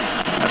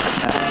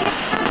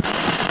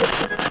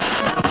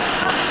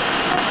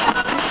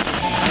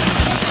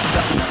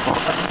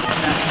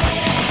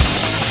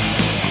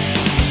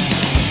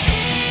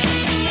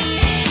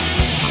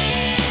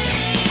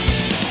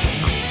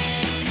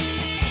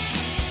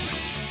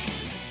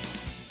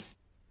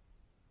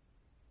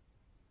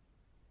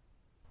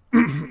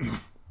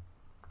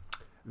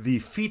The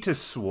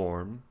Fetus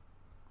Swarm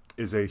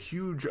is a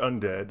huge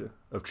undead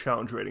of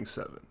challenge rating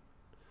 7.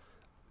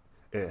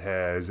 It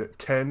has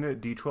 10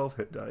 d12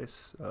 hit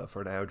dice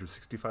for an average of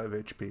 65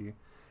 HP,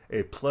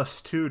 a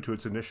 +2 to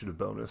its initiative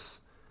bonus,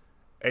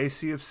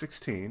 AC of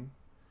 16,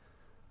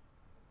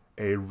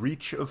 a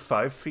reach of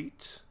 5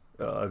 feet,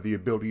 the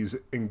abilities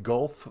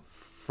Engulf,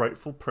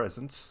 Frightful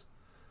Presence.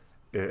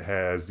 It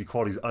has the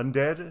qualities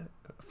Undead,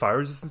 Fire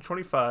Resistance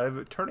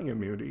 25, Turning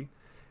Immunity,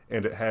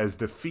 and it has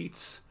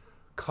Defeats,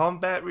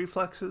 Combat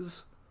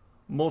Reflexes,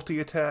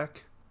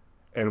 Multi-Attack,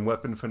 and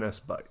Weapon Finesse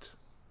Bite.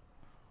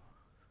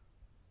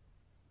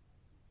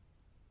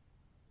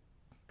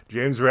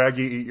 James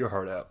Raggy, eat your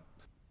heart out.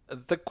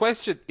 The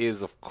question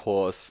is, of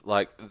course,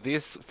 like,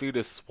 this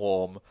fetus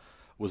swarm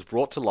was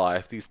brought to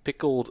life, these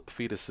pickled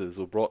fetuses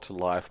were brought to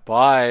life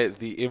by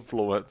the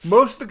influence...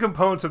 Most of the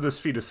components of this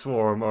fetus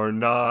swarm are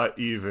not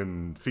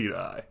even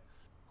feti.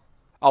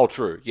 Oh,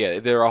 true. Yeah,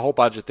 there are a whole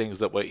bunch of things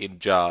that were in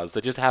jars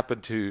that just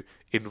happened to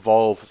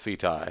involve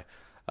feti.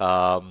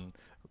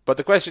 But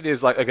the question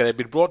is, like, okay, they've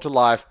been brought to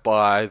life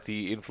by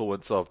the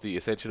influence of the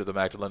Ascension of the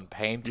Magdalene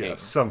painting.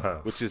 Yes,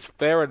 somehow. Which is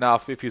fair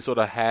enough if you're sort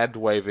of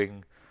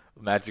hand-waving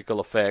magical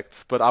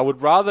effects. But I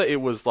would rather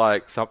it was,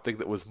 like, something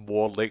that was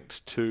more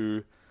linked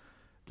to,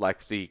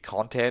 like, the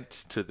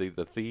content, to the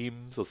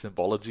themes or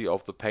symbology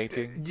of the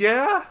painting.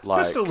 Yeah,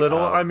 like, just a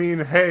little. I mean,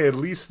 hey, at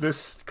least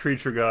this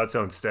creature got its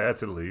own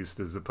stats, at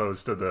least, as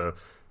opposed to the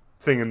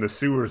thing in the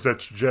sewers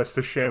that's just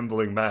a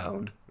shambling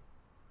mound.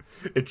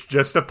 It's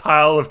just a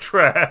pile of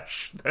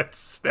trash that's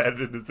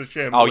stated as a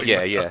shambling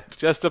mound. Yeah.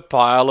 Just a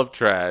pile of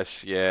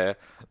trash. Yeah,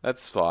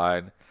 that's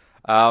fine.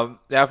 Now,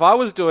 if I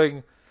was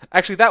doing...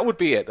 Actually, that would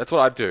be it. That's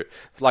what I'd do.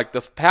 Like,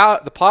 the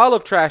pile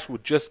of trash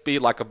would just be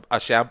like a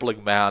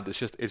shambling mound. It's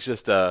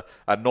just a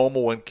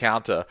normal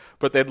encounter.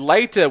 But then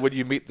later, when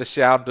you meet the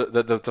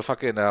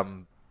fucking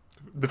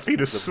the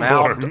fetus the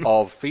swarm mound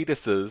of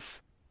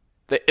fetuses,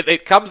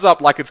 it comes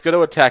up like it's going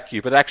to attack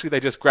you, but actually they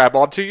just grab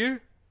onto you.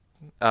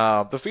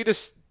 The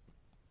fetus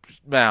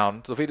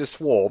mound, the fetus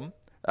swarm.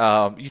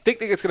 You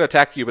think it's going to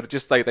attack you, but it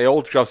just they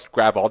all just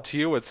grab onto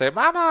you and say,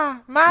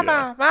 "Mama,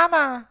 mama,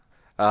 mama."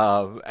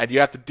 And you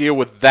have to deal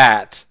with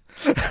that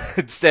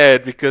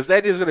instead, because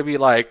then it's going to be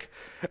like,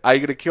 are you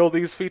going to kill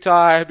these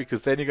feti?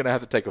 Because then you're going to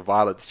have to take a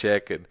violence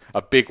check, and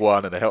a big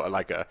one, and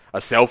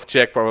a self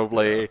check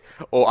probably.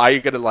 Or are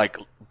you going to like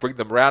bring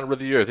them around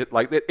with you?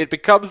 It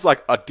becomes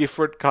like a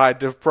different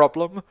kind of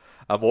problem,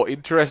 a more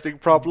interesting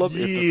problem.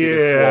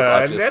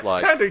 Yeah, and that's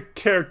kind of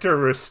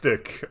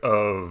characteristic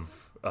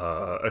of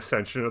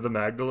Ascension of the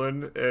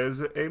Magdalene as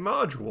a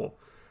module.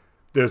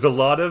 There's a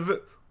lot of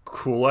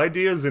cool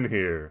ideas in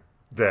here.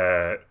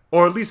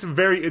 Or at least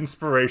very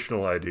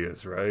inspirational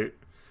ideas, right?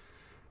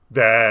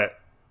 That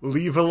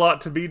leave a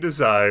lot to be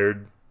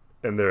desired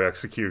in their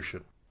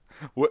execution.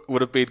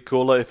 Would have been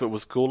cooler if it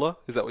was cooler?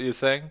 Is that what you're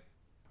saying?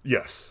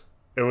 Yes.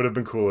 It would have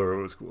been cooler if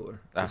it was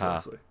cooler.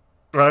 Precisely.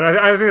 Right,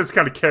 I think that's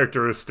kind of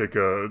characteristic.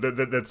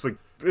 That's like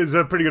is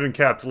a pretty good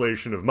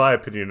encapsulation of my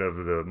opinion of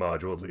the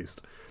module, at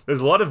least.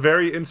 There's a lot of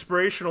very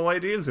inspirational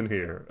ideas in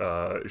here.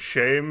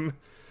 Shame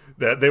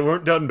that they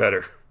weren't done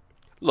better.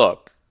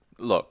 Look.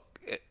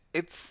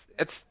 It's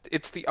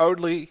the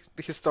only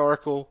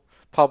historical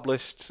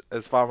published,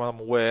 as far as I'm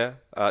aware,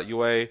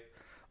 UA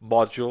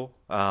module.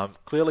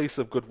 Clearly,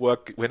 some good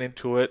work went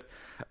into it.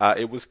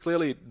 It was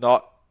clearly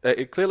not.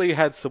 It clearly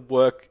had some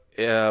work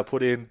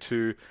put in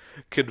to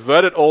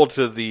convert it all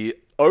to the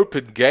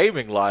Open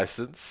Gaming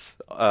license,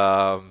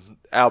 our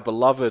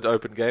beloved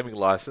Open Gaming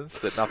license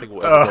that nothing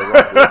will ever go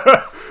wrong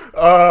with.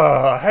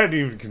 I hadn't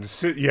even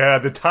considered. Yeah,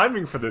 the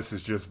timing for this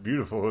is just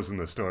beautiful, isn't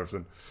it,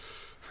 Stormson?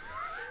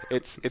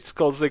 It's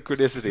called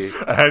synchronicity.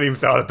 I hadn't even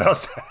thought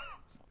about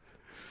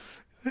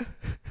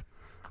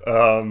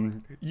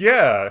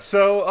that.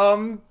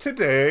 So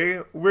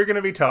today we're going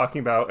to be talking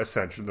about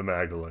Ascension of the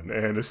Magdalene.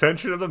 And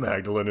Ascension of the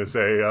Magdalene is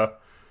a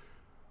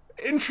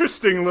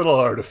interesting little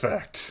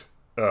artifact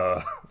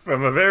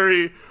from a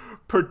very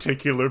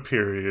particular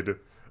period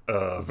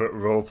of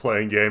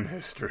role-playing game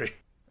history.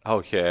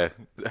 Oh, yeah.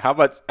 How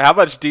much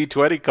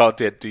D20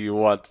 content do you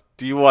want?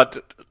 Do you want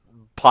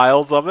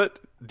piles of it?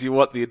 Do you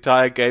want the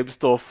entire game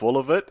store full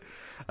of it?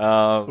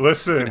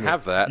 Listen, you can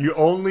have that. You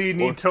only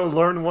need to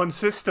learn one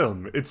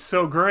system. It's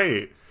so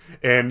great.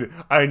 And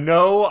I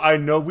know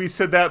we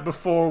said that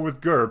before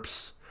with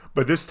GURPS,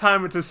 but this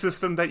time it's a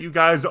system that you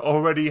guys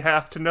already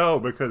have to know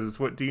because it's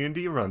what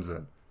D&D runs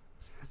in.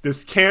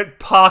 This can't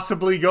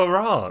possibly go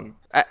wrong.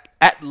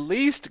 At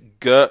least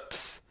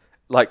GURPS,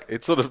 like,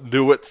 it sort of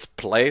knew its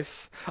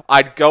place.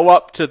 I'd go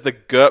up to the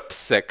GURPS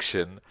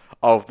section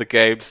of the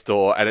game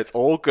store, and it's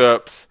all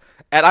GURPS.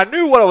 And I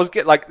knew what I was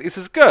getting. Like, this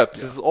is GURPS.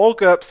 Yeah. This is all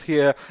GURPS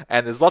here,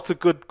 and there's lots of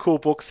good, cool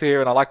books here.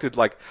 And I like to,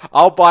 like,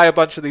 I'll buy a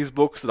bunch of these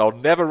books, and I'll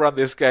never run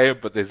this game,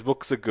 but these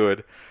books are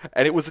good.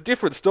 And it was a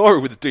different story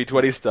with the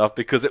D20 stuff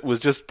because it was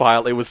just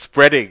it was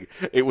spreading.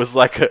 It was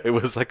like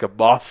a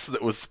moss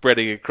that was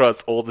spreading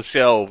across all the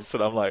shelves.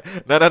 And I'm like,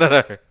 no,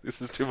 this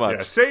is too much.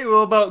 Yeah, say a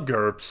little about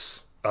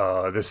GURPS.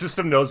 The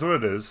system knows what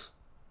it is.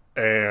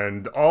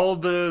 And all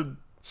the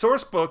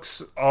source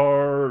books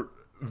are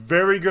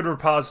very good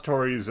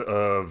repositories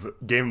of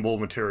gameable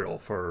material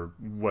for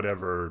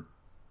whatever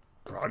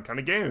broad kind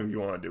of game you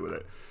want to do with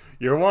it.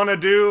 You want to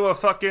do a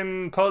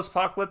fucking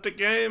post-apocalyptic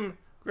game?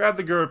 Grab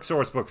the GURP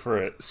sourcebook for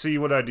it. See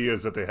what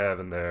ideas that they have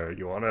in there.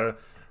 You want to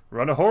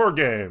run a horror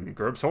game?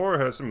 GURPS Horror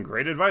has some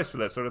great advice for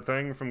that sort of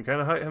thing from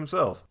Ken Hite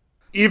himself.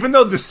 Even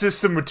though the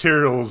system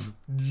materials,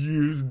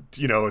 you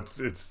know,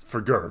 it's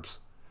for GURPS.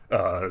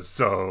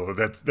 So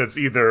that's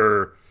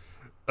either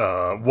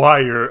why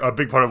you're a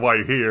big part of why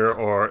you're here,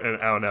 or an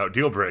out-and-out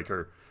deal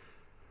breaker.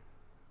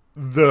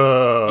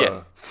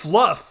 The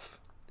fluff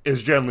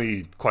is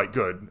generally quite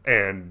good,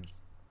 and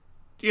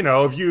you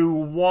know, if you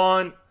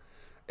want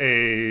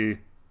a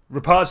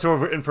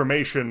repository of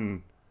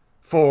information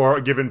for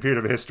a given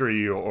period of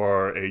history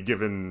or a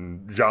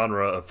given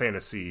genre of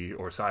fantasy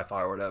or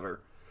sci-fi or whatever,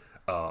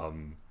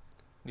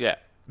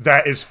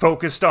 that is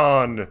focused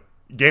on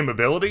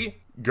gameability,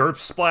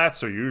 GURPS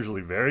splats are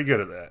usually very good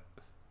at that.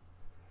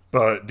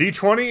 But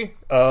D20,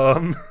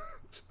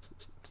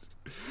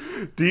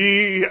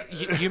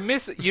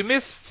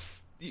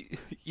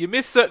 You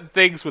miss certain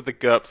things with the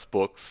GURPS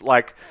books.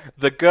 Like,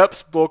 the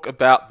GURPS book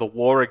about the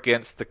war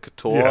against the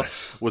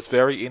Cator was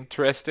very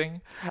interesting.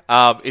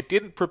 It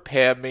didn't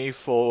prepare me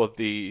for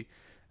the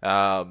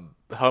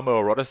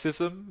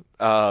homoeroticism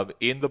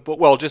in the book.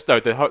 Well, just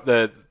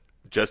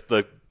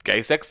the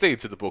gay sex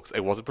scenes in the books.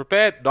 It wasn't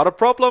prepared. Not a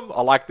problem.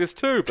 I like this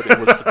too, but it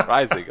was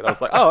surprising. And I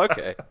was like, oh,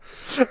 okay.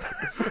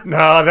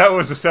 Nah, that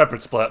was a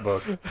separate splat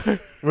book.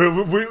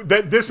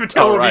 This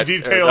material will be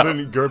detailed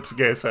in GURPS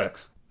gay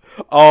sex.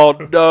 Oh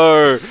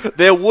no!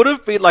 There would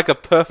have been like a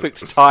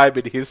perfect time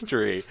in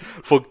history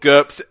for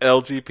GURPS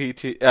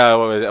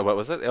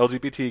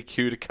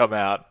LGBTQ to come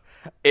out.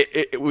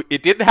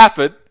 It didn't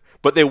happen,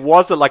 but there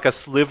was a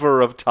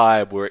sliver of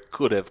time where it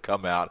could have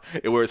come out,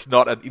 where it's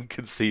not an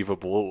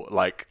inconceivable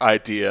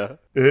idea.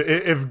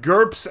 If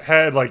GURPS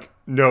had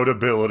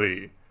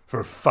notability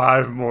for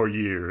 5 more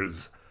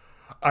years,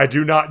 I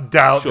do not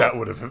doubt that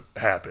would have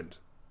happened.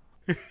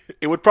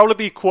 It would probably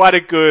be quite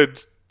a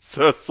good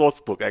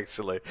source book,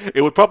 actually.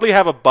 It would probably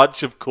have a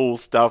bunch of cool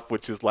stuff,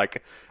 which is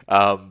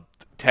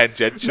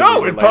tangential.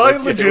 No, it'd probably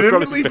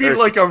legitimately be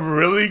a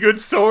really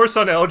good source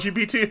on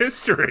LGBT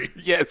history.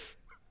 Yes.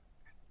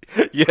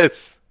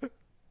 Yes.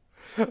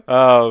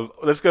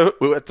 Let's go.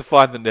 We have to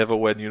find the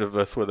Neverwhen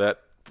universe where that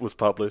was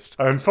published.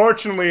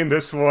 Unfortunately, in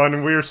this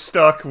one, we're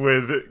stuck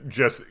with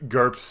just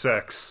GURPS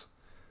Sex,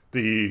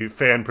 the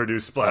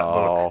fan-produced splat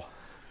book.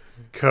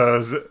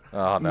 Because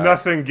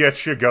nothing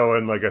gets you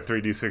going like a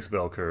 3d6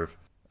 bell curve.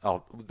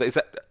 Oh,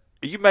 are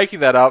you making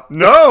that up?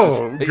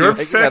 No,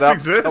 GURPS Sex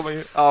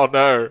exists. Oh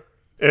no,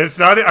 it's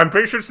not. I'm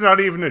pretty sure it's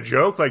not even a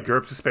joke like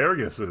GURPS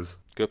Asparagus is.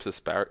 GURPS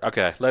Asparagus.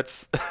 Okay,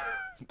 let's.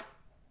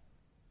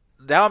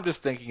 Now I'm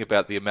just thinking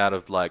about the amount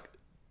of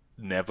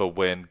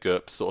Neverwhen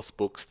GURPS source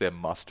books there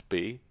must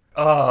be.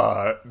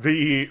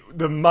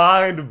 The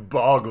mind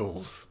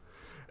boggles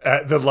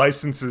at the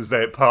licenses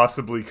they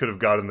possibly could have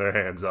gotten their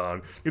hands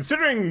on,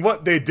 considering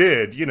what they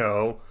did. You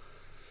know,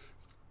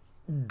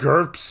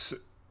 GURPS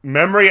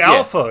Memory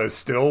Alpha is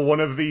still one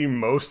of the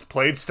most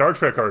played Star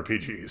Trek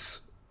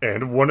RPGs,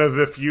 and one of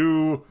the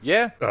few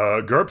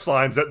GURPS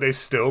lines that they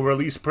still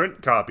release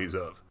print copies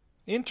of.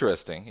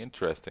 Interesting.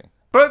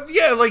 But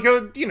yeah,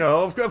 you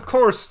know, of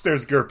course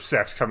there's GURPS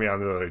Sex coming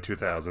out in the early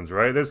 2000s,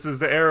 right? This is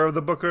the era of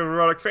the Book of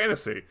Erotic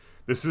Fantasy.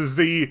 This is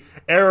the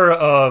era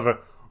of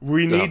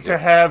we need to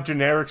have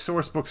generic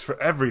source books for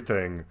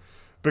everything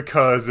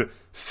because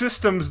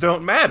systems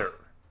don't matter.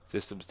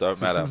 Systems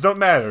don't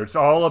matter. It's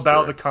all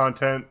about the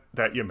content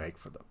that you make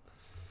for them.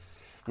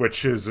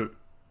 Which is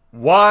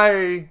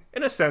why,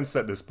 in a sense,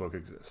 that this book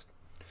exists.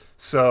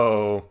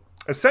 So,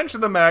 Ascension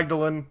of the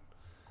Magdalene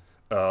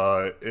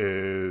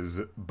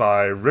is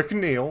by Rick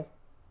Neal,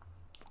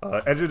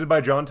 edited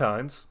by John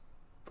Tynes.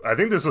 I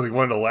think this is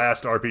one of the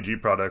last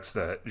RPG products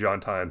that John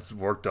Tynes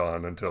worked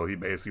on until he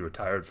basically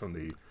retired from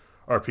the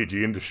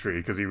RPG industry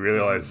because he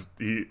realized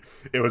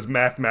it was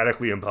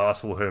mathematically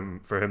impossible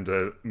for him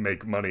to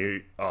make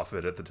money off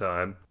it at the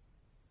time.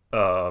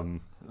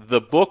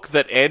 The book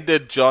that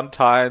ended John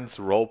Tynes'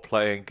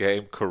 role-playing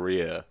game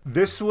career.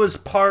 This was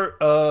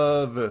part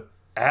of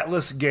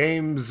Atlas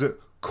Games'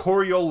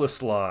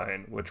 Coriolis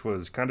line, which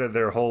was kind of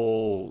their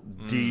whole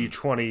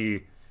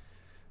D20,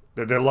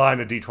 their line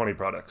of D20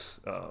 products.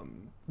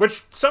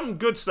 Which some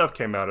good stuff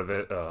came out of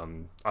it.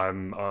 I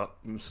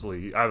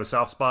have a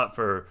soft spot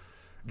for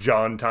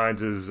John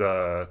Tynes'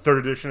 3rd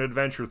edition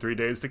adventure, 3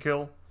 Days to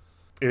Kill.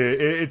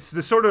 It's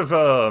the sort of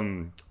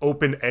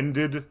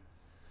open-ended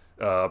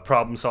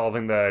problem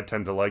solving that I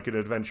tend to like in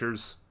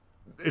adventures.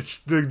 It's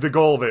the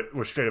goal of it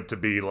was straight up to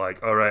be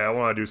all right, I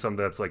want to do something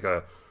that's like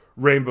a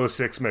Rainbow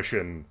Six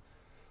mission,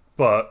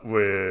 but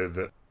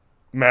with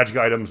magic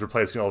items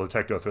replacing all the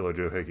techno thriller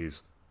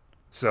doohickeys.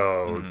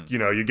 So you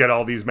know, you get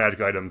all these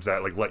magic items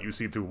that let you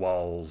see through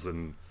walls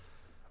and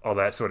all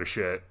that sort of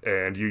shit,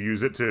 and you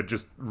use it to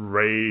just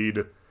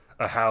raid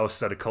a house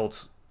that a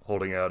cult's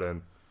holding out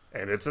in,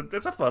 and it's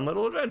a fun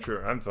little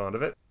adventure. I'm fond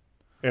of it.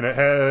 And it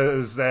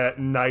has that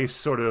nice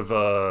sort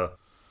of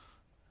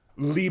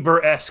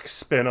Liber-esque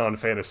spin on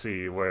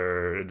fantasy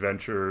where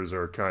adventures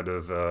are kind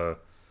of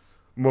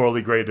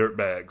morally gray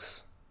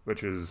dirtbags,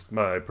 which is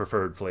my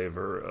preferred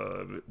flavor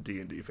of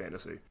D&D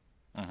fantasy.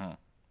 Mm-hmm.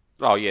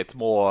 Oh, yeah, it's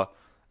more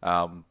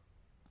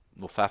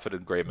Fafhrd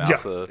and Grey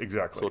Mouse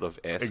exactly. sort of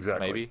esque,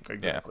 maybe.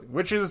 Exactly. Yeah.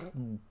 Which is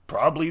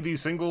probably the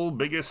single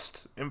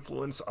biggest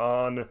influence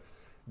on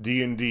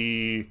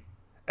D&D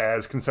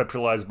as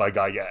conceptualized by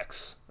Guy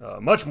Yax.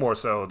 Much more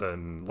so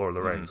than Lord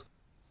of the Rings.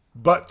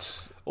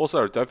 But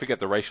also, don't forget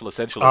the racial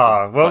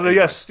essentialism.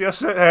 Yes.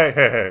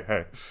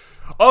 Hey.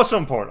 Also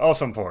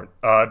important.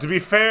 To be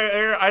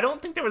fair, I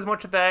don't think there was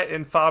much of that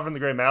in Fafhrd and the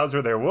Grey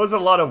Mouser. There was a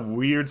lot of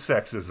weird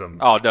sexism.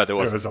 Oh, no, there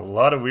wasn't. There was a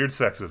lot of weird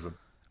sexism.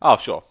 Oh,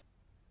 sure.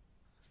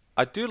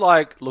 I do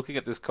like looking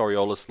at this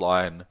Coriolis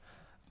line.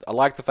 I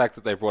like the fact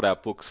that they brought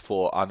out books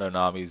for Unknown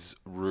Armies,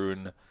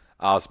 Rune,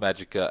 Ars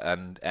Magica,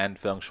 and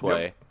Feng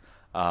Shui.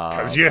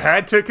 Because you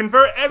had to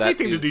convert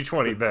everything to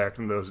D20 back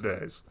in those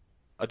days.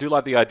 I do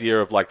like the idea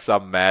of like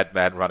some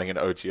madman running an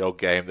OGL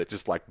game that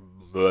just like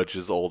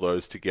merges all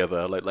those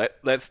together. Like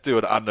let's do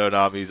an Unknown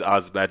Armies,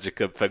 Ars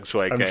Magica, Feng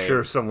Shui game. I'm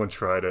sure someone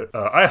tried it.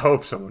 I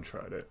hope someone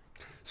tried it.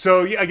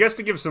 So, yeah, I guess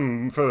to give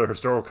some further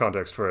historical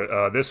context for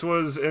it, this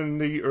was in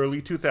the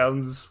early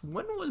 2000s.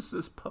 When was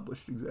this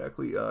published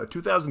exactly?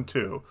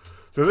 2002.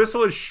 So this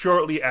was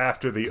shortly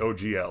after the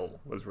OGL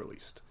was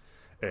released.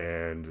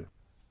 And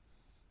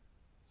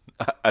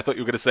I thought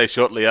you were going to say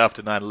shortly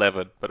after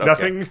 9/11, but okay.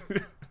 Nothing.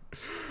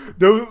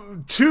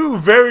 Though two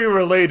very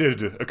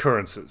related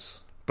occurrences,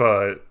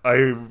 but I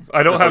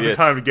don't have the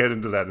time to get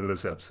into that in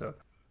this episode.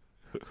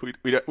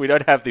 We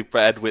don't have the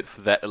bandwidth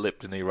for that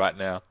elliptony right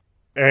now.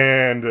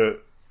 And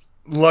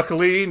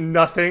luckily,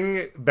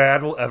 nothing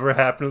bad will ever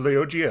happen to the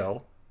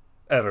OGL.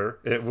 Ever.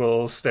 It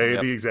will stay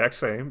the exact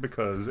same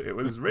because it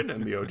was written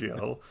in the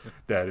OGL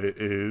that it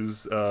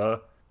is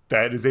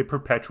a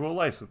perpetual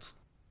license.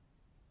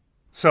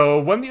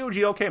 So when the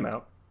OGL came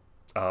out,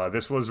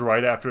 this was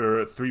right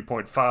after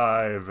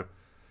 3.5,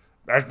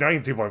 not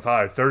even 3.5,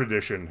 3rd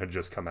edition had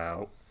just come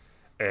out,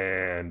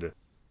 and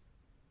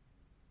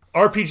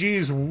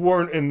RPGs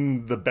weren't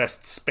in the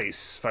best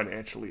space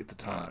financially at the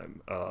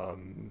time.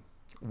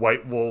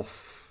 White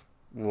Wolf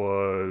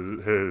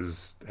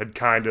had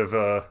kind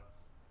of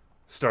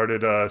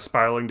started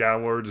spiraling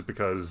downwards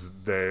because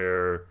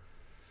their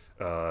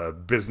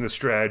business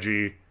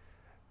strategy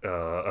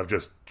of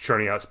just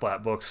churning out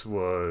splat books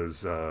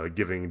was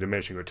giving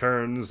diminishing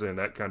returns, and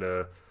that kind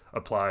of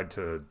applied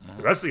to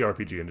the rest of the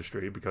RPG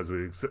industry because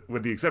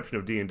with the exception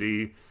of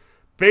D&D,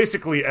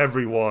 basically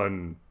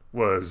everyone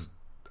was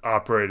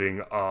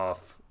operating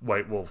off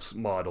White Wolf's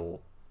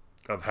model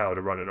of how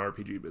to run an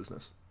RPG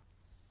business.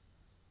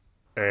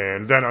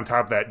 And then on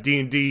top of that,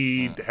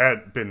 D&D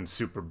hadn't been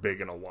super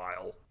big in a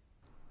while.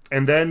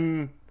 And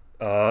then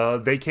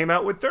they came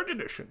out with 3rd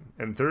edition.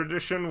 And 3rd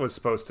edition was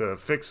supposed to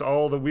fix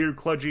all the weird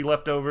kludgy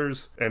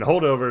leftovers and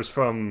holdovers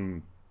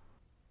from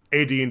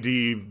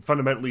AD&D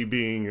fundamentally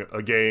being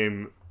a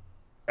game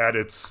at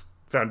its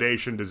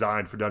foundation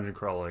designed for dungeon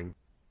crawling,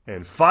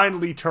 and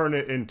finally turn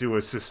it into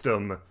a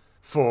system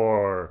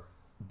for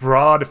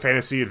broad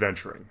fantasy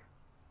adventuring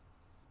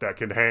that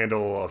can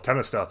handle a ton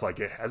of stuff. Like,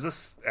 it has an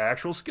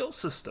actual skill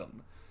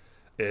system.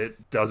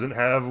 It doesn't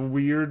have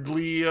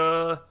weirdly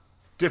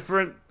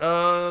different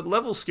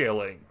level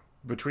scaling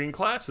between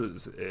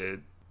classes.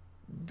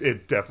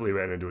 It definitely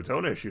ran into its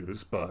own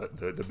issues, but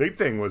the big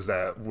thing was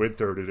that with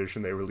 3rd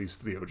edition they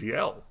released the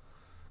OGL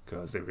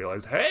because they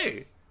realized,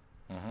 hey,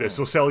 this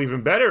will sell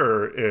even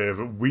better if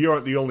we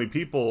aren't the only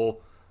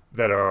people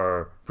that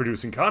are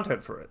producing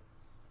content for it.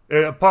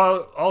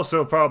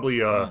 Also,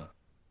 probably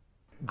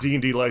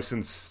D&D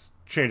license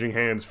changing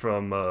hands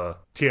from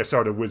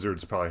TSR to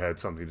Wizards probably had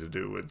something to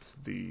do with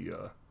the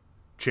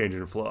change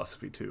in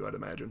philosophy too, I'd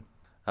imagine.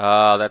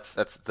 That's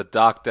the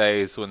dark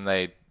days when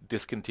they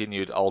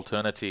discontinued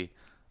Alternity.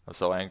 I'm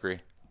so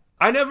angry.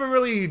 I never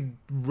really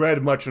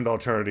read much into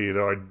Alternity,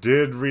 though I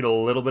did read a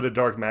little bit of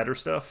Dark Matter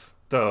stuff.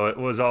 Though it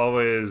was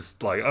always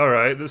like,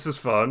 alright, this is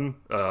fun,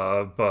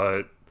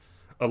 but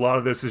a lot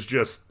of this is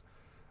just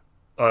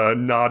a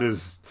not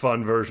as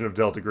fun version of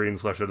Delta Green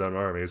 / Unknown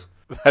Armies.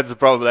 That's the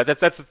problem. That's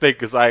the thing,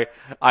 because I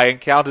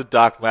encountered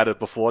Dark Matter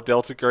before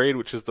Delta Green,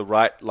 which is the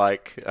right,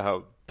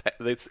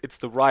 it's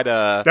the right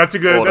That's a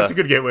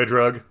good gateway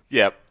drug.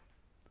 Yep.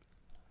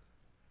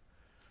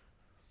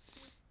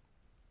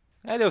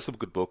 And there were some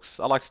good books.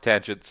 I liked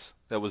Tangents.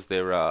 That was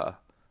their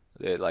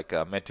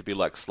meant to be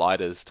like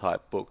Sliders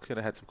type book, and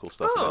it had some cool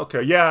stuff. Oh,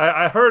 okay. Yeah,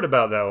 I heard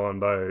about that one,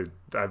 but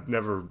I've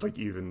never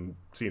even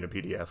seen a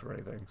PDF or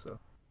anything. So,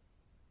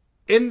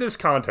 in this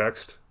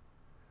context,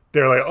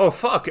 they're like, "Oh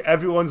fuck,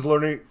 everyone's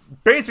learning."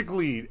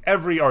 Basically,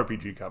 every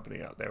RPG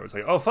company out there was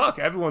like, "Oh fuck,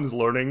 everyone's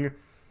learning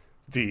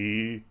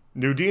the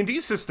new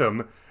D&D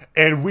system,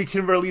 and we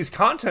can release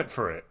content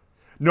for it.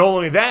 Not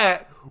only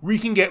that, we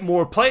can get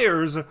more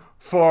players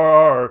for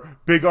our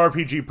big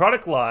RPG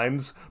product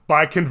lines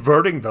by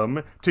converting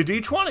them to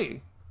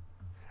D20.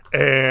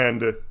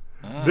 And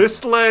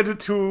this led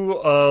to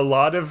a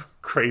lot of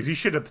crazy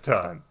shit at the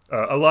time.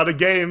 A lot of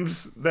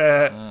games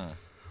that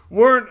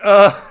weren't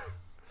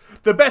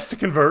the best to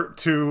convert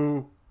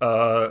to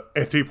a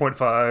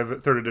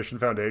 3.5 3rd edition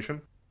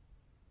Foundation.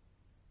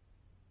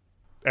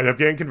 Ended up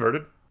getting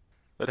converted.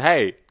 But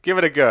hey, give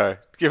it a go.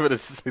 Give it a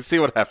see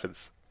what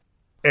happens.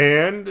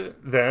 And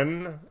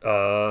then,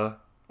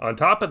 on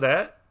top of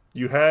that,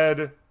 you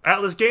had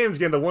Atlas Games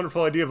getting the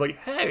wonderful idea of like,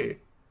 hey,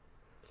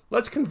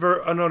 let's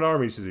convert Unknown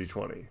Armies to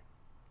D20.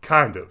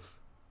 Kind of.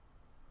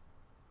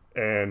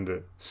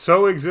 And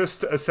so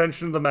exists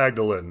Ascension of the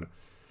Magdalene,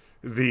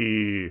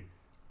 the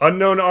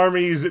Unknown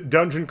Armies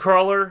dungeon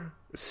crawler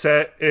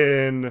set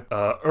in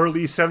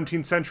early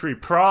 17th century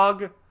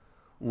Prague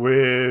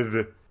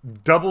with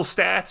double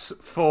stats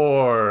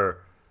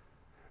for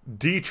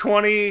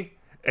D20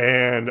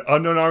 and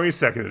Unknown Armies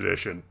 2nd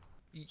edition.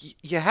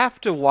 You have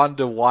to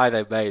wonder why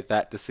they made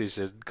that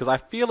decision, because I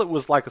feel it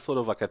was like a sort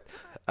of like a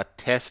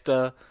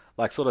tester,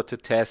 like sort of to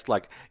test,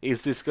 like,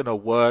 is this going to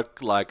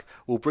work? Like,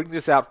 we'll bring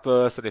this out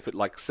first, and if it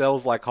like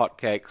sells like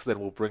hotcakes, then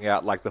we'll bring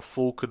out like the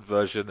full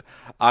conversion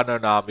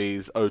Unknown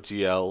Armies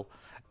OGL.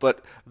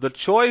 But the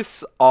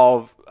choice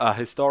of a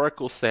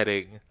historical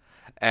setting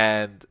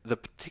and the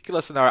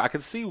particular scenario, I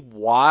can see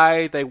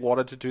why they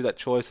wanted to do that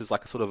choice as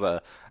like a sort of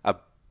a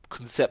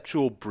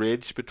conceptual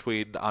bridge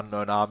between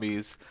Unknown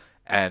Armies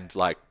and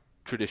like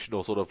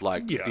traditional sort of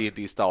like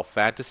D&D style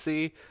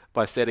fantasy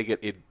by setting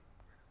it in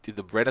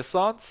the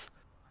Renaissance.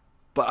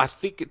 But I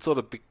think it sort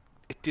of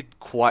it didn't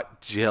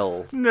quite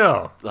gel.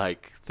 No.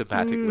 Like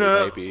thematically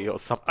maybe or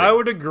something. I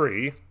would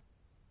agree.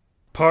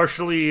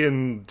 Partially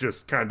in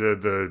just kind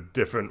of the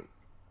different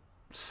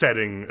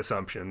setting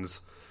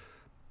assumptions.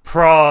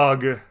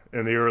 Prague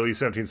in the early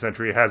 17th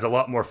century has a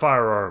lot more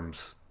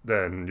firearms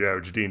than the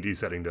average D&D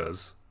setting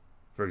does,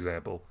 for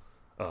example.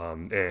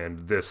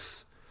 And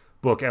this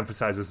book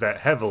emphasizes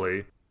that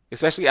heavily.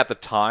 Especially at the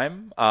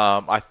time.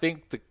 I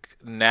think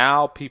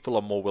now people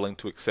are more willing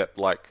to accept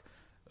like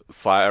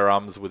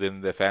firearms within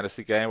their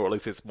fantasy game, or at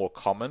least it's more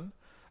common.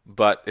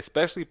 But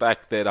especially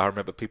back then, I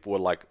remember people were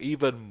like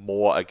even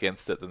more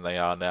against it than they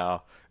are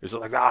now. It's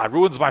like, it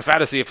ruins my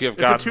fantasy if you have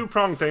guns. It's a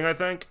two-pronged thing, I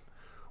think.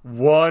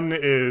 One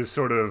is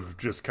sort of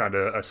just kind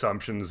of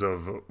assumptions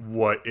of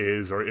what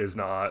is or is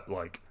not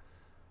like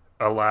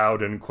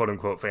allowed in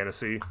quote-unquote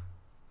fantasy.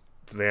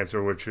 The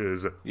answer, which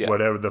is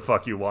whatever the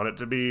fuck you want it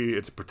to be.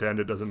 It's pretend,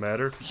 it doesn't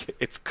matter.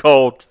 It's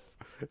called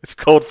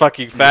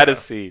fucking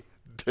fantasy,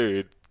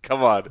 dude.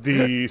 Come on.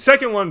 The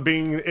second one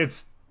being,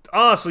 it's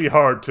honestly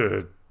hard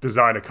to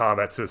design a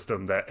combat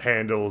system that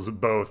handles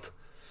both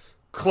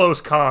close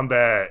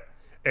combat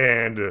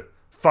and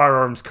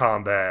firearms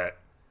combat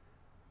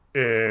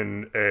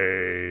in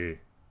a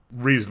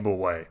reasonable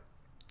way.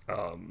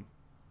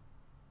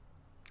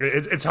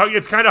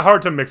 It's kind of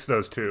hard to mix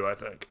those two, I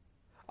think.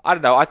 I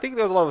don't know. I think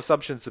there's a lot of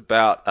assumptions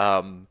about,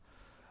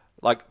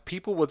 like,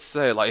 people would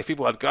say, like, if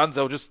people had guns,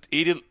 they'll just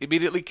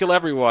immediately kill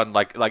everyone.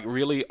 Like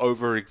really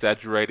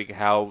over-exaggerating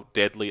how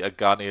deadly a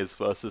gun is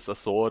versus a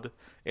sword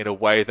in a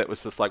way that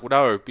was just like, well,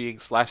 no, being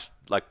slashed,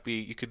 like,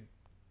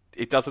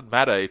 it doesn't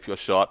matter if you're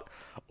shot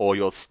or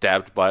you're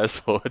stabbed by a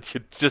sword.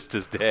 You're just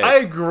as dead. I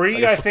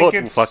agree. Like, I think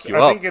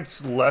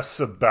it's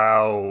less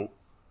about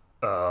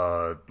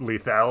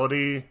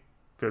lethality.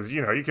 Because,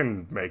 you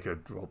can make a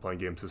role-playing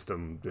game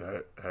system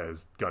that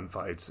has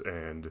gunfights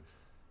and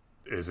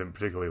isn't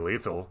particularly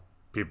lethal.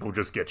 People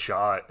just get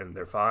shot and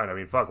they're fine. I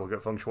mean, fuck, look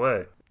at Feng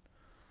Shui.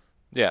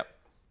 Yeah.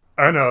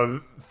 I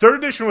know. 3rd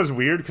edition was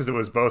weird because it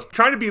was both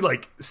trying to be,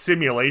 like,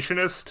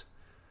 simulationist,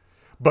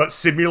 but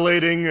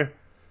simulating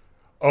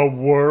a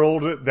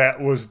world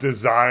that was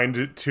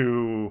designed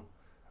to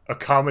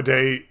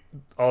accommodate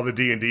all the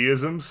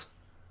D&D-isms.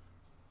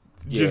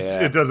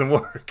 Yeah. It doesn't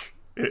work.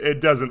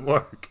 It doesn't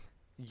work.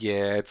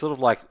 Yeah, it's sort of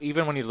like,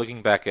 even when you're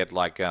looking back at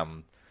like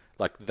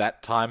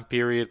that time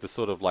period, the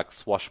sort of like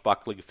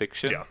swashbuckling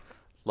fiction,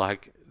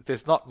 like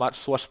there's not much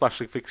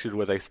swashbuckling fiction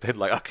where they spend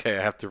like, okay,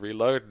 I have to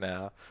reload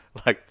now.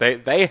 Like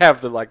they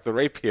have the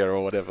rapier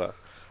or whatever,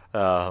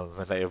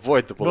 and they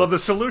avoid the bullets. Well, the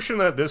solution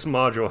that this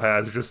module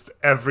has, just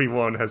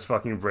everyone has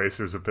fucking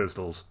bracers of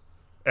pistols.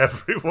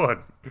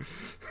 Everyone.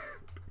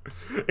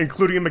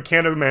 Including a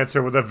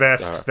mechanomancer with a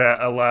vest that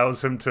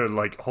allows him to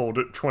like hold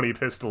 20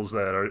 pistols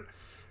that are...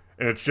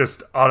 And it's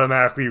just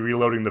automatically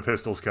reloading the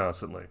pistols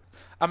constantly.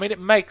 I mean,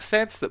 it makes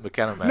sense that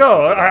Mechanomancer...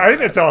 No, I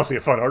think it's honestly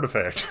a fun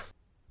artifact.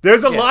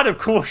 There's a lot of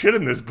cool shit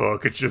in this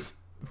book. It's just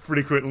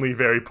frequently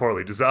very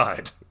poorly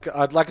designed.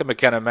 I'd like a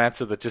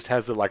Mechanomancer that just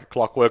has a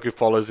clockwork who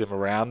follows him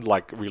around,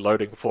 like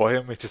reloading for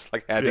him. He's just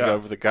like handing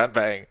over the gun,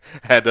 bang,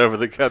 hand over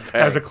the gun,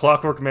 bang. As a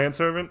clockwork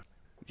manservant?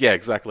 Yeah,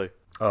 exactly.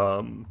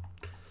 Yeah,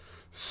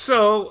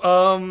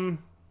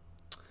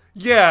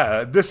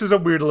 this is a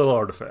weird little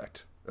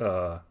artifact.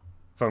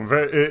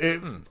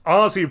 It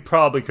honestly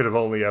probably could have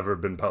only ever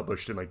been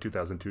published in like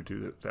 2002,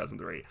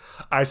 2003.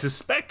 I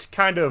suspect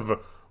kind of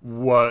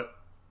what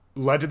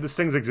led to this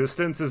thing's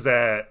existence is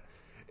that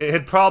it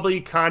had probably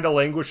kind of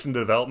languished in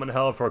development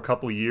hell for a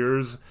couple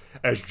years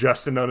as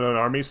just an Unknown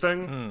Armies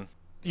thing.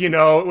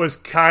 It was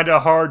kind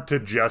of hard to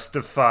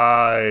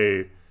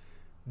justify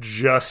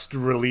just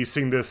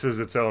releasing this as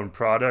its own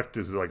product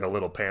is like a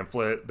little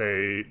pamphlet.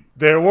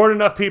 There weren't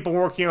enough people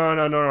working on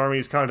Unknown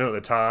Armies content at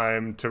the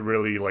time to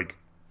really like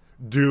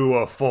do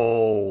a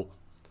full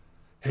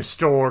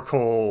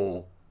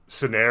historical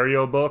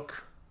scenario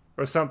book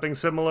or something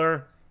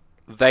similar.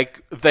 They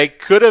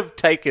could have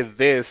taken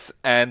this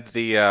and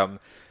the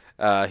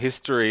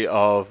history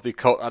of the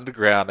Occult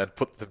Underground and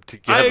put them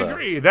together. I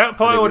agree. That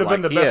probably would have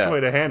been the like, best way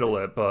to handle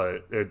it,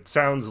 but it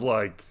sounds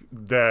like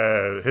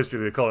the history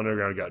of the Occult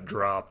Underground got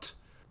dropped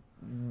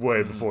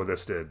way before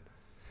this did.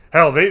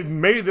 Hell,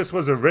 maybe this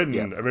was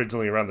written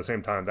originally around the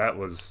same time that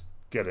was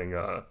getting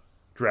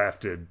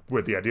drafted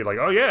with the idea like,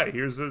 oh yeah,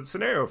 here's a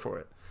scenario for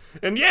it.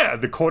 And yeah,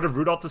 the Court of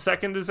Rudolph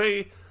II is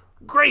a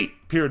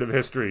great period of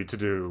history to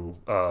do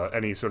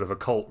any sort of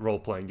occult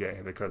role-playing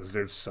game because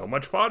there's so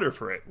much fodder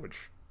for it,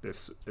 which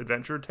this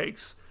adventure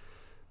takes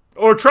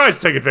or tries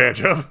to take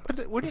advantage of.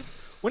 But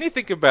when you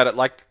think about it,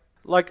 like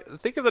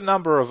think of the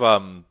number of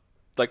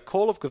like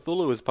Call of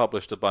Cthulhu has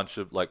published a bunch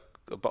of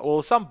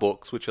some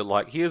books which are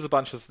like, here's a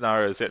bunch of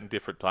scenarios set in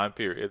different time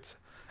periods,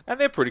 and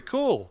they're pretty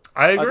cool.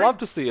 I agree. I'd love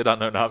to see an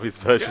Unknown Armies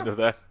version of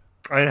that.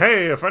 And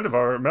hey, a friend of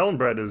ours, Melon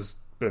Bread, has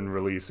been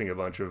releasing a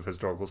bunch of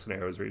historical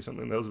scenarios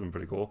recently, and those have been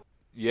pretty cool.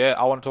 Yeah,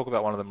 I want to talk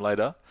about one of them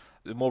later.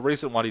 The more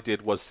recent one he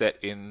did was set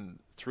in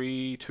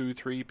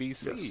 323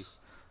 BC. Yes.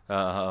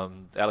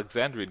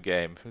 Alexandrian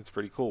game. It's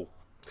pretty cool.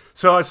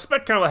 So I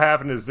suspect kind of what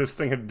happened is this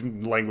thing had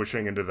been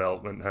languishing in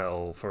development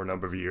hell for a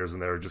number of years,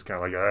 and they were just kind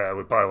of like,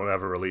 we probably won't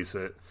ever release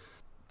it.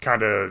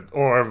 Kind of,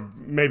 or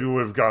maybe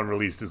would have gotten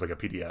released as like a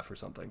PDF or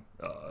something,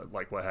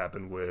 like what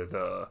happened with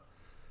the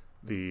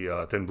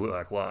Thin Blue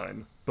Black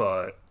Line.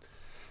 But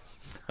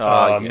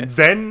Yes.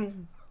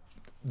 then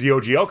the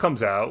OGL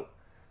comes out,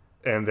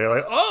 and they're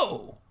like,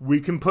 oh,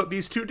 we can put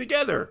these two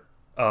together.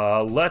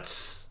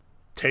 Let's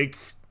take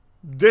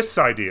this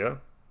idea,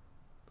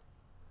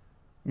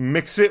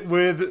 mix it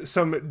with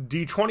some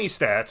D20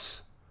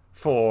 stats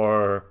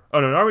for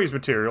Unknown Armies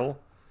material,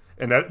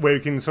 and that way we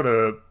can sort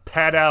of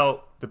pad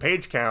out the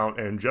page count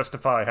and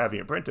justify having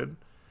it printed.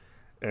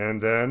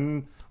 And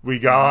then we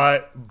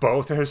got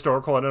both a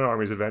historical Unknown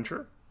Armies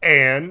adventure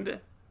and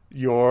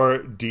your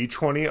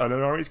D20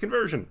 Unknown Armies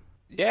conversion.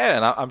 Yeah,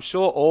 and I'm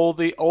sure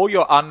all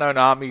your Unknown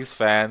Armies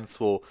fans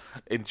will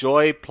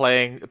enjoy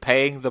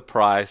paying the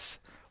price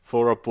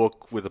for a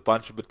book with a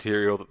bunch of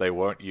material that they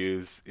won't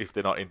use if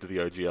they're not into the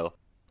OGL.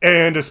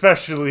 And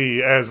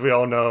especially, as we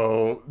all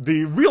know,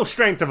 the real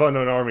strength of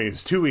Unknown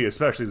Armies, 2E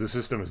especially, as a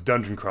system, is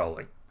dungeon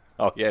crawling.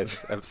 Oh,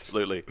 yes,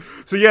 absolutely.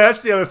 So yeah,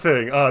 that's the other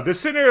thing. This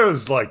scenario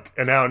is like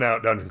an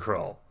out-and-out dungeon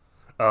crawl.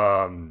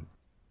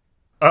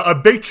 A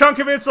big chunk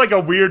of it's like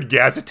a weird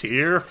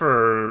gazetteer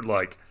for,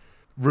 like,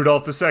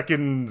 Rudolph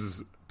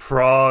II's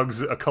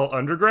Prague's Occult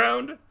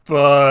Underground.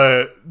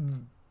 But,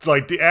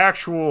 like, the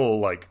actual,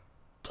 like,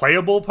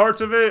 playable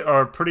parts of it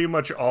are pretty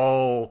much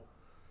all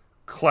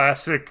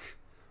classic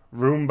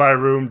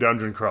room-by-room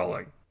dungeon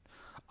crawling.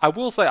 I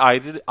will say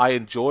I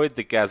enjoyed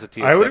the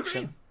gazetteer I would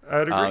section. agree.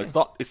 I'd agree.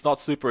 It's not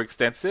super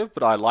extensive,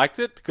 but I liked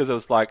it because it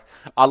was like,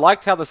 I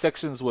liked how the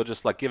sections were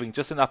just like giving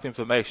just enough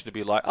information to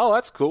be like, oh,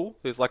 that's cool.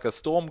 There's like a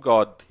storm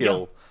god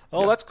hill. Yeah.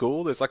 Oh, that's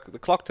cool. There's like the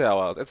clock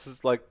tower. This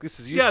is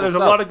useful. Yeah, there's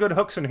stuff. a lot of good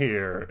hooks in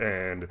here,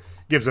 and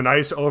gives a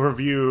nice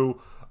overview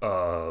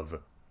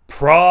of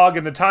Prague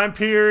in the time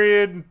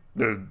period.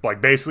 Like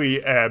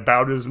basically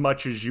about as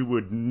much as you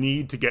would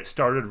need to get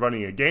started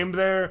running a game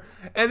there.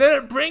 And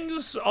then it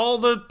brings all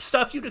the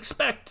stuff you'd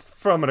expect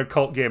from an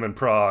occult game in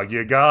Prague.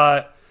 You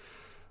got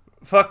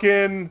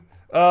fucking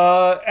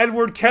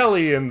Edward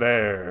Kelly in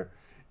there.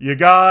 You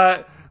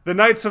got the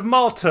Knights of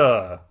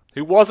Malta,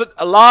 who wasn't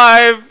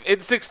alive in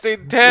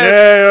 1610.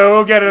 Yeah,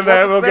 we'll get into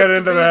that. We'll get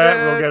into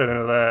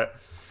that.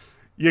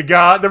 You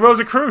got the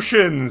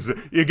Rosicrucians.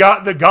 You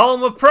got the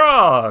Golem of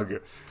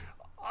Prague.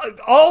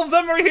 All of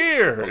them are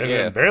here, and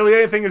then barely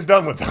anything is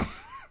done with them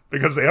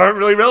because they aren't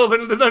really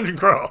relevant in the dungeon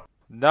crawl.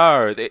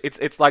 No,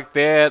 it's like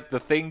they're the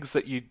things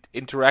that you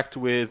interact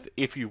with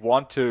if you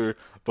want to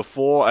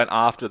before and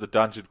after the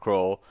dungeon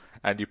crawl,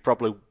 and you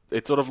probably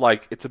it's sort of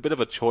like it's a bit of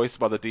a choice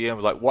by the DM,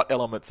 like what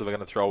elements are we going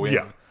to throw in.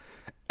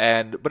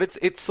 Yeah. But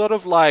it's sort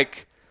of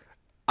like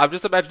I'm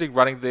just imagining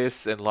running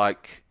this and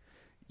like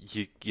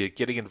you're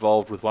getting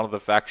involved with one of the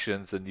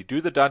factions and you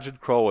do the dungeon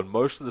crawl and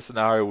most of the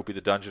scenario will be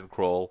the dungeon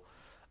crawl.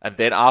 And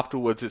then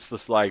afterwards, it's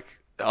just like,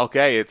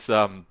 okay, it's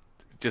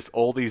just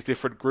all these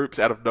different groups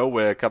out of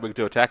nowhere coming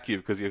to attack you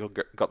because you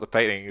got the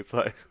painting. It's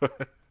like,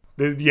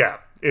 yeah,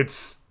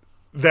 it's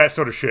that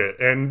sort of shit,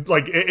 and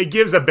like it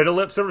gives a bit of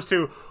lip service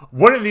to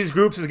one of these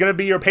groups is going to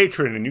be your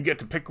patron, and you get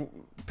to pick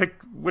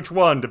which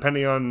one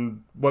depending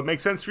on what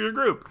makes sense for your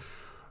group,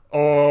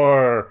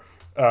 or.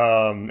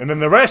 And then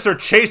the rest are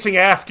chasing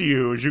after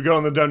you as you go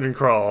in the dungeon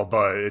crawl,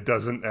 but it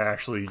doesn't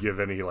actually give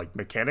any like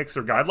mechanics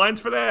or guidelines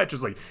for that.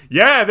 Just like,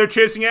 yeah, they're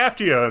chasing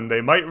after you, and they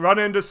might run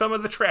into some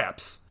of the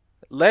traps.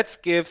 Let's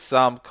give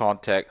some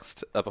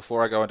context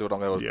before I go into what I'm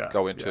going to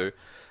go into. Yeah.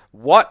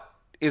 What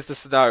is the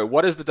scenario?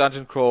 What is the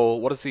dungeon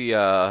crawl? What is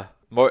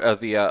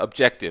the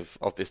objective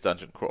of this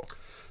dungeon crawl?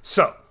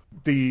 So,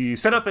 The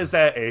setup is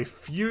that a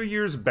few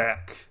years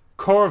back,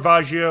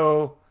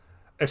 Caravaggio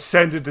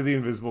ascended to the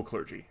invisible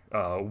clergy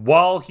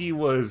while he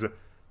was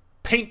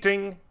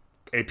painting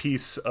a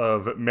piece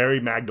of Mary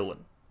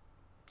Magdalene.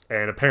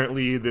 And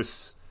apparently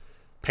this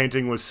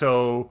painting was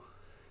so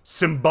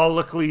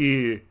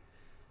symbolically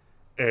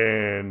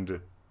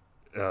and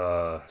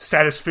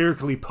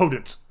statospherically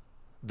potent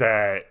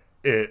that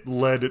it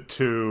led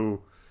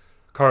to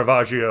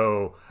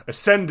Caravaggio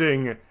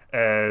ascending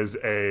as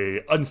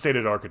a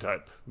unstated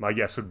archetype. My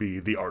guess would be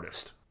the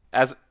artist.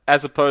 As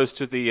opposed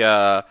to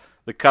the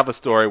cover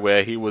story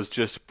where he was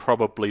just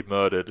probably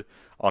murdered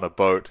on a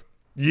boat.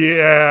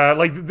 Yeah,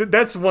 like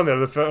that's one of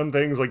the fun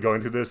things. Like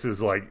going through this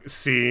is like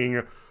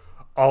seeing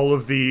all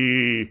of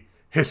the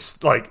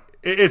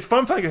it's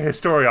fun from like a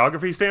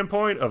historiography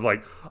standpoint of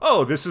like,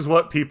 oh, this is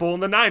what people in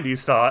the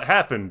 90s thought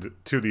happened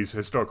to these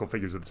historical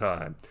figures at the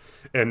time.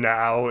 And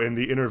now in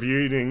the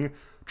intervening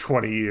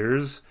 20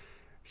 years,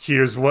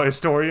 here's what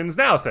historians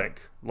now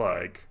think.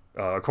 Like,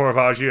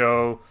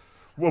 Caravaggio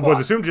was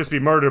assumed to just be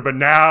murder, but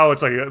now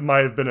it's like it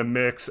might have been a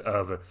mix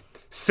of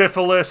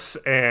syphilis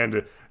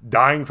and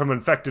dying from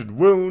infected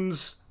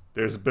wounds.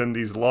 There's been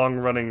these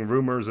long-running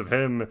rumors of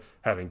him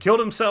having killed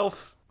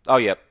himself. Oh,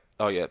 yeah.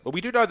 But we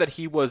do know that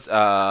he was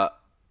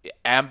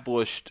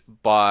ambushed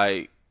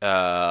by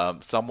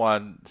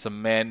some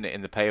men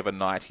in the pay of a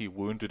knight he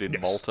wounded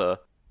in Malta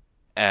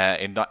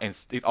in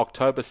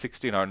October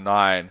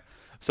 1609.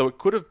 So it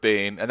could have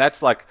been, and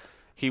that's like,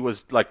 he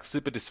was like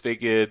super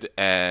disfigured,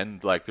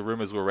 and like the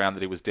rumors were around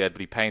that he was dead.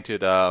 But he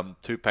painted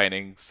three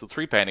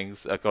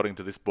paintings according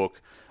to this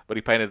book. But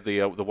he painted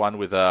the one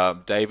with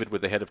David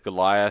with the head of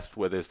Goliath,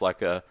 where there's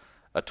like a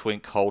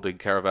twink holding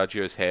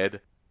Caravaggio's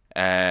head,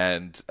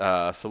 and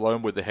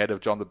Salome with the head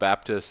of John the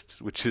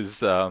Baptist, which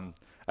is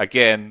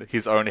again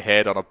his own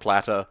head on a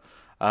platter.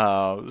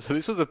 So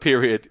this was a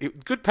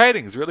period, good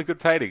paintings, really good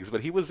paintings,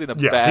 but he was in a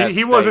bad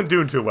he state. wasn't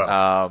doing too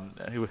well.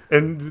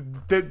 And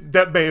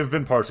that may have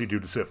been partially due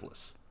to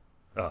syphilis.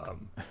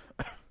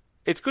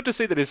 It's good to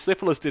see that his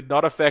syphilis did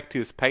not affect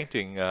his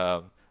painting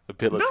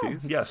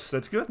abilities. No, yes,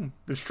 that's good.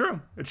 It's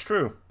true.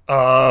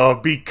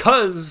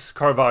 Because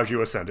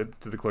Caravaggio ascended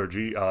to the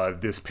clergy,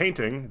 this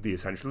painting, the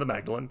Ascension of the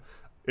Magdalene,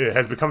 it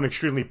has become an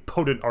extremely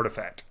potent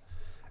artifact.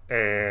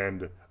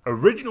 And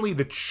originally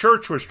the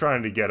church was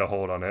trying to get a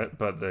hold on it,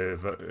 but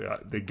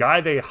the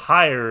guy they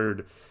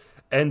hired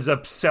ends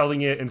up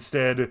selling it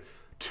instead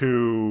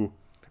to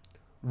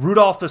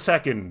Rudolph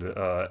II,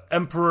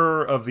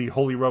 Emperor of the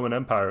Holy Roman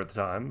Empire at the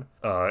time,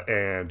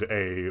 and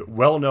a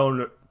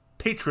well-known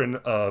patron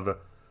of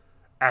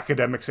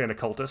academics and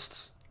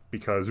occultists,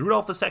 because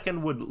Rudolph II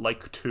would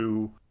like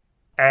to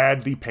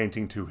add the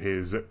painting to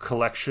his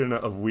collection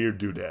of weird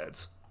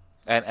doodads.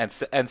 And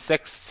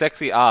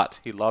sexy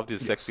art. He loved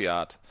his sexy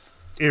art.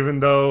 Even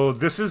though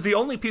this is the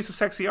only piece of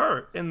sexy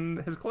art in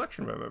his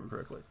collection, if I remember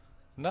correctly.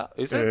 No,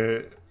 is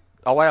it?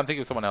 Oh, wait, I'm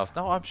thinking of someone else.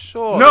 No, I'm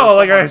sure. No,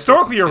 like,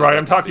 historically you're right.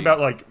 I'm talking about,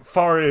 like,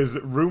 far as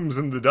rooms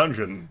in the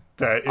dungeon.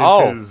 That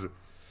is his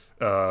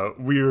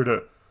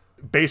weird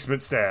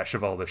basement stash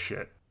of all this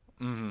shit.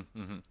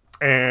 Mm-hmm.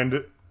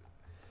 And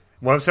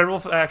one of several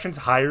factions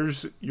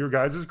hires your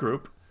guys'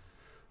 group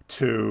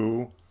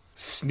to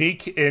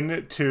sneak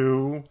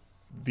into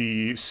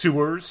the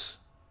sewers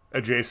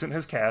adjacent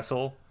his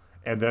castle,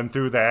 and then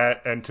through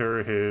that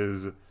enter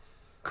his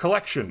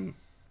collection,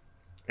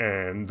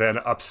 and then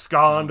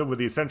abscond with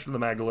the Ascension of the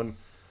Magdalene.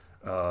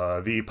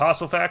 The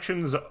possible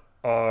factions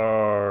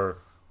are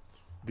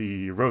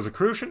the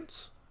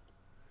Rosicrucians,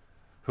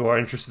 who are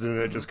interested in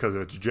it just because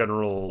of its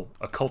general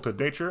occulted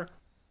nature.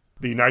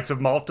 The Knights of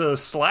Malta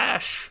 /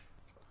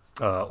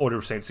 Order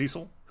of St.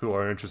 Cecil, who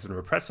are interested in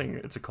repressing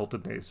its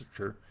occulted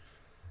nature.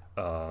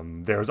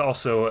 There's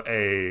also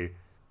a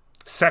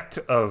sect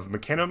of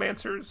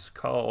mechanomancers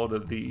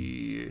called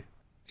the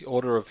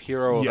Order of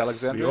Hero of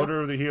Alexandria? The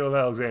Order of the Hero of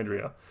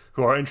Alexandria,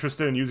 who are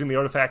interested in using the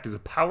artifact as a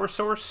power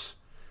source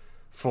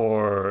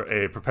for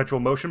a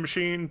perpetual motion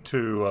machine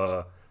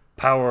to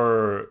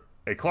power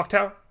a clock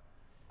tower.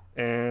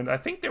 And I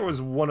think there was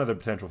one other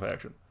potential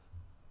faction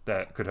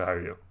that could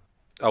hire you.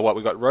 Oh, what?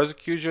 We've got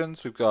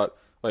Rosicrucians, we've got...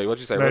 Wait, what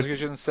did you say?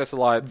 Rosicrucians,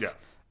 Cecilites,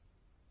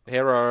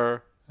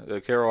 Hero,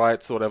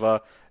 Heroites, or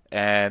whatever,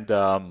 and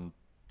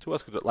who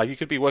else could it? Like, you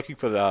could be working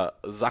for the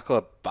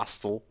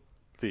Zuckerbastel,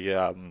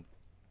 the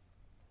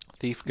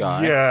thief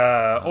guy.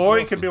 Yeah, or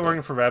you could be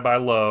working for Rabbi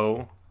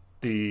Lowe,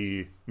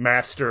 the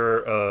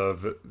master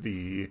of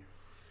the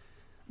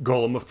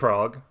Golem of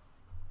Prague.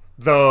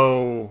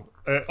 Though,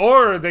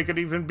 or they could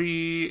even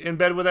be in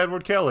bed with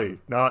Edward Kelly.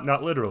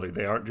 Not literally.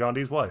 They aren't John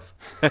Dee's wife.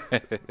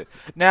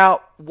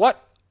 Now,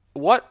 what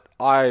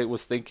I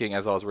was thinking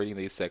as I was reading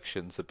these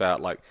sections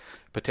about like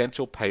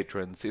potential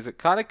patrons is it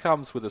kind of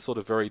comes with a sort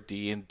of very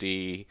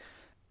D&D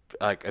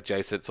like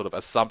adjacent sort of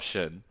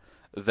assumption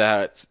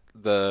that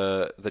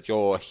that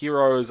your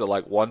heroes are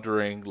like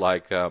wandering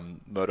like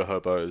murder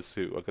hobos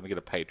who are going to get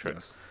a patron.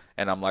 Yes.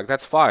 And I'm like,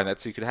 that's fine.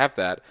 You could have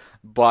that.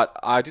 But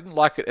I didn't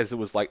like it as it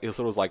was sort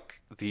of like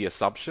the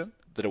assumption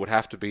that it would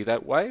have to be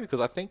that way, because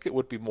I think it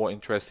would be more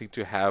interesting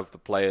to have the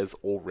players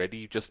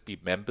already just be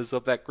members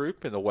of that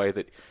group in the way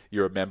that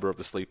you're a member of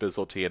the Sleepers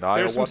or TNI.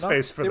 There's or some whatnot.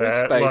 space for There is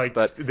that. space, Like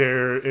but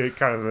there, it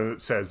kind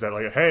of says that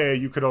like, hey,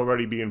 you could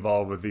already be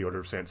involved with the Order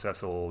of Saint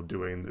Cecil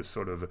doing this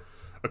sort of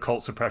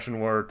occult suppression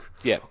work,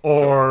 Yeah,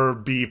 or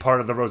be part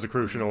of the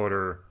Rosicrucian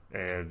Order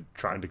and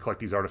trying to collect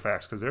these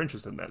artifacts because they're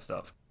interested in that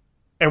stuff.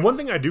 And one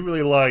thing I do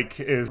really like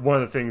is one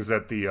of the things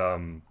that the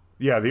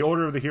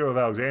Order of the Hero of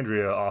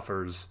Alexandria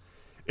offers.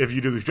 If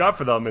you do this job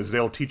for them, is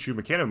they'll teach you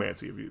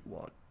mechanomancy if you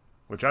want,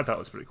 which I thought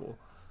was pretty cool.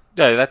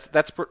 yeah,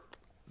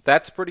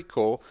 that's pretty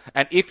cool.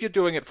 And if you're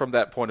doing it from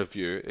that point of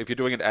view, if you're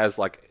doing it as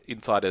like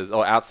insiders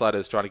or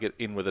outsiders trying to get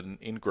in with an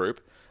in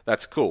group,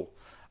 that's cool.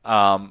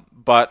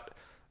 But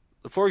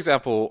for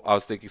example, I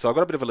was thinking, so I've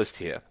got a bit of a list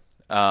here.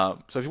 So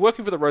if you're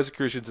working for the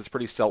Rosicrucians, it's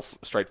pretty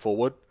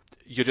straightforward.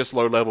 You're just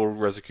low-level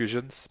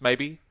Rosicrucians,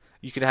 maybe.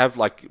 You can have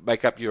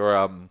make up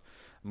your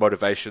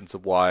motivations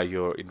of why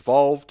you're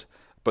involved,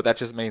 but that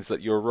just means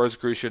that you're a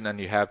Rosicrucian and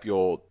you have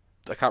your,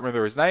 I can't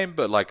remember his name,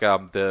 but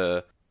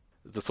the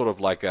sort of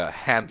like a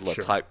handler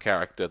type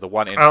character, the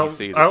one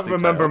NPC. I don't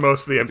remember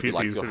most of the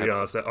NPCs, NPCs, to be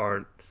honest, that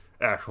aren't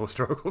actual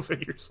historical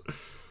figures.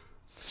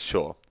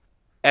 Sure.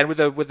 And with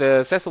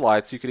the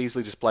Cecilites, you could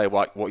easily just play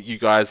what you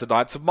guys are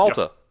Knights of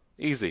Malta. Yep.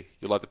 Easy.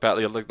 You're like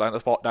you're like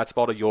Knights of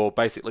Malta. You're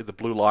basically the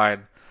blue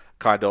line,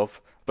 kind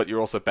of, but you're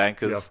also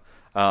bankers,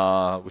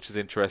 which is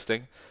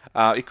interesting.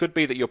 It could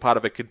be that you're part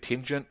of a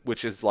contingent,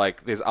 which is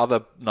like there's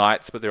other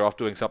knights, but they're off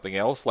doing something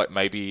else, like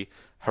maybe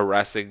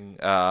harassing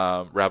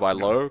Rabbi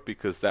Lowe,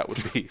 because that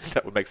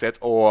would make sense,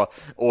 or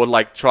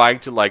like trying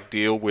to like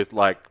deal with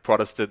like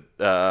Protestant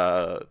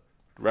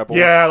rebels.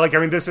 Yeah, like I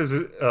mean, this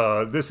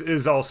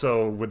is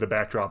also with the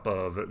backdrop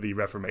of the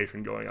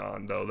Reformation going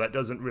on, though that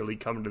doesn't really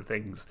come into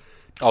things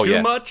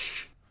too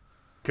much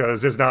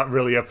because there's not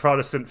really a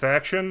Protestant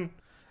faction.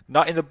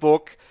 Not in the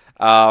book.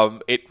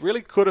 It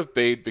really could have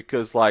been,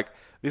 because like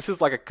this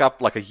is like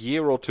a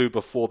year or two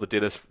before the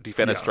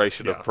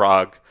defenestration of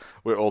Prague,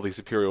 where all these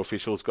imperial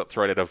officials got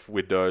thrown out of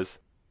windows.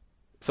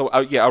 So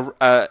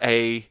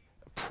a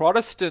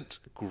Protestant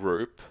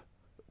group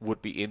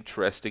would be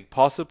interesting,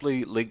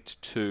 possibly linked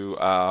to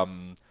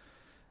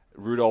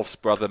Rudolph's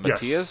brother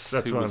Matthias,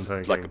 that's who what was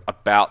I'm thinking. like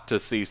about to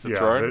seize the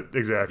throne.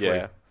 Exactly.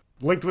 Yeah.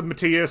 Linked with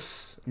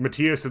Matthias.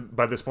 Matthias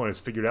by this point has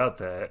figured out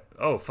that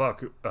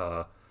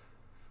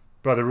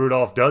Brother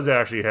Rudolph does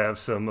actually have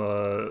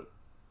some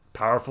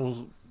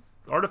powerful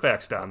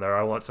artifacts down there.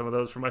 I want some of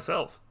those for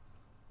myself,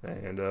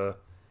 and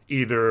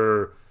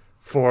either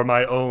for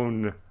my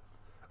own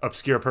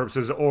obscure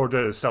purposes or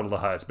to settle the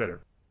highest bidder.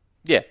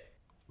 Yeah.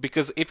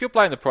 Because if you're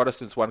playing the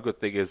Protestants, one good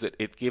thing is that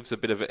it gives a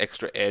bit of an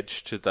extra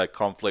edge to the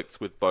conflicts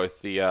with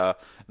both the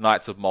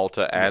Knights of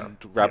Malta and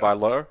Rabbi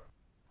Lowe,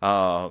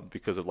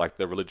 because of like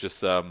the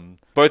religious,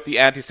 both the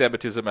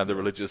anti-Semitism and the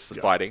religious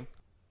fighting.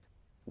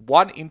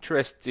 One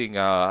interesting,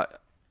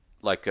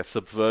 like a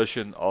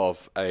subversion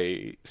of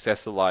a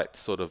Cecilite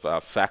sort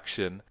of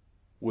faction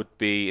would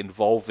be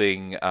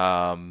involving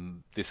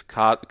this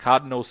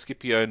Cardinal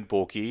Scipione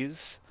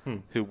Borghese,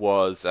 who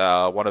was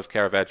one of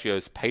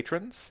Caravaggio's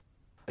patrons.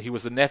 He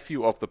was the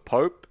nephew of the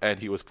Pope, and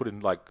he was put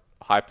in like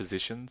high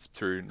positions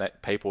through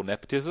papal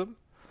nepotism.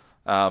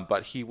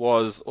 But he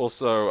was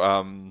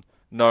also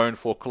known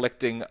for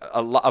collecting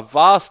a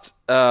vast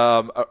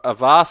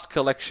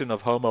collection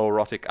of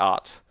homoerotic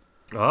art.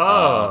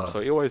 So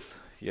he always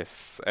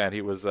and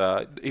he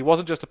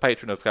wasn't just a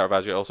patron of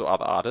Caravaggio, also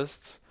other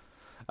artists.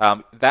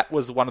 That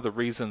was one of the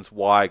reasons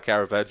why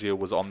Caravaggio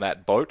was on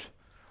that boat.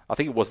 I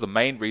think it was the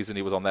main reason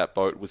he was on that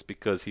boat was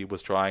because he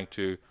was trying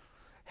to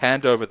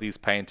hand over these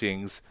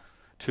paintings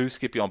to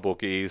Scipione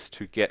Borghese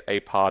to get a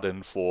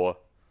pardon for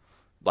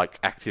like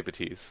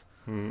activities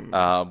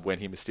when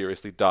he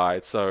mysteriously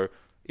died. So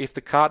if the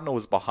cardinal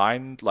was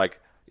behind, like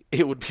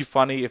it would be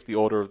funny if the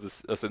Order of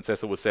the Saint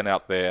Cecil was sent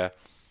out there,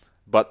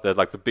 but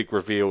the big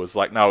reveal was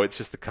like, no, it's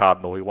just the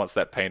cardinal. He wants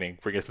that painting.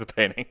 Bring it to the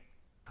painting.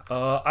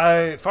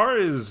 As far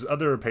as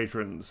other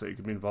patrons that you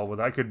could be involved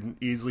with, I could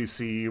easily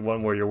see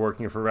one where you're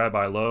working for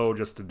Rabbi Lowe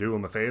just to do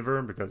him a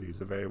favor because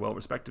he's a very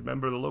well-respected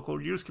member of the local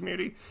Jewish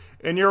community,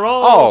 and you're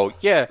all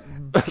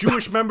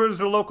Jewish members of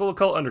the local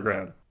occult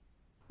underground.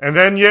 And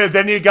then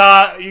you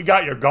got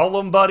your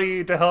golem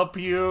buddy to help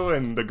you,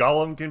 and the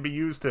golem can be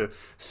used to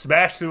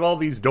smash through all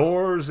these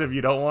doors if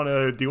you don't want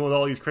to deal with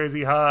all these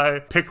crazy high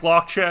pick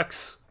lock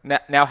checks.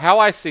 Now, how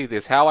I see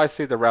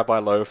the Rabbi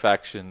Lowe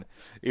faction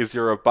is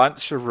you're a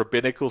bunch of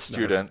rabbinical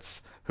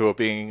students who are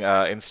being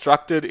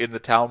instructed in the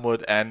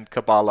Talmud and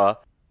Kabbalah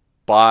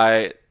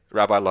by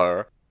Rabbi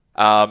Lowe,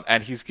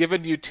 and he's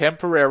given you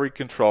temporary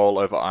control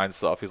over Ein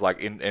Sof. He's like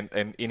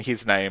in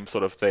his name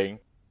sort of thing,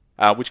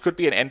 which could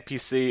be an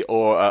NPC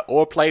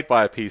or played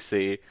by a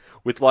PC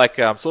with like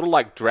sort of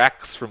like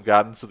Drax from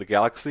Guardians of the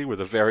Galaxy with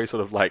a very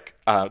sort of like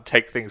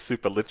take things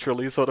super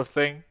literally sort of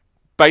thing.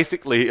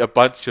 Basically, a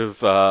bunch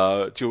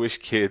of Jewish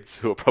kids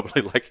who are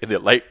probably like in their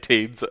late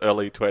teens,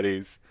 early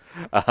 20s,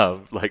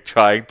 like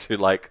trying to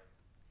like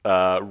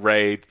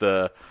raid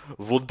the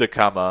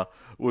Wunderkammer,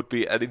 would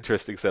be an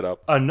interesting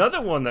setup.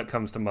 Another one that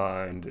comes to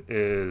mind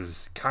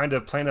is kind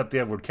of playing up the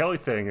Edward Kelly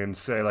thing and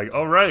say, like,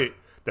 all right,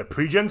 the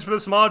pre-gens for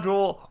this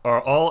module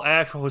are all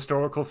actual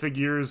historical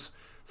figures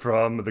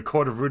from the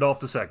court of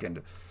Rudolph II.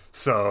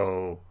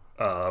 So,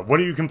 one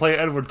of you can play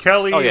Edward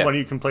Kelly, one of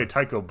you can play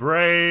Tycho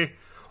Brahe,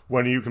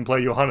 one of you can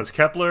play Johannes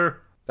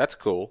Kepler. That's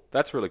cool.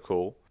 That's really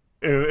cool.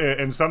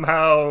 And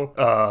somehow,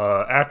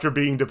 after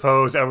being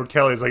deposed, Edward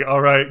Kelly is like,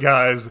 all right,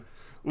 guys,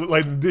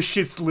 like, this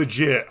shit's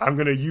legit. I'm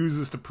going to use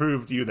this to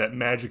prove to you that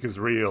magic is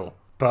real.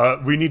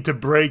 But we need to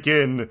break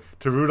in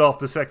to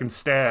Rudolph II's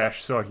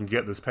stash so I can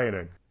get this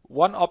painting.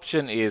 One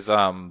option is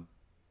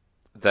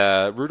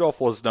the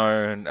Rudolph was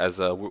known as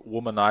a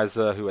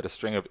womanizer who had a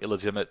string of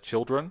illegitimate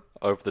children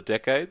over the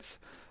decades.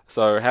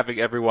 So having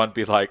everyone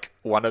be like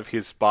one of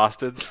his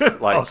bastards,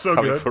 like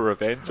coming for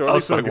revenge, or at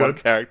least like one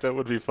character,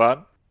 would be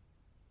fun.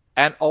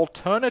 An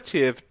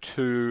alternative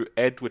to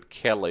Edward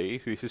Kelly,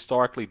 who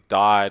historically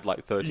died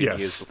like 13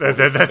 years before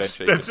this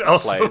adventure. That's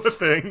also a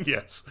thing,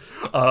 yes.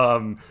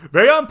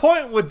 Very on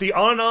point with the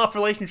on and off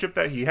relationship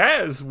that he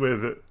has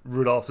with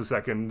Rudolph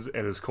II and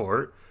his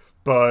court.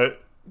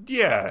 But,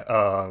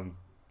 yeah,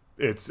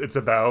 it's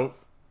about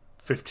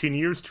 15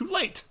 years too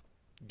late.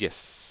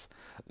 Yes.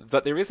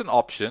 But there is an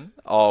option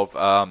of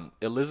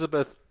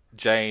Elizabeth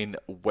Jane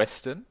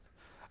Weston,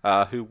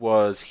 who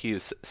was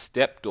his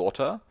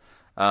stepdaughter,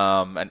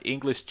 an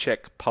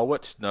English-Czech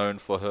poet known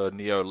for her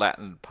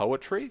Neo-Latin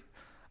poetry,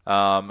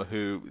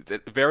 who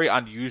very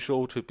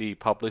unusual to be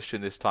published in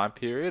this time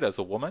period as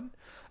a woman.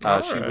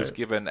 She was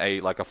given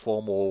a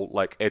formal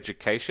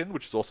education,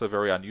 which is also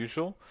very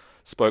unusual.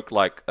 Spoke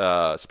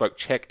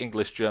Czech,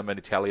 English, German,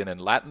 Italian, and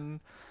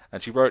Latin,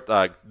 and she wrote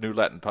New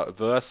Latin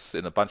verse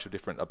in a bunch of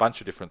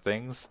different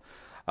things.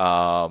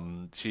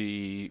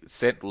 She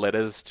sent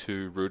letters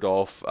to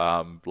Rudolph,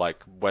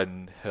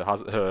 when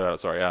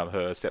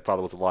her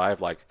stepfather was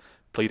alive,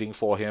 pleading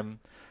for him.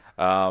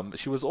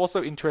 She was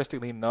also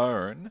interestingly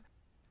known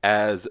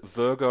as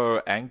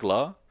Virgo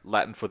Angla,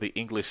 Latin for the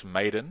English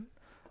maiden,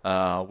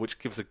 which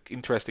gives an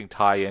interesting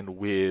tie-in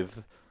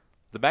with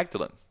the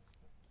Magdalene,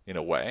 in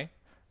a way.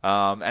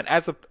 And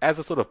as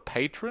a sort of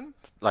patron,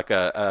 like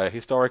a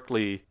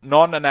historically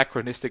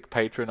non-anachronistic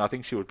patron, I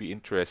think she would be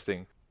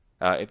interesting.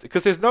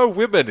 Because there's no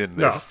women in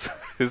this. No.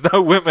 There's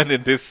no women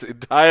in this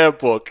entire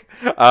book.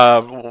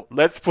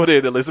 Let's put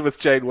in Elizabeth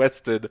Jane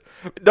Weston.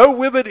 No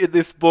women in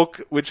this book,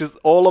 which is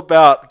all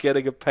about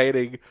getting a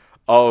painting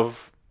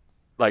of,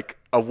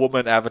 a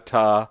woman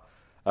avatar.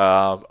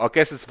 I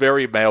guess it's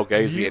very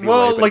male-gazy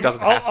anyway, but it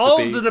doesn't have to be.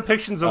 All of the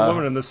depictions of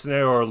women in this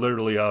scenario are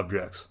literally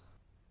objects.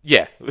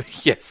 Yeah.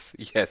 Yes.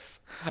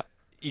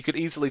 You could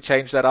easily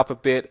change that up a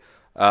bit.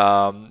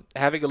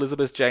 Having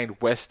Elizabeth Jane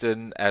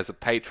Weston as a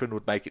patron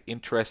would make it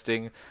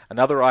interesting.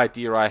 Another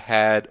idea I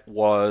had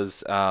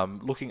was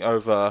looking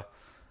over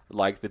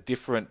the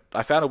different...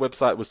 I found a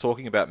website that was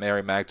talking about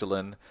Mary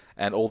Magdalene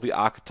and all the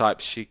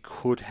archetypes she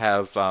could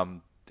have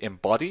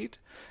embodied.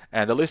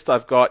 And the list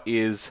I've got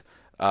is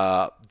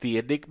the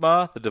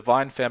Enigma, the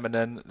Divine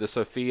Feminine, the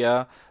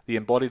Sophia, the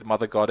Embodied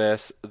Mother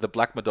Goddess, the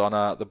Black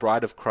Madonna, the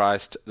Bride of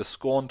Christ, the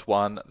Scorned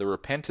One, the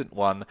Repentant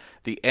One,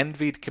 the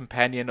Envied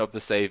Companion of the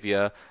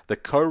Savior, the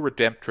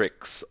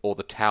Co-Redemptrix, or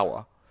the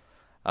Tower.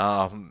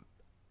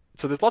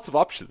 So there's lots of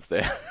options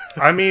there.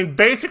 I mean,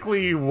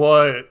 basically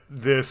what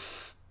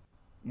this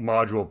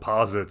module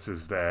posits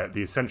is that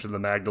the Ascension of the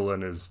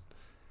Magdalene is...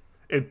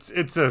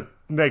 It's a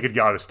naked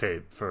goddess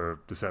tape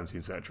for the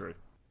 17th century.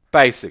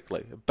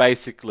 Basically,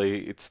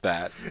 it's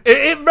that.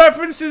 It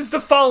references the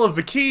fall of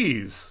the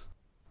keys.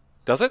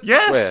 Does it?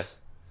 Yes. Where?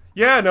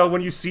 Yeah, no,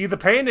 when you see the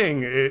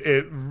painting,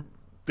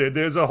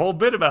 there's a whole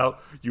bit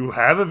about you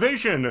have a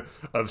vision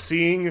of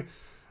seeing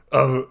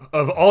of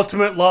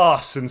ultimate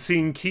loss and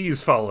seeing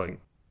keys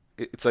falling.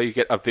 So you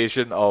get a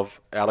vision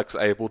of Alex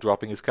Abel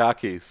dropping his car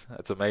keys.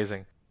 That's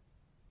amazing.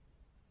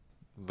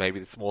 Maybe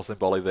it's more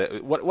symbolic there.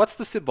 What's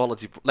the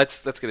symbology?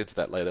 Let's get into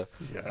that later.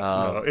 Yeah,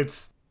 no,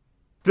 it's...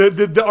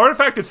 The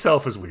artifact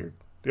itself is weird.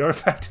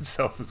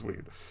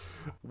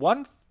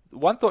 One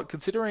thought,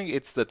 considering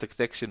it's the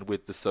connection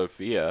with the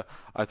Sophia,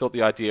 I thought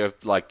the idea of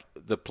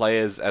the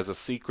players as a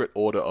secret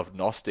order of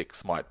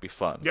Gnostics might be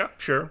fun. Yeah,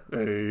 sure.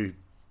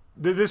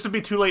 This would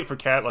be too late for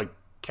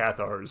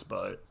Cathars,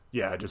 but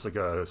yeah, just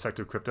a sect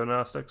of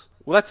crypto-Gnostics.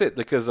 Well, that's it,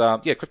 because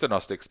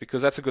crypto-Gnostics,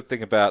 because that's a good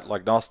thing about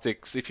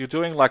Gnostics. If you're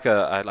doing not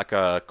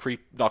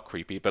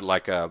creepy,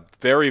 but a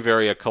very,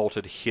 very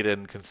occulted,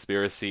 hidden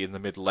conspiracy in the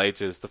Middle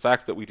Ages, the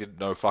fact that we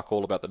didn't know fuck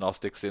all about the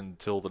Gnostics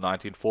until the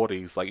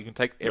 1940s, you can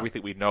take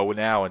everything we know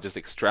now and just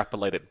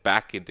extrapolate it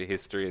back into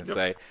history and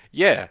say,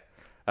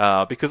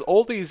 because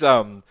all these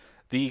the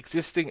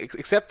existing,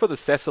 except for the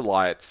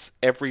Cecilites,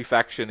 every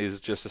faction is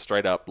just a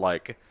straight up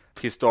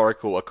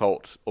historical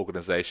occult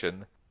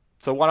organization.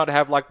 So why not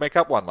have make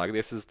up one?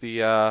 This is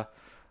the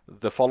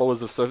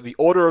followers of the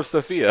Order of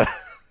Sophia,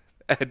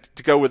 and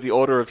to go with the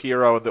Order of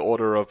Hero and the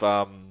Order of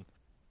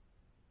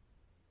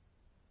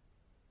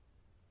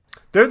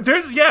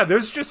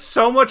There's just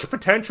so much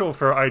potential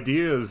for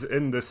ideas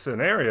in this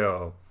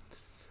scenario,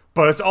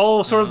 But it's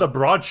all sort of the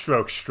broad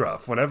stroke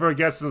stuff. Whenever it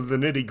gets to the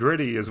nitty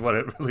gritty is when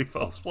it really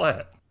falls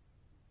flat.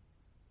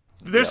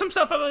 There's some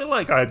stuff I really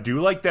like. I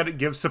do like that it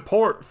gives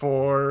support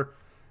for,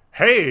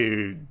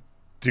 hey,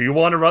 do you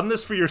want to run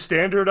this for your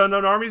standard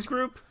Unknown Armies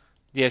group?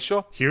 Yeah,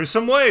 sure. Here's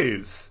some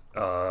ways.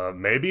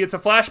 Maybe it's a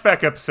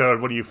flashback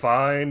episode when you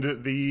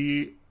find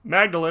the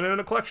Magdalene in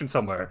a collection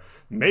somewhere.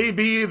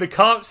 Maybe the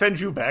comp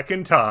sends you back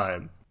in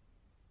time.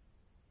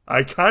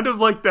 I kind of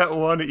like that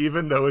one,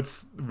 even though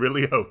it's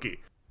really hokey.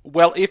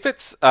 Well, if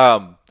it's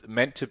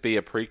meant to be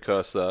a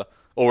precursor,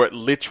 or it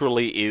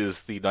literally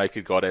is the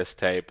Naked Goddess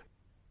tape,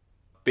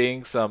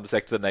 being some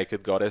Sector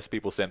Naked Goddess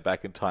people sent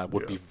back in time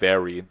would be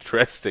very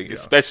interesting,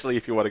 especially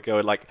if you want to go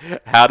like,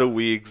 how do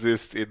we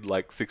exist in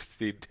like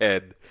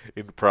 1610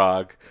 in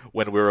Prague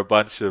when we're a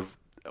bunch of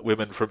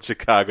women from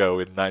Chicago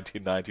in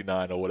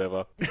 1999 or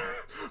whatever?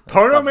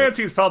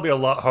 Pornomancy is probably a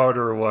lot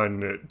harder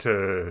one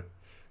to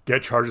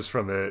get charges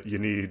from it. You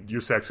need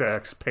your sex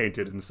acts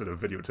painted instead of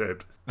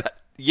videotaped.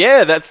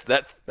 Yeah, that's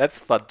a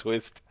fun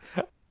twist.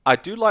 I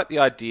do like the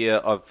idea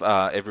of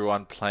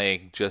everyone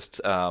playing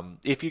just,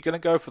 if you're going to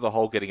go for the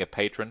whole getting a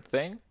patron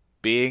thing,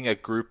 being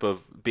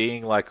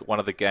like one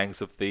of the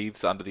gangs of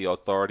thieves under the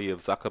authority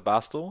of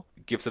Zuckerbastel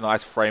gives a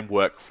nice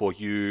framework for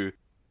you,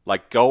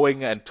 like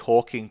going and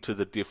talking to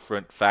the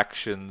different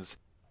factions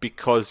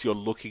because you're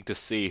looking to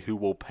see who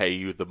will pay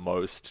you the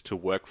most to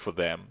work for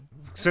them.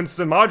 Since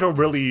the module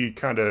really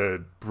kind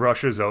of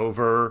brushes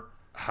over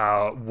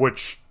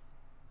which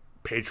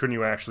patron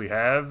you actually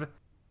have,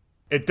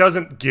 it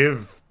doesn't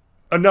give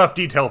enough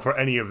detail for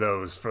any of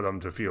those for them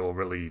to feel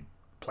really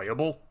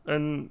playable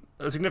in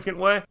a significant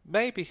way.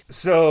 Maybe.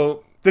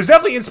 So there's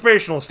definitely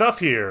inspirational stuff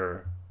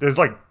here. There's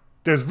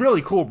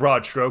really cool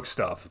broad stroke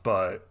stuff,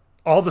 but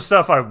all the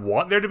stuff I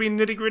want there to be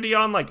nitty gritty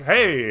on, like,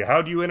 hey,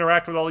 how do you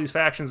interact with all these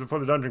factions before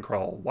the dungeon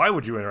crawl? Why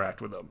would you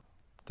interact with them?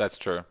 That's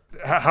true.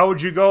 How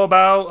would you go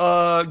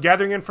about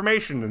gathering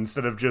information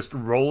instead of just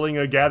rolling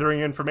a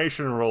gathering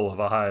information roll of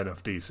a high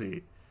enough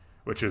DC?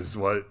 Which is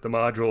what the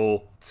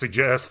module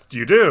suggests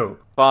you do.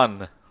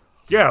 Fun.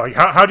 Yeah, like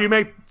how do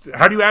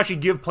you actually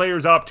give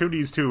players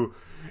opportunities to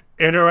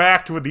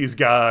interact with these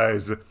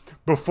guys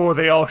before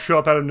they all show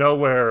up out of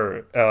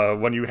nowhere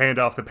when you hand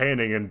off the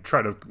painting and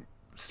try to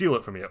steal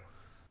it from you?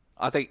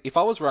 I think if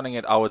I was running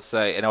it, I would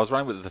say, and I was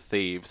running with the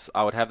thieves,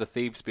 I would have the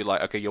thieves be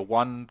like, okay, you're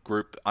one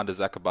group under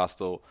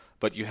Zuckerbastel,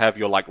 but you have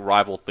your like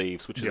rival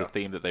thieves, which is a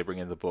theme that they bring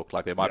in the book.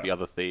 Like there might be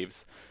other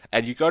thieves,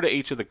 and you go to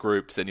each of the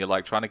groups and you're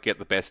like trying to get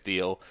the best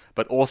deal,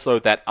 but also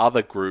that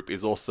other group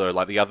is also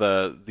like the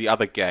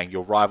other gang,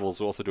 your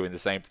rivals are also doing the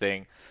same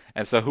thing,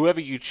 and so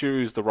whoever you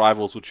choose, the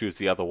rivals will choose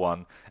the other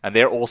one, and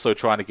they're also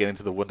trying to get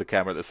into the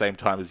Wunderkammer at the same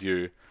time as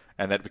you.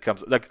 And that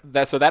becomes like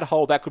that. So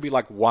that could be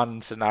like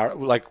one scenario,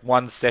 like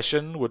one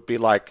session would be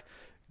like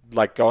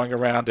going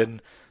around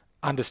and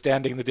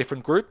understanding the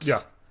different groups. Yeah.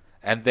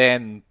 And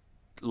then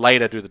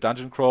later do the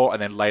dungeon crawl,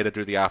 and then later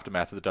do the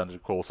aftermath of the dungeon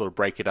crawl. Sort of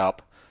break it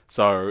up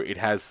so it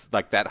has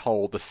like that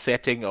whole the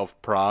setting of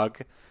Prague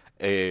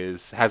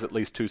has at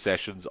least 2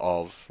 sessions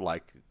of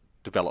like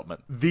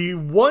development. The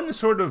one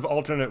sort of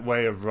alternate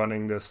way of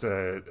running this,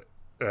 I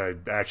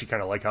actually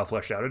kind of like how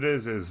fleshed out it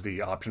is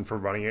the option for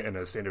running it in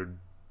a standard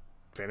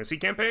fantasy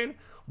campaign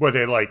where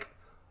they like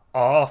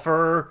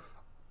offer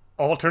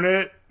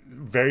alternate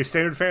very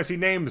standard fantasy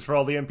names for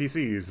all the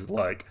NPCs,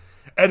 like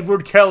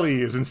Edward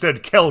Kelly is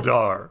instead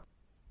Keldar,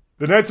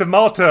 the Knights of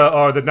Malta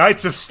are the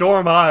Knights of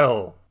Storm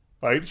Isle.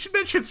 Like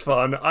that shit's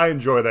fun. I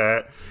enjoy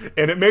that,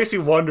 and it makes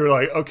you wonder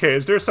like, okay,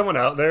 is there someone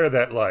out there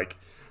that like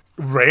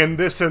ran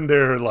this in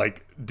their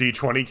like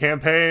D20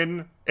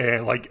 campaign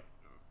and like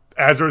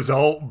as a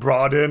result,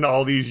 brought in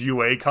all these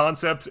UA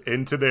concepts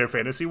into their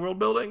fantasy world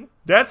building?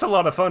 That's a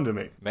lot of fun to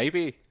me.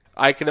 Maybe.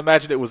 I can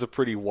imagine it was a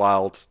pretty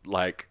wild,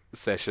 like,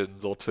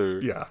 sessions or two.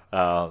 Yeah,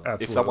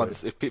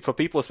 absolutely. For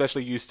people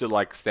especially used to,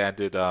 like,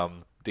 standard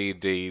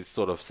D&D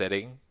sort of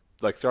setting,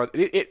 like,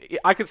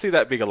 I can see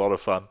that being a lot of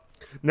fun.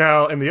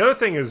 Now, and the other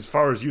thing is, as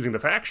far as using the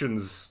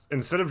factions,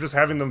 instead of just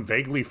having them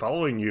vaguely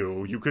following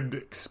you, you could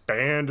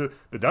expand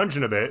the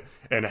dungeon a bit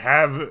and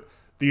have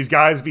these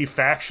guys be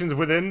factions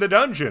within the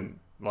dungeon.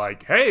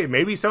 Like, hey,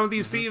 maybe some of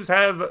these thieves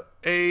have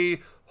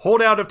a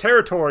holdout of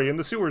territory in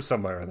the sewers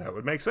somewhere. That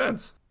would make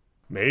sense.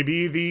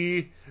 Maybe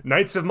the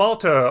Knights of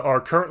Malta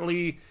are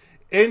currently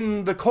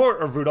in the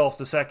court of Rudolph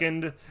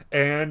II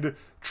and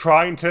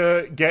trying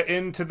to get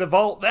into the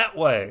vault that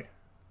way.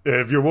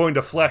 If you're willing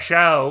to flesh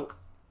out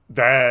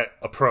that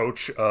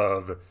approach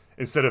of,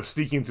 instead of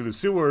sneaking through the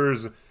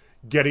sewers,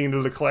 getting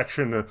into the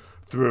collection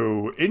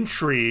through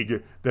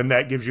intrigue, then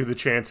that gives you the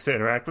chance to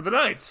interact with the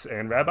Knights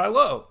and Rabbi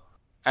Lowe.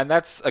 And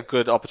that's a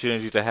good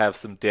opportunity to have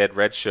some dead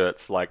red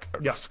shirts, like,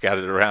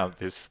 scattered around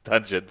this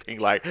dungeon, being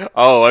like,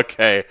 oh,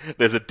 okay,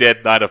 there's a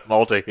dead Knight of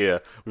Malta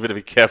here. We better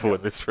be careful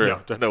in this room. Yeah.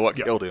 Don't know what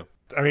killed him.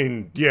 I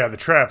mean, yeah, the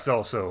traps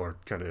also are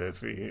kind of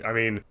iffy. I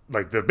mean,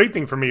 like, the big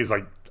thing for me is,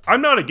 like,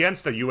 I'm not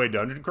against a UA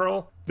dungeon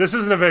crawl. This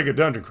isn't a very good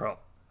dungeon crawl.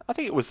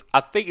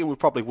 I think it would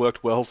probably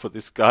worked well for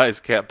this guy's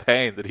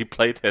campaign that he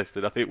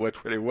playtested. I think it worked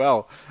pretty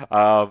well.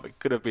 It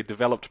could have been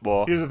developed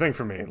more. Here's the thing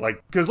for me,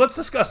 like, because let's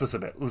discuss this a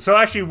bit. So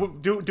actually,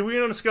 do we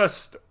want to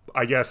discuss,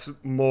 I guess,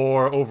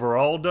 more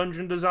overall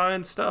dungeon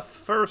design stuff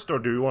first, or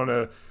do we want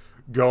to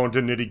go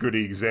into nitty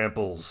gritty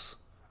examples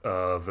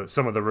of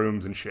some of the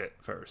rooms and shit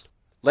first?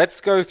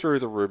 Let's go through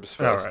the rooms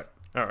first.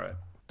 All right.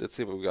 Let's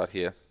see what we got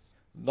here.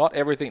 Not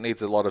everything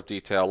needs a lot of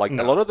detail. Like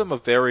a lot of them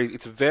are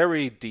it's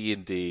very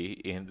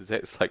D&D in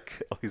it's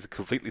like these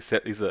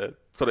are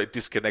sort of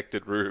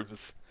disconnected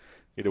rooms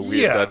in a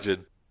weird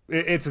dungeon.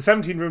 It's a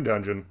 17-room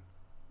dungeon.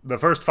 The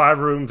first 5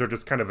 rooms are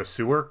just kind of a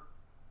sewer.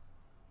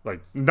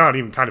 Like, not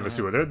even kind of a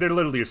sewer. They're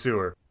literally a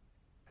sewer.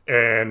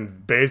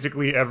 And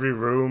basically every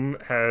room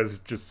has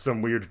just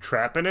some weird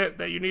trap in it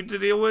that you need to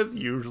deal with,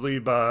 usually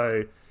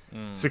by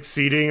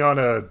succeeding on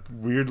a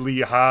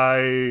weirdly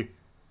high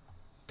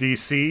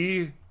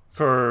DC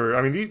for...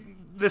 I mean,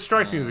 this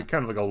strikes me as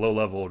kind of like a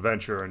low-level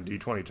adventure in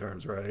D20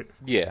 terms, right?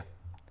 Yeah.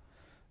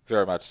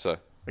 Very much so.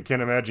 I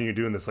can't imagine you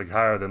doing this like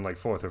higher than like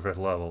 4th or 5th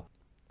level.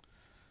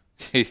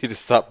 You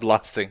just start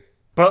blasting.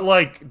 But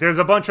like, there's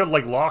a bunch of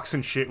like locks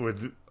and shit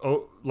with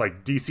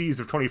like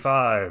DCs of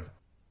 25,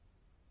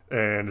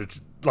 and it's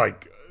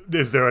like,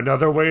 is there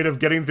another way of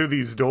getting through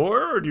these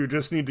doors, or do you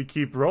just need to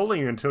keep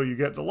rolling until you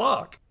get the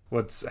lock?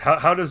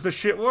 How does this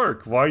shit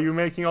work? Why are you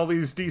making all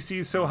these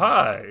DCs so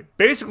high?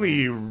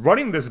 Basically,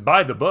 running this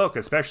by the book,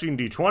 especially in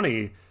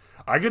D20,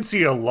 I could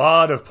see a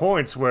lot of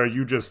points where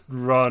you just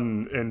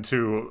run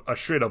into a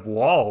straight up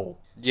wall.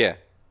 Yeah.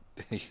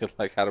 You're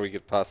like, how do we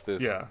get past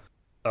this? Yeah.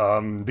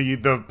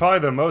 The probably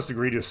the most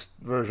egregious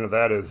version of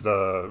that is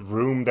the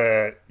room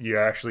that you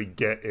actually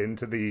get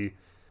into the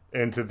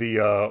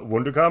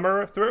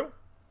Wunderkammer through,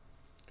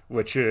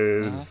 which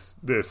is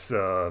this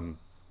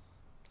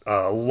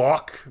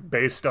lock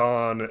based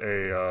on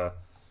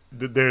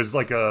there's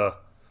like a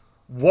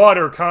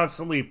water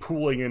constantly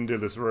pooling into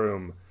this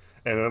room,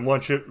 and then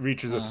once it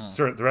reaches a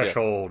certain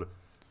threshold,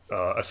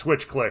 a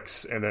switch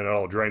clicks and then it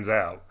all drains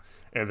out,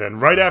 and then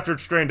right after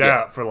it's drained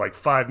out for like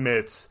 5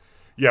 minutes,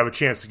 you have a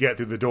chance to get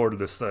through the door to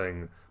this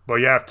thing, but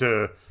you have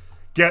to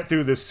get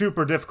through this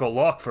super difficult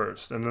lock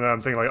first. And then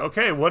I'm thinking, like,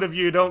 okay, what if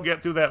you don't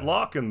get through that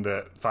lock in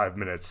that 5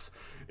 minutes?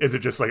 Is it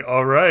just like,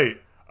 all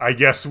right, I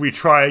guess we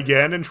try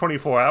again in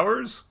 24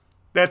 hours?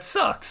 That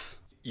sucks.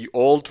 You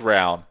all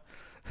drown,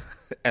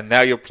 and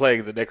now you're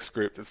playing the next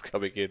group that's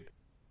coming in.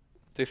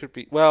 There should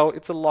be, well,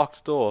 it's a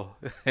locked door.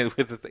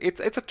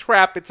 It's a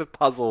trap, it's a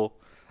puzzle.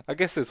 I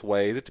guess there's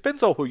ways. It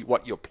depends on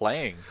what you're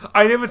playing.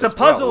 I mean, if it's a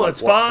puzzle, it's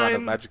fine. Kind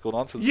of magical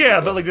nonsense.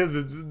 Yeah, but like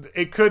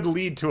it could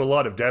lead to a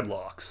lot of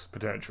deadlocks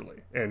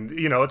potentially, and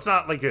it's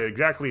not like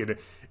exactly an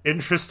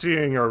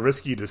interesting or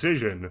risky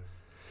decision.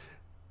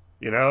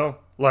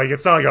 Like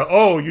it's not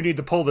like you need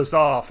to pull this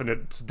off, and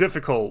it's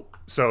difficult.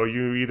 So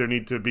you either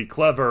need to be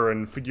clever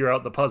and figure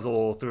out the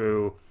puzzle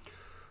through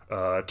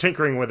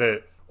tinkering with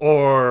it,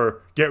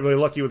 or get really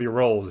lucky with your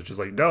rolls. It's just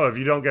like, no, if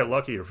you don't get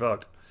lucky, you're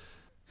fucked.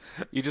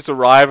 You just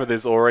arrive and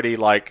there's already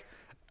like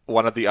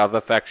one of the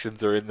other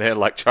factions are in there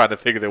like trying to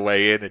figure their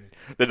way in, and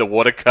then the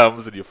water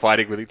comes and you're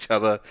fighting with each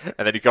other,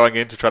 and then you're going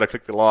in to try to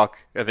click the lock,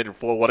 and then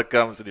before water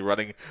comes and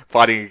you're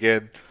fighting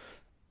again.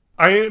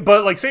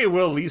 But like, say,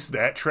 well, at least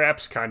that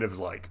trap's kind of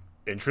like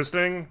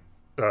interesting.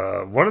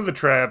 One of the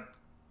trap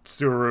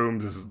sewer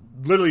rooms is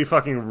literally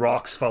fucking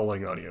rocks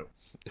falling on you.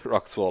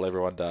 Rocks fall,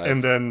 everyone dies.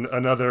 And then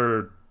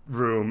another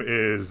room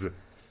is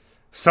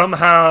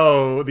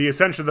somehow the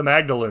Ascension of the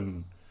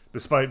Magdalene,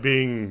 despite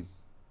being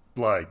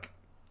like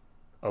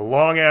a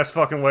long ass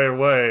fucking way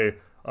away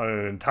on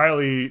an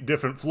entirely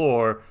different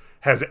floor,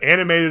 has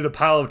animated a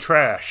pile of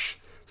trash.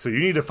 So you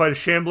need to fight a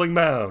shambling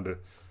mound.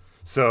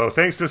 So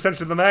thanks to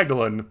Ascension of the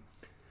Magdalene,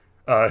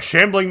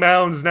 shambling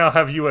mounds now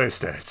have UA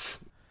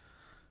stats.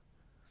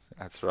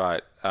 That's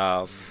right.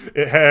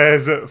 It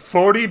has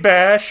 40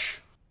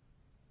 bash,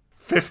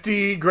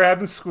 50 grab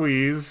and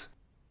squeeze,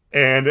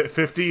 and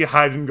 50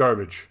 hide and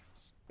garbage,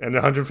 and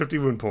 150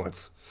 wound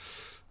points.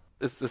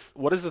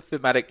 What is the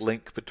thematic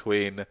link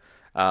between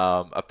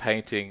a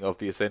painting of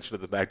the Ascension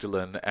of the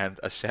Magdalene and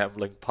a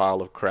shambling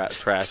pile of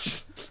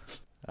trash?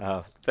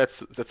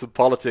 That's some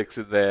politics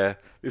in there.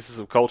 This is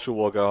some culture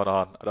war going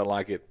on. I don't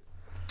like it.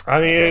 I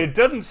mean, it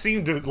doesn't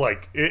seem to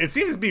like. It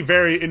seems to be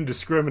very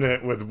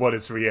indiscriminate with what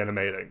it's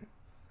reanimating,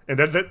 and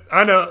that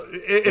I know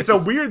it's a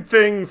weird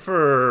thing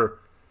for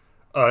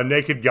a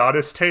Naked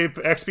Goddess tape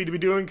XP to be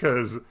doing,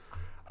 because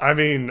I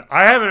mean,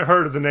 I haven't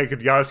heard of the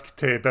Naked Goddess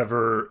tape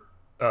ever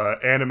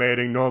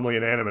animating normally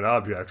inanimate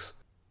objects.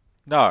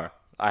 No,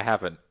 I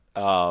haven't.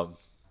 That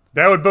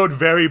would bode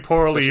very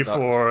poorly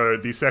for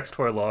the sex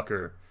toy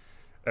locker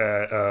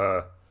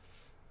at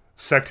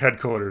sect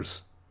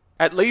headquarters.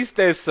 At least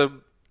there's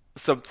some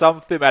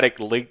thematic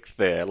link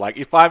there. Like,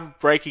 if I'm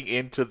breaking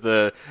into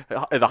the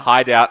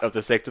hideout of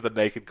the Sect of the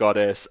Naked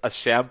Goddess, a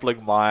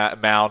shambling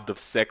mound of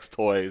sex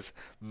toys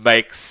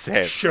makes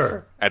sense.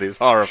 Sure. And is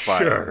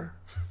horrifying. Sure.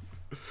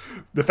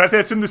 The fact that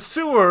it's in the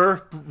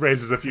sewer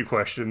raises a few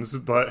questions,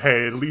 but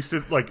hey, at least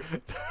it like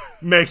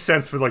makes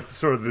sense for like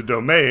sort of the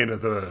domain of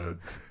the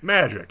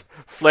magic.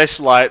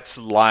 Fleshlights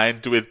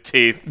lined with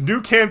teeth. New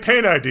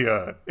campaign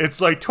idea.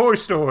 It's like Toy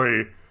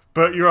Story,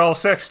 but you're all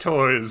sex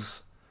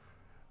toys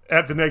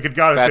at the Naked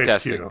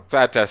Goddess HQ.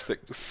 Fantastic.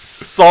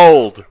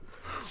 Sold.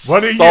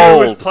 One of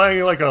you is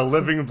playing like a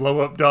living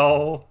blow-up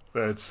doll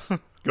that's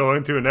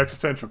going through an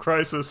existential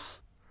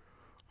crisis.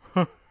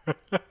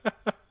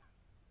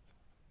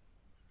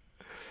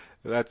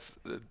 That's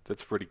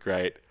pretty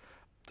great.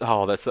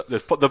 Oh,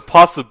 the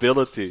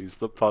possibilities.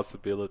 The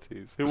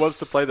possibilities. Who wants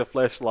to play the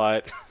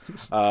fleshlight?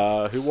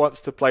 Who wants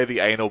to play the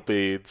anal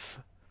beads?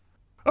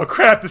 Oh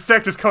crap! The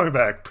sect is coming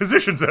back.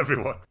 Positions,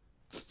 everyone.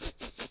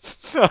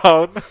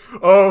 Oh, no.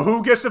 Oh,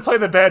 who gets to play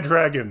the bad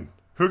dragon?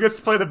 Who gets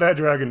to play the bad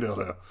dragon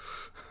dildo?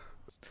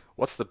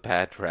 What's the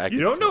bad dragon?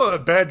 You don't know what a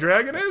bad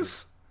dragon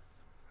is?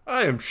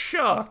 I am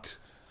shocked.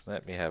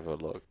 Let me have a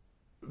look.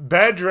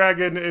 Bad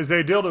Dragon is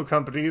a dildo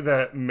company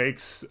that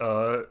makes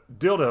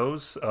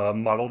dildos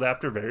modeled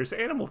after various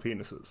animal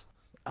penises.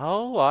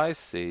 Oh, I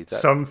see.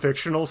 Some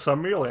fictional,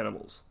 some real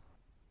animals.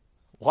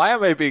 Why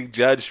am I being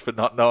judged for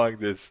not knowing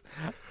this?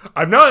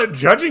 I'm not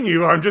judging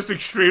you, I'm just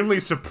extremely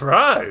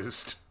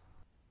surprised.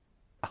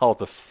 Oh,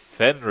 the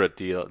Fenrir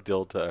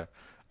dildo.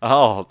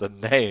 Oh, the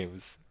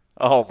names.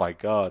 Oh my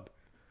god.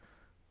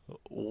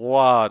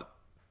 What?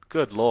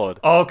 Good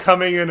lord. All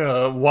coming in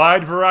a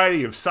wide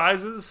variety of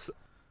sizes.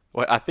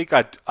 Wait, I think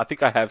I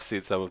have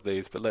seen some of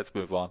these, but let's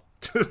move on.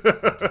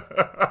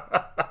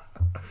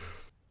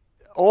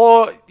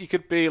 Or you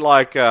could be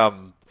like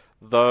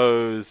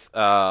those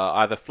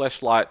either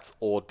fleshlights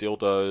or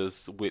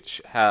dildos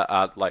which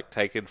are like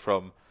taken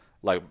from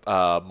like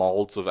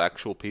molds of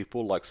actual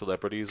people, like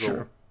celebrities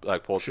or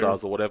like porn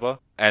stars or whatever,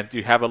 and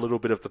you have a little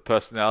bit of the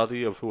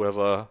personality of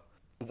whoever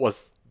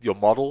was your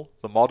model,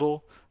 the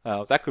model.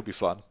 That could be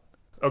fun.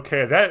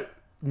 Okay, that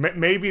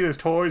maybe the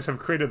toys have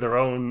created their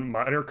own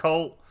minor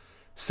cult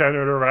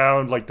centered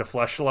around like the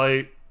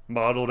fleshlight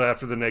modeled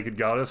after the Naked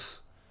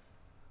Goddess,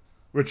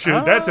 which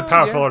is that's a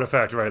powerful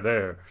artifact right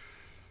there.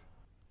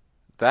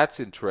 That's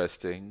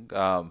interesting.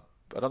 I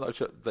don't know.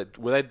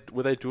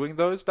 Were they doing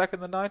those back in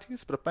the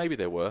 90s? But maybe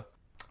they were.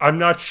 I'm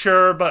not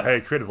sure, but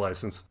hey, creative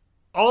license.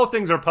 All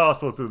things are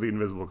possible through the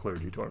invisible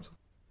clergy, Torms.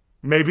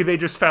 Maybe they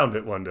just found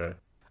it one day.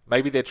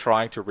 Maybe they're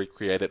trying to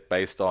recreate it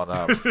based on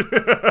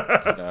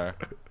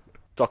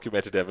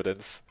documented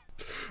evidence.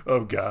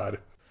 Oh God.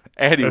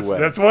 Anyway,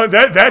 that's one.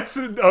 That's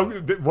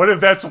what if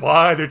that's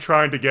why they're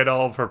trying to get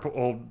all of her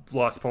old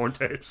lost porn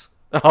tapes?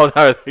 Oh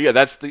no, yeah,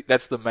 that's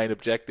the main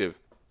objective.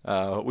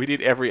 We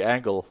need every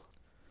angle.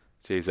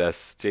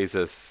 Jesus.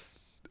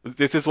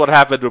 This is what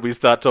happened when we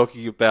start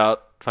talking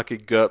about fucking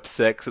GURP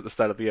sex at the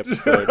start of the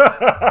episode.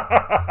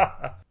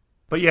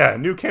 But yeah,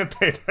 new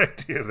campaign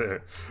idea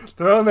there.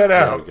 Throwing that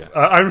out.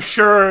 I'm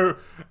sure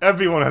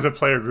everyone has a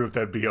player group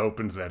that'd be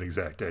open to that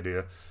exact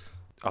idea.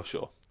 Oh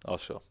sure.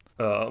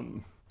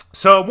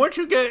 So once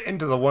you get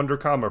into the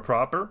Wondercommer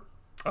proper,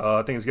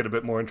 things get a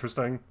bit more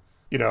interesting.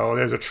 You know,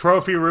 there's a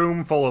trophy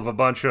room full of a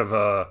bunch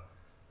of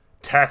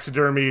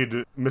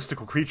taxidermied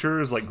mystical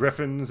creatures like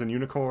griffins and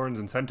unicorns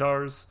and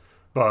centaurs.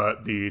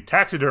 But the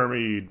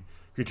taxidermied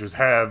creatures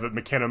have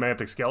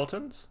mechanomantic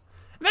skeletons.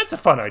 And that's a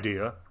fun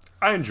idea.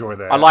 I enjoy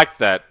that. I like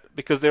that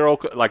because they're all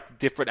like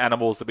different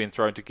animals that have been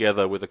thrown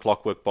together with a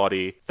clockwork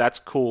body. That's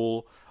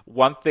cool.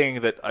 One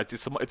thing that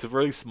it's a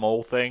really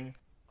small thing,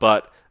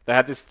 but they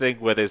had this thing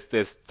where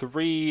there's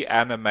 3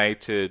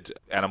 animated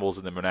animals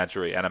in the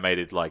menagerie,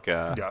 animated like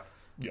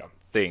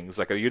things,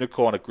 like a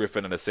unicorn, a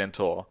griffin, and a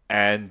centaur.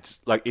 And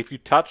like if you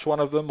touch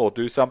one of them or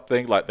do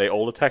something, like they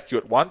all attack you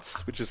at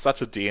once, which is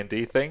such a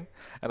D&D thing.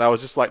 And I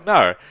was just like,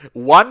 no,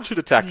 one should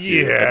attack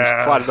you and you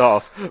should fight it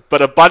off.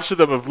 But a bunch of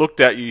them have looked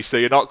at you, so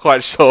you're not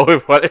quite sure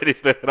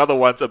if another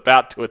one's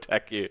about to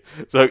attack you.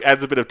 So it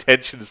adds a bit of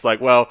tension. It's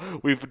like, well,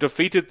 we've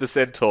defeated the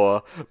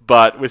centaur,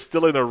 but we're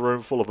still in a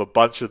room full of a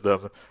bunch of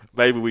them.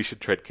 Maybe we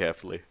should tread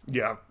carefully.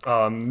 Yeah.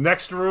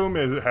 Next room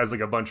has like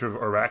a bunch of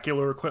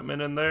oracular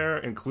equipment in there,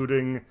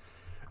 including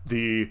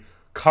the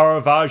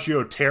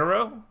Caravaggio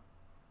Tarot,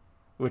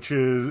 which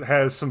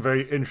has some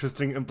very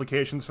interesting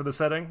implications for the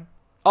setting.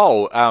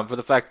 Oh, for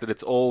the fact that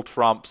it's all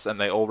Trumps and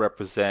they all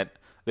represent...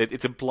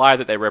 It's implied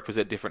that they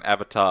represent different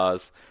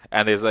avatars,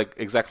 and there's like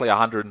exactly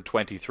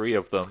 123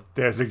 of them.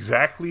 There's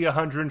exactly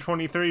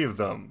 123 of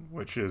them,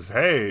 which is,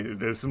 hey,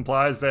 this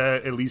implies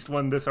that at least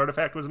when this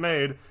artifact was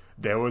made,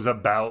 there was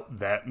about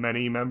that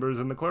many members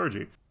in the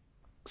clergy.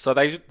 So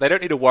they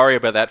don't need to worry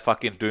about that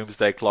fucking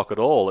doomsday clock at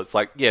all. It's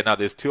like, yeah, no,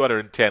 there's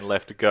 210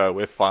 left to go.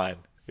 We're fine.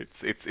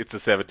 It's the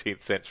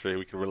 17th century.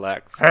 We can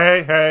relax.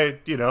 Hey,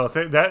 you know,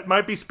 that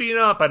might be speeding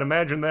up. I'd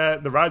imagine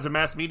that the rise of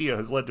mass media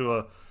has led to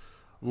a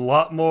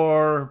lot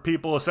more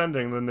people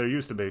ascending than there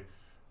used to be.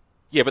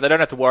 Yeah, but they don't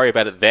have to worry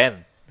about it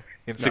then,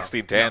 in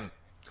 1610. No.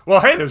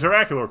 Well, hey, there's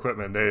oracular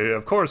equipment.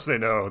 Of course they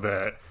know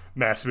that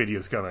mass media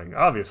is coming,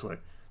 obviously.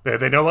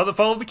 They know about the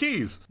fall of the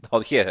keys.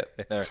 Oh, yeah.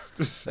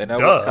 They know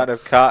what kind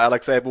of car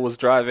Alex Abel was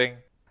driving.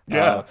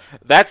 Yeah.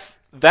 That's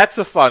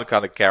a fun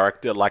kind of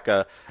character, like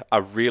a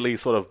really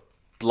sort of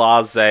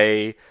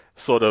blasé,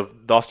 sort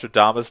of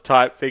Nostradamus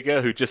type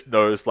figure who just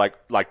knows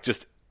like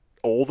just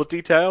all the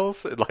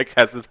details, and like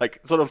has like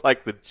sort of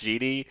like the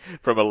genie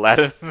from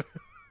Aladdin.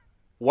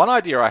 One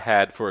idea I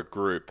had for a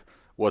group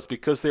was,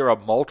 because there are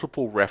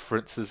multiple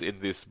references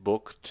in this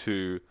book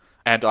to,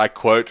 and I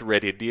quote,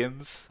 Red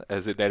Indians,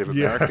 as in Native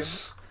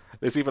Americans.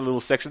 There's even a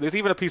little section. There's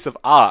even a piece of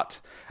art,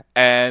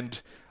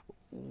 and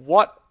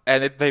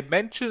they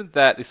mentioned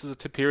that this was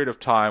a period of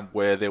time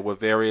where there were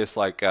various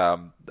like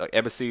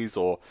embassies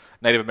or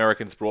Native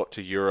Americans brought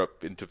to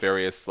Europe into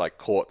various like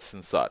courts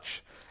and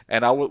such.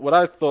 And what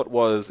I thought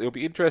was, it would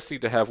be interesting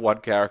to have one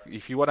character,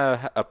 if you want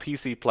a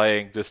PC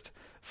playing just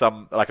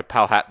some, like a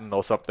Powhatan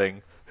or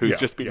something, who's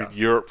just been in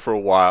Europe for a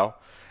while.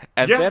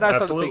 And then I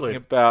started thinking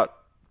about,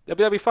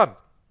 that'd be fun.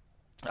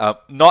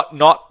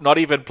 Not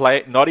even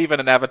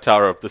an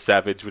avatar of the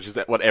Savage, which is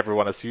what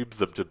everyone assumes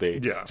them to be.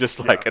 Yeah. Just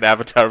like an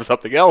avatar of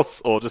something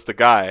else, or just a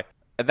guy.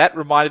 And that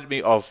reminded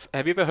me of,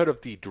 have you ever heard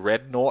of the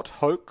Dreadnought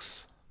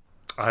hoax?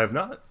 I have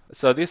not.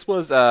 So this is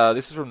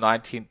from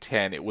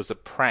 1910. It was a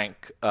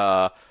prank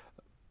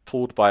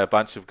pulled by a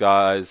bunch of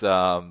guys,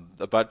 a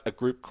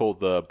group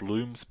called the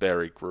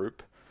Bloomsbury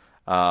Group,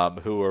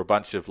 who were a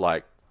bunch of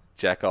like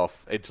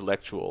jack-off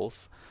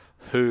intellectuals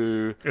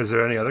who... Is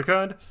there any other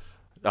kind?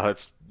 No.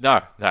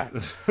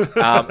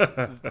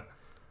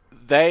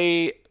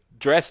 They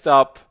dressed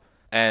up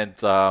and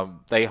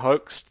they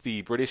hoaxed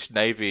the British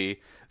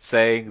Navy,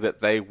 saying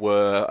that they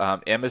were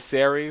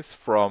emissaries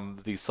from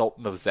the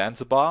Sultan of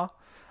Zanzibar.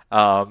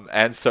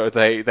 And so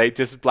they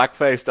just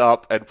blackfaced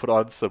up and put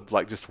on some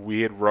like just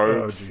weird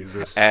robes,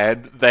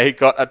 and they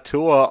got a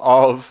tour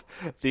of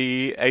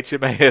the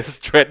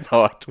HMAS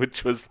Dreadnought,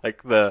 which was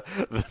like the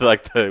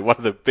one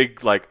of the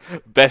big like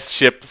best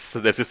ships.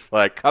 And they're just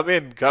like, come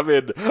in,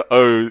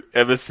 oh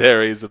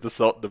emissaries of the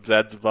Sultan of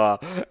Zanzibar,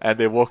 and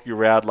they're walking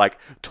around like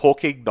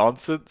talking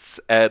nonsense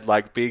and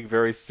like being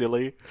very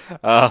silly.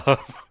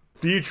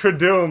 The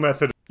Trudeau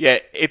method. Yeah,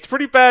 it's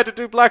pretty bad to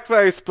do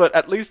blackface, but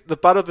at least the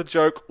butt of the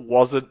joke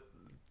wasn't...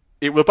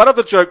 the butt of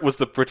the joke was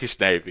the British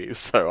Navy,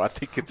 so I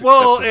think it's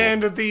acceptable. Well,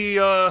 and the...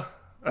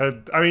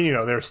 I mean,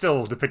 they're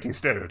still depicting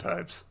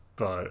stereotypes,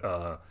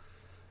 but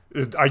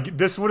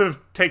this would have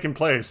taken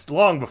place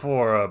long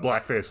before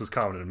blackface was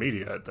common in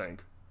media, I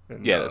think.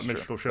 And, that's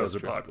minstrel true. shows are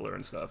popular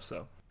and stuff,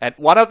 so... And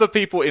one of the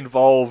people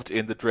involved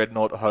in the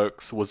Dreadnought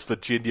hoax was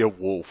Virginia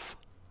Woolf.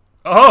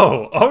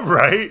 Oh, all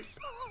right.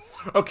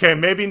 Okay,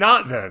 maybe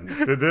not then.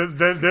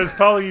 There's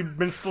probably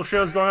minstrel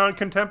shows going on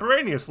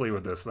contemporaneously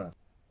with this then.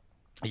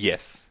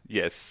 Yes.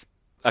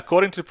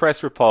 According to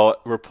press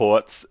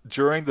reports,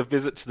 during the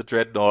visit to the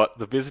Dreadnought,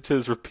 the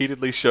visitors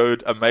repeatedly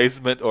showed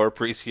amazement or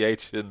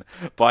appreciation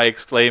by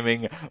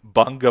exclaiming,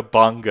 "Bunga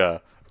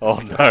bunga." Oh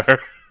no.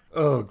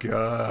 Oh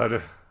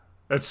god.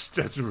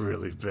 That's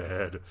really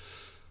bad.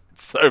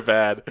 So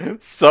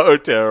bad. So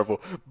terrible.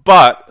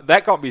 But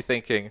that got me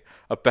thinking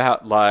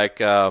about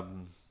like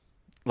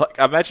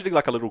imagining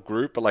like a little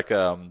group, but like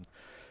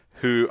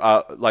who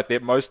are like, they're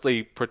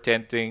mostly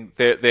pretending,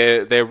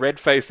 they're red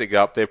facing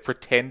up, they're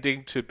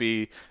pretending to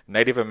be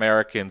Native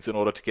Americans in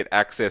order to get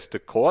access to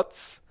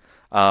courts.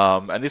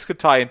 And this could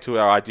tie into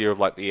our idea of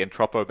like the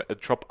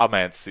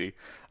entropomancy.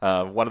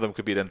 One of them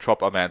could be an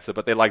entropomancer,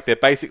 but they're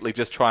basically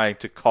just trying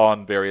to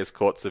con various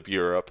courts of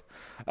Europe.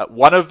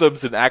 One of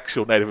them's an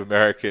actual Native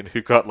American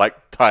who got like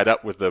tied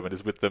up with them and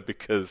is with them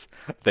because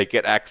they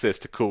get access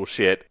to cool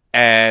shit.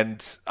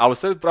 And I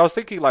was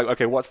thinking like,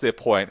 okay, what's their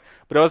point?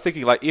 But I was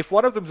thinking like, if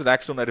one of them's an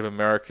actual Native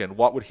American,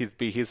 what would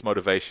be his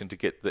motivation to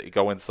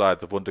go inside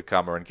the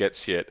Wunderkammer and get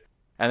shit?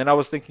 And then I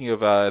was thinking of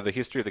the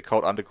history of the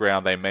Cult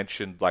Underground. They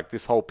mentioned like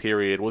this whole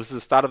period. Well, this is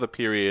the start of the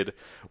period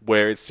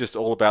where it's just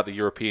all about the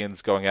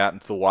Europeans going out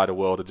into the wider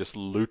world and just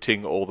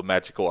looting all the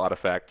magical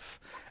artifacts.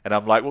 And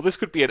I'm like, well, this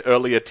could be an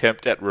early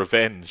attempt at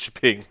revenge,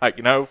 being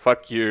like,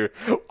 fuck you.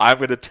 I'm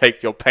going to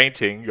take your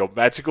painting, your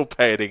magical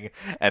painting,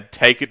 and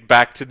take it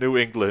back to New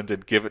England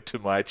and give it to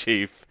my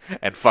chief,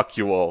 and fuck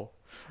you all.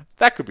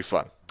 That could be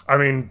fun. I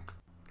mean,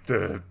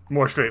 the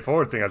more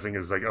straightforward thing, I think,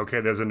 is like, okay,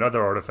 there's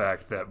another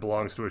artifact that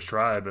belongs to his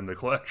tribe in the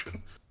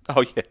collection.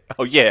 Oh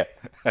yeah.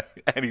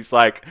 And he's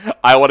like,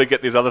 I want to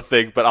get this other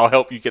thing, but I'll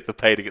help you get the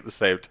painting at the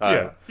same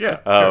time. Yeah.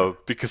 Sure.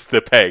 Because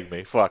they're paying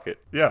me. Fuck it.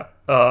 Yeah.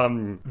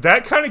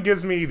 That kind of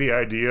gives me the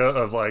idea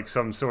of like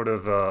some sort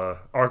of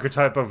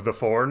archetype of the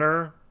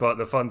foreigner, but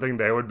the fun thing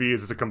there would be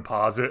is the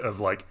composite of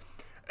like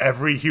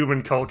every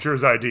human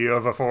culture's idea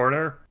of a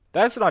foreigner.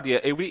 That's an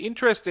idea. It would be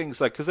interesting,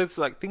 because there's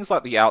like things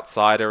like the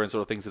outsider and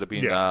sort of things that have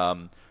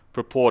been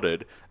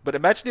purported. But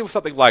imagine it was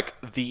something like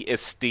the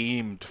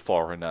esteemed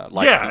foreigner.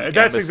 Like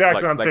that's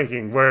exactly what I'm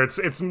thinking. Where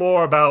it's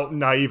more about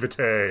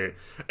naivete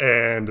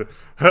and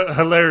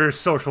hilarious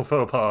social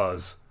faux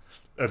pas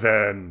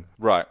than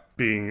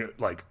being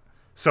like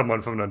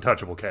someone from an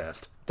untouchable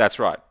cast. That's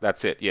right.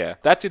 That's it. Yeah,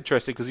 that's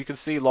interesting because you can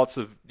see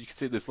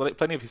there's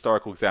plenty of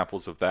historical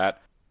examples of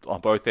that. On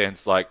both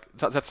ends, like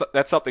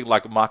that's something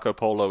like Marco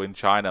Polo in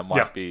China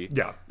might be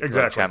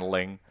exactly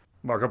channeling.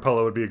 Marco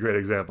Polo would be a great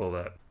example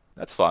of that.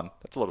 That's fun.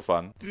 That's a lot of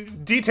fun.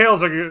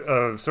 Details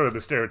are sort of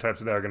the stereotypes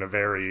of that are going to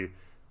vary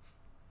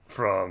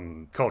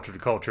from culture to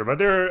culture,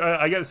 but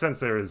I get a sense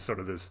there is sort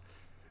of this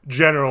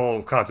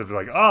general concept of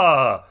like,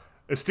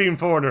 esteemed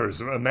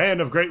foreigners, a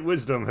man of great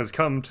wisdom has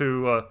come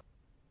to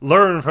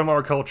learn from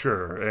our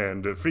culture,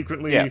 and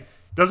frequently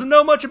doesn't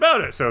know much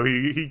about it, so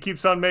he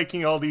keeps on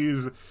making all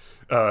these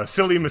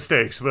silly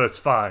mistakes, but it's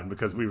fine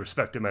because we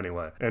respect him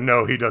anyway. And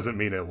no, he doesn't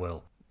mean it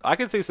will. I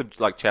can see some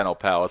like channel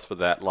powers for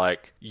that.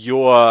 Like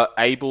you're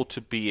able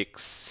to be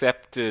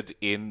accepted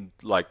in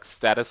like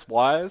status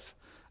wise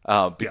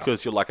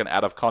because you're like an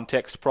out of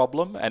context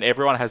problem, and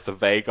everyone has the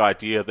vague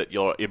idea that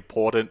you're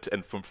important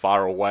and from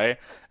far away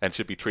and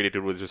should be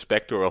treated with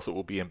respect, or else it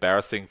will be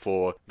embarrassing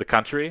for the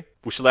country.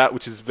 Which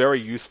is very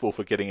useful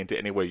for getting into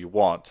anywhere you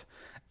want,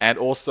 and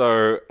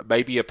also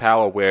maybe a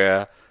power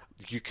where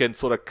you can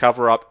sort of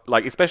cover up,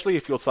 like especially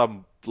if you're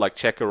some like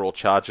checker or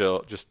charger,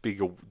 just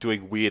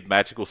doing weird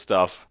magical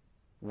stuff,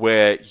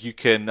 where you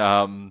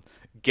can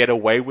get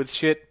away with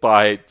shit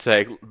by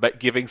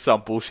giving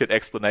some bullshit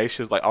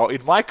explanations, like, oh,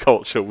 in my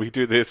culture we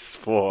do this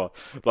for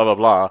blah blah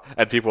blah,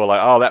 and people are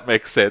like, oh, that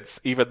makes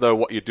sense, even though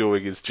what you're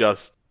doing is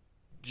just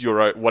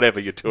your own, whatever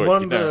you're doing.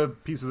 One of the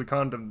pieces of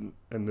content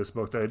in this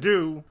book that I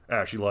do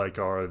actually like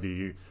are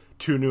the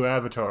 2 new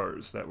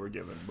avatars that were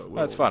given, but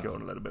we'll go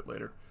into that a bit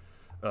later.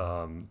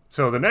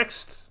 So the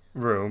next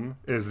room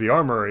is the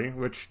armory,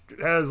 which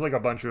has like a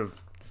bunch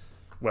of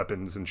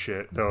weapons and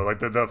shit. Though, like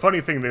the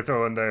funny thing they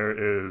throw in there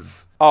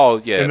is,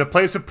 in the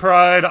place of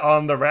pride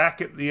on the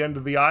rack at the end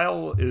of the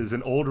aisle is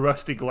an old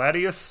rusty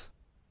gladius.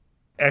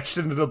 Etched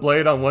into the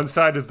blade on one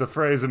side is the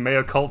phrase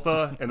 "mea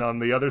culpa," and on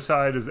the other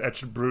side is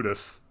etched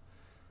Brutus.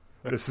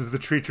 This is the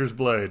Treacher's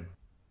blade.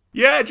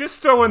 Yeah,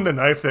 just throw in the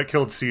knife that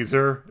killed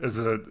Caesar as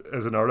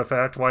an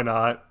artifact. Why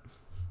not?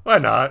 Why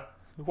not?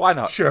 Why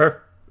not?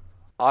 Sure.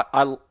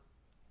 I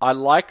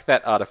like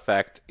that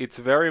artifact. It's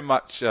very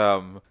much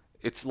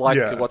it's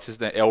like what's his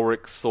name,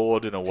 Elric's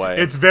sword in a way.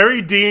 It's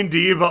very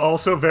D&D, but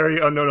also very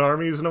Unknown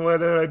Armies in a way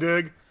that I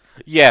dig.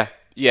 Yeah.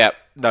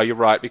 No, you're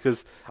right,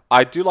 because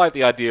I do like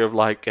the idea of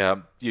like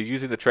you're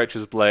using the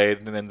Treacher's blade,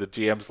 and then the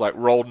GM's like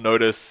roll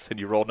notice, and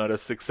you roll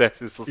notice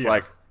success. It's just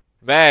like,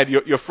 man,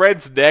 your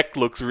friend's neck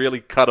looks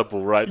really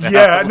cuttable right now.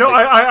 Yeah, no,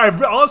 I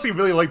honestly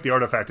really like the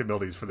artifact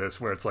abilities for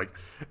this, where it's like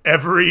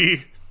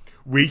every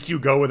week you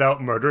go without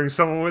murdering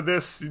someone with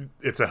this,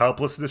 it's a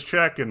helplessness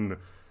check, and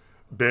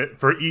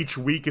for each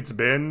week it's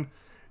been,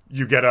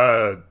 you get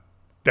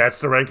that's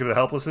the rank of the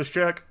helplessness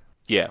check.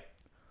 Yeah,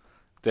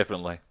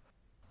 definitely.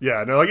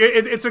 Yeah, no, like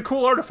it's a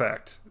cool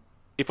artifact.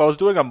 If I was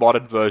doing a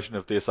modern version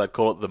of this, I'd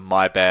call it the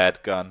My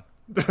Bad gun.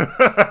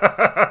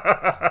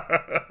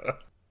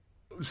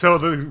 So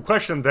the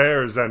question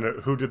there is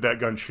then, who did that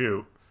gun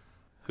shoot?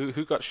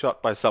 Who got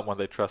shot by someone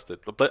they trusted?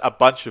 A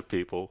bunch of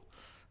people.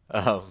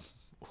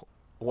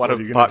 One of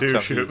Mark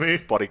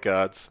Chunky's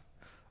bodyguards.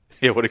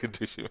 Yeah, what are you going to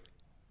do? Shoot me?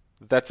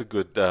 That's a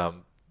good.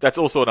 That's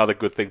also another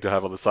good thing to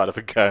have on the side of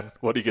a gun.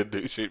 What are you going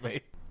to do? Shoot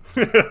me?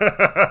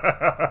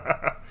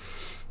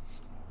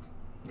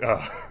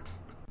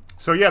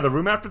 So yeah, the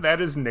room after that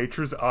is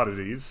Nature's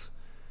Oddities,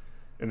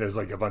 and there's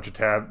like a bunch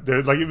of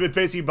there's like it's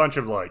basically a bunch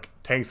of like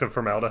tanks of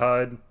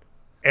formaldehyde,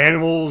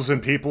 animals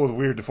and people with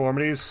weird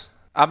deformities.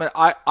 I mean,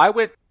 I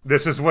went.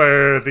 This is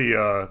where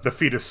the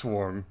fetus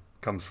swarm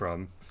comes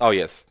from. Oh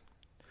yes.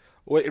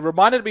 Well, it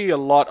reminded me a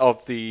lot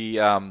of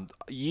the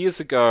years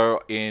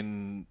ago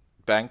in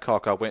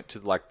Bangkok. I went to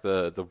like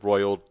the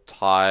Royal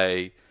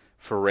Thai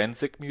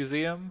Forensic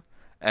Museum,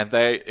 and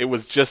it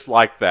was just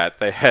like that.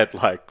 They had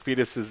like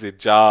fetuses in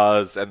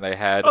jars, and they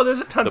had there's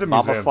a ton the of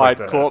mummified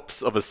like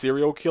corpse of a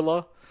serial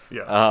killer.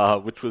 Yeah,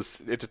 which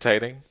was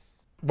entertaining.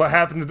 What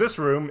happens in this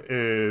room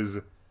is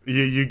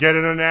you get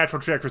in a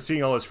natural check for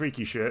seeing all this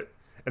freaky shit,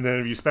 and then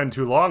if you spend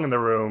too long in the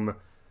room,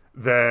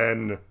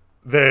 then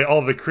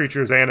all the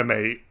creatures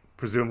animate,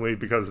 presumably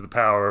because of the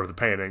power of the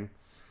painting,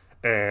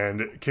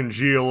 and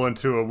congeal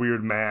into a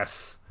weird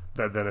mass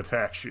that then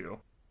attacks you.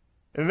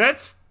 And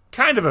that's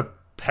kind of a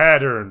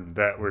pattern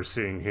that we're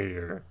seeing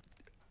here.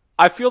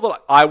 I feel that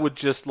I would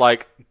just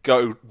like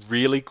go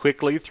really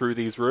quickly through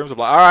these rooms. I'm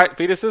like, all right,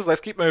 fetuses, let's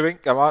keep moving.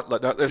 Come on,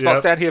 let's not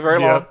stand here very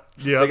long.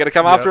 They're going to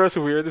come after us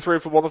if we're in this room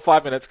for more than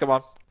 5 minutes. Come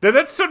on.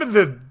 That's sort of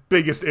the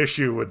biggest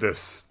issue with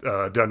this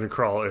dungeon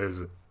crawl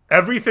is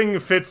everything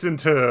fits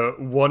into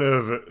one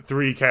of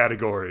 3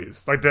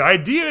 categories. Like, the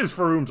ideas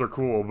for rooms are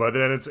cool, but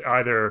then it's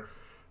either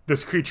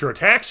this creature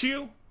attacks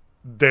you,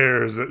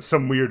 there's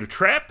some weird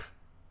trap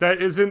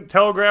that isn't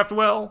telegraphed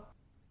well,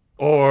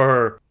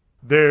 or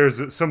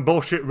there's some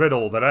bullshit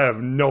riddle that I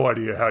have no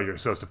idea how you're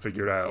supposed to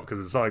figure it out, because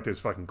it's not like there's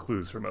fucking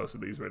clues for most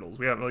of these riddles.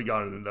 We haven't really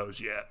gotten into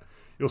those yet.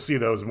 You'll see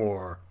those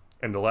more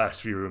in the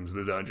last few rooms of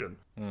the dungeon.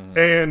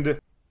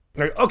 And,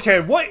 like, okay,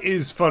 what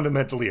is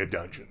fundamentally a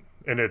dungeon?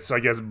 In its, I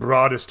guess,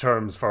 broadest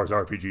terms as far as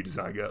RPG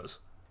design goes.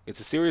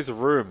 It's a series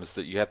of rooms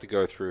that you have to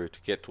go through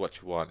to get to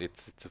what you want.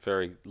 It's a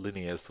very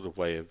linear sort of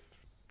way of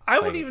I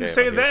wouldn't even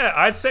say that.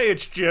 I'd say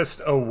it's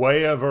just a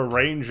way of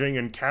arranging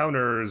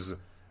encounters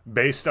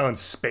based on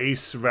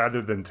space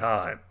rather than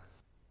time.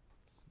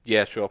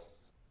 Yeah, sure.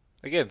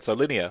 Again, so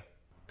linear.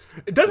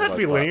 It doesn't have to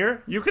be most part.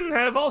 linear. You can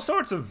have all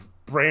sorts of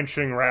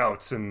branching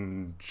routes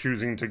and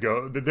choosing to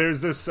go.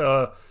 There's this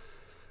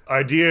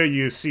idea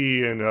you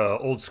see in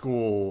old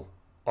school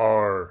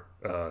R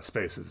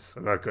spaces.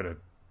 I'm not gonna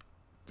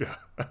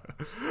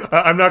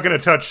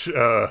touch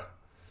what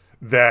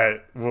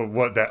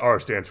that R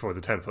stands for,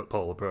 the 10-foot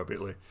pole,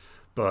 appropriately.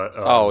 But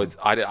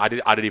I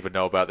didn't even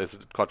know about this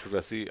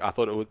controversy. I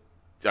thought it would.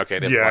 Okay,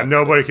 never yeah, mind.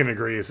 nobody can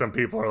agree. Some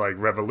people are like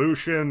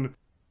revolution.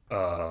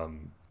 Yeah,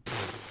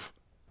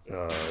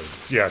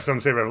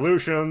 some say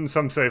revolution.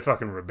 Some say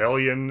fucking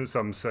rebellion.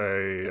 Some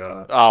say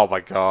Oh my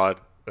god.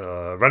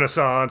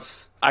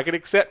 Renaissance. I can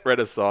accept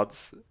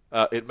Renaissance.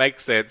 It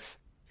makes sense.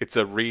 It's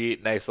a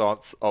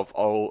renaissance of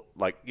old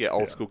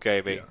school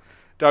gaming. Yeah.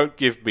 Don't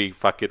give me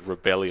fucking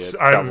rebellion.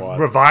 Come on.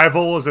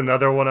 Revival is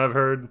another one I've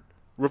heard.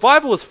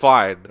 Revival is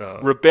fine.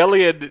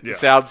 Rebellion Yeah.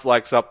 sounds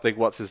like something,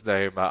 what's his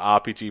name,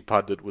 RPG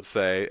Pundit would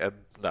say, and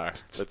no,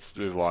 let's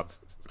move on.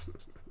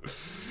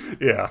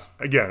 Yeah,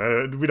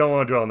 again, we don't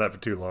want to dwell on that for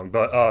too long,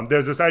 but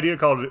there's this idea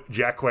called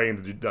Jackway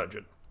in the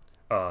Dungeon.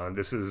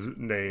 This is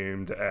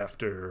named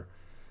after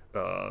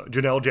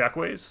Janelle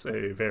Jackways,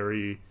 a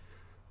very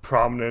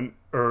prominent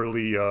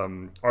early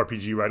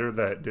RPG writer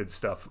that did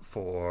stuff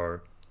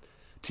for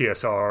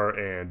TSR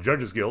and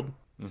Judges Guild.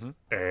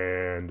 Mm-hmm.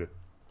 And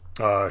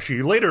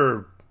she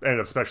later ended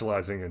up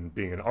specializing in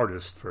being an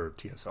artist for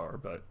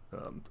TSR, but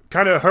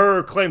kind of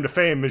her claim to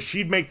fame is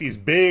she'd make these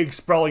big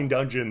sprawling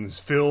dungeons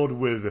filled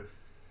with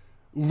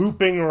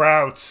looping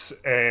routes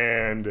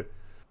and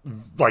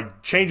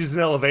like changes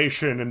in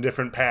elevation and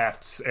different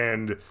paths,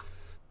 and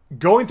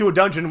going through a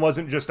dungeon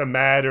wasn't just a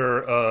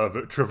matter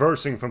of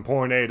traversing from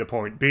point A to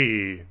point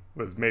B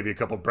with maybe a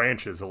couple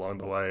branches along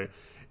the way.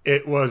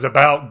 It was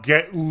about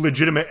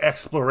legitimate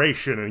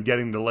exploration and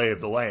getting the lay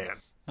of the land.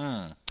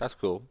 That's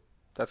cool.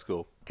 That's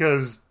cool.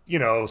 Because,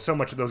 so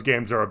much of those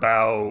games are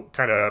about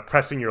kind of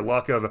pressing your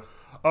luck of,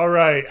 all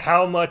right,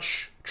 how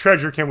much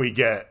treasure can we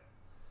get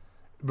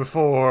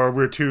before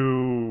we're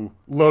too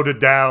loaded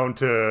down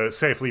to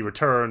safely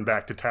return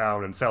back to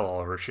town and sell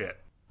all of our shit.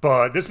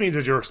 But this means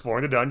as you're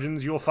exploring the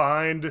dungeons, you'll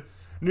find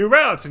new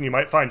routes, and you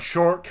might find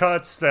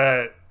shortcuts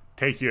that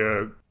take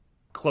you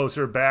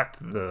closer back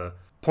to the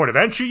point of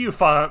entry. You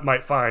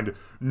might find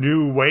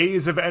new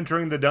ways of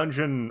entering the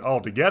dungeon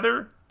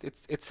altogether.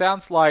 It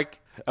sounds like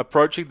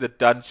approaching the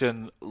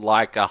dungeon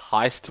like a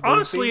heist movie.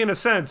 Honestly, in a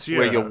sense, yeah.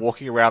 Where you're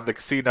walking around the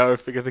casino,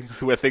 figuring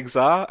where things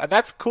are, and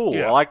that's cool.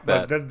 Yeah, I like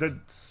that.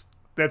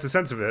 That's a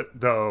sense of it,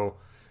 though.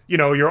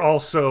 You're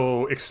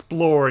also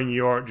exploring.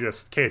 You aren't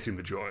just casing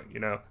the joint.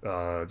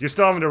 You're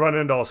still having to run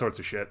into all sorts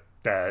of shit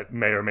that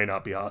may or may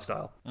not be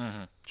hostile.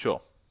 Mm-hmm.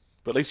 Sure,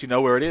 but at least you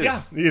know where it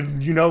is. Yeah,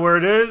 you know where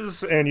it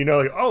is, and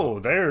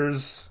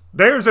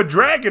there's a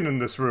dragon in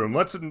this room.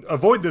 Let's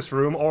avoid this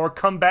room, or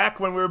come back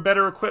when we're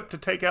better equipped to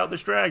take out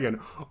this dragon.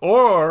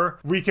 Or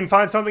we can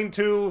find something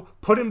to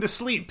put him to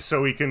sleep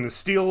so we can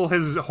steal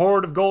his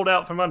hoard of gold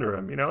out from under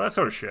him. That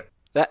sort of shit.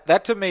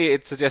 That to me,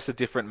 it suggests a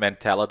different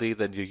mentality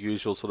than your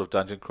usual sort of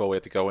dungeon crawl where you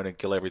have to go in and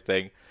kill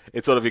everything.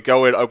 It's sort of you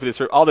go in, open this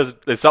room. Oh,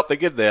 there's something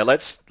in there.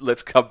 Let's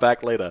come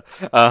back later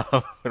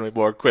when we're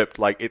more equipped.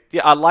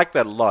 I like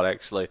that a lot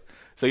actually.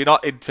 So you're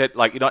not expected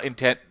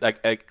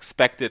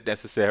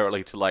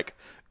necessarily to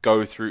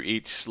go through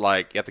each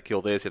you have to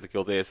kill this, you have to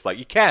kill this.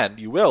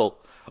 You will,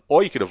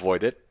 or you can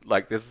avoid it.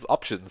 There's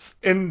options.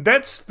 And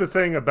that's the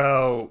thing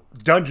about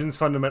dungeons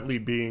fundamentally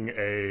being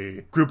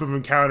a group of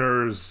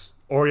encounters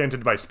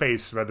oriented by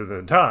space rather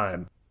than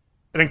time.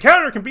 An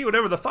encounter can be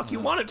whatever the fuck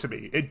you want it to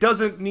be. It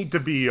doesn't need to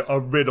be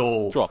a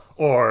riddle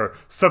or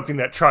something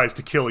that tries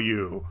to kill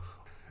you.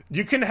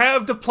 You can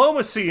have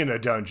diplomacy in a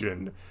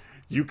dungeon.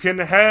 You can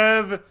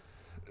have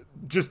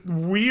just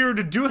weird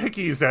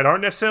doohickeys that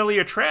aren't necessarily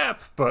a trap,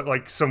 but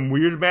some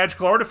weird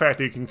magical artifact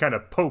that you can kind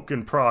of poke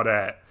and prod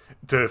at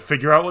to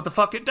figure out what the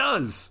fuck it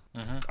does.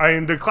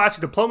 Mm-hmm. The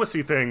classic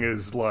diplomacy thing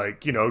is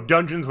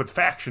dungeons with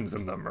factions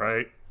in them,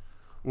 right?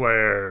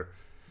 Where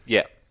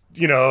yeah,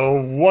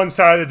 one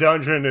side of the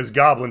dungeon is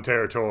goblin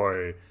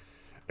territory,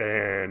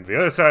 and the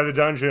other side of the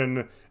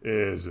dungeon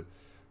is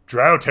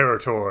drow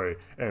territory,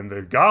 and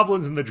the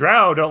goblins and the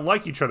drow don't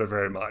like each other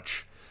very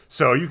much.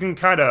 So you can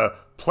kind of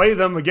play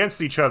them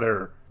against each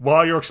other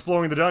while you're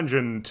exploring the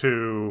dungeon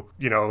to,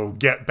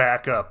 get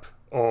back up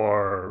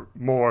or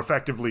more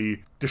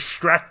effectively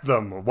distract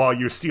them while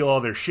you steal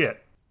all their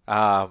shit.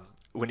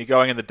 When you're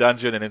going in the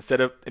dungeon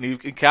and you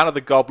encounter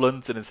the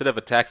goblins, and instead of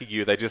attacking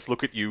you, they just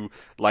look at you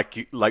look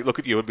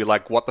at you and be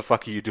like, "What the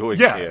fuck are you doing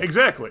here?" Yeah,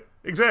 exactly.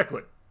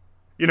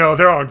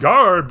 They're on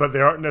guard, but they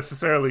aren't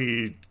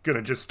necessarily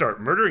gonna just start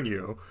murdering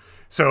you.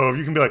 So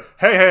you can be like,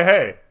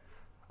 "Hey,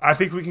 I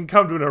think we can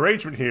come to an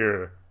arrangement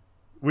here.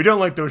 We don't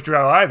like those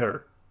drow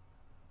either.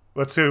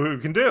 Let's see what we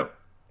can do."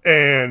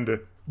 And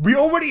we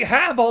already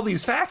have all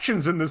these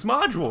factions in this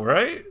module,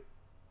 right?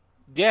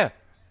 Yeah.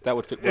 That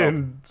would fit well.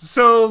 And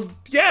so,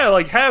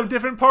 have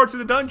different parts of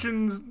the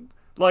dungeons,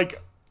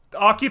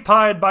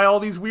 occupied by all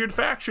these weird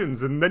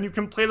factions, and then you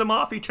can play them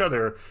off each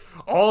other,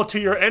 all to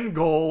your end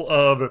goal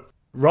of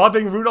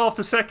robbing Rudolph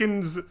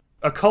II's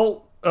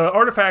occult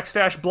artifact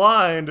stash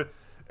blind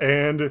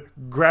and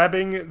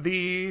grabbing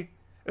the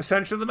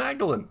Ascension of the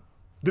Magdalene.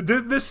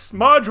 This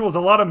module has a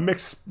lot of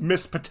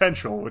missed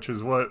potential, which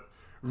is what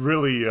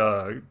really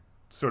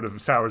sort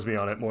of sours me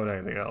on it more than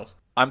anything else.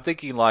 I'm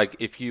thinking, like,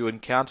 if you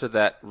encounter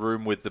that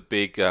room with the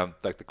big,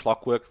 like the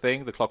clockwork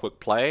thing, the clockwork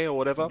play or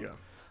whatever,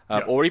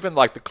 or even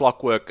like the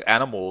clockwork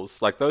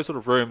animals, like those sort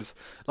of rooms,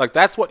 like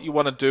that's what you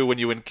want to do when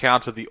you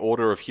encounter the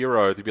Order of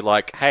Hero. To be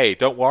like, hey,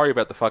 don't worry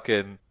about the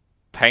fucking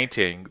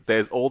painting.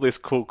 There's all this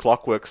cool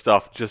clockwork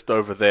stuff just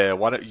over there.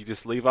 Why don't you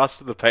just leave us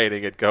to the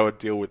painting and go and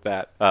deal with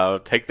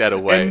that? Take that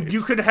away. And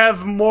you could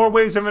have more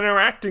ways of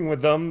interacting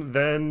with them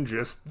than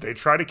just they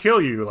try to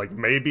kill you. Like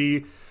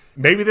maybe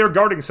they're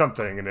guarding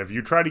something, and if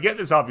you try to get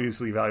this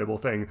obviously valuable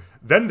thing,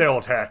 then they'll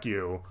attack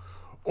you.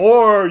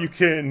 Or you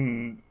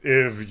can,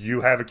 if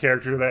you have a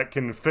character that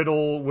can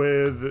fiddle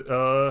with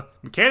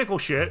mechanical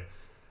shit,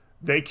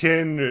 they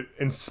can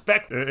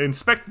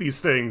inspect these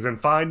things and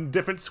find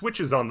different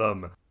switches on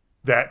them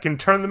that can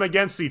turn them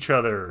against each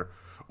other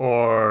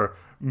or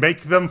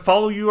make them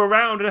follow you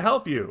around and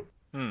help you.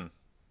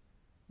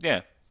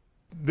 Yeah.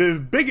 The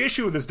big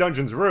issue with this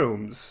dungeon's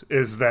rooms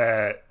is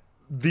that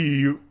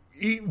the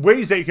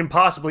ways that you can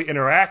possibly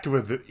interact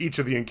with each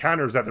of the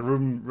encounters that the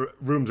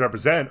rooms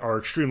represent are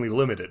extremely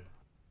limited.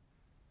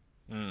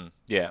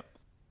 Yeah.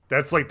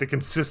 That's like the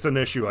consistent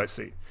issue I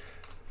see.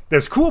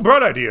 There's cool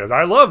broad ideas.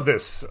 I love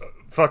this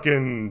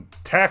fucking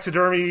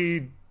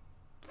taxidermy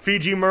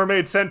Fiji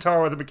mermaid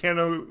centaur with a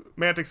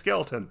mechanomantic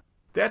skeleton.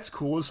 That's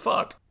cool as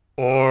fuck.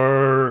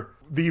 Or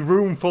the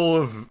room full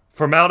of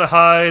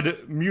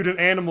formaldehyde mutant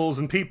animals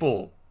and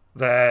people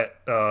that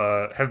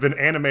have been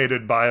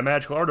animated by a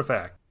magical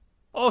artifact.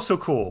 Also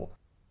cool.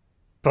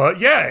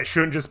 But yeah, it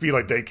shouldn't just be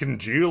like they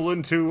congeal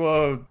into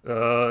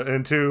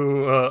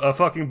a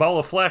fucking ball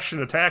of flesh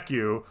and attack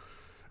you.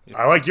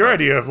 I like your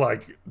idea of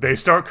like they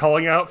start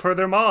calling out for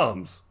their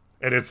moms,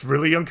 and it's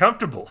really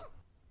uncomfortable.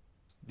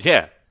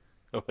 Yeah.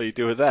 What do you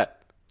do with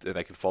that? And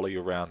they can follow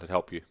you around and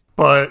help you.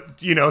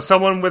 But, you know,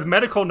 someone with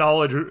medical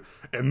knowledge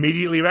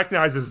immediately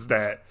recognizes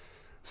that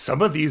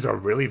some of these are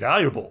really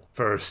valuable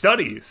for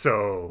study.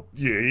 So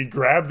you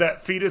grab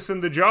that fetus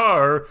in the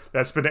jar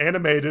that's been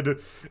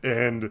animated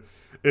and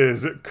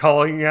is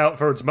calling out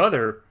for its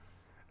mother.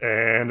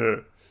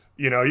 And,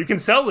 you know, you can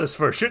sell this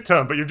for a shit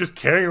ton, but you're just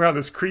carrying around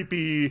this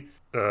creepy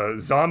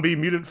zombie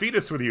mutant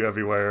fetus with you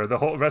everywhere the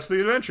whole rest of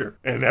the adventure.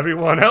 And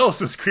everyone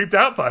else is creeped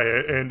out by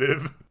it. And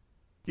if,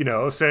 you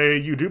know, say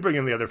you do bring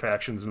in the other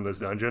factions in this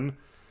dungeon,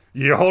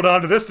 you hold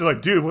on to this, they're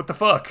like, dude, what the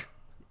fuck?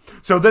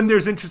 So then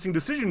there's interesting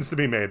decisions to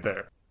be made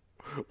there.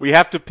 We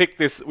have to pick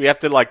this, we have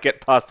to, like,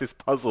 get past this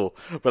puzzle,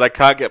 but I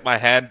can't get my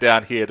hand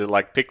down here to,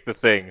 like, pick the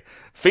thing.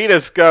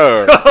 Fetus,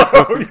 go!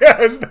 Oh,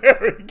 yes,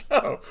 there we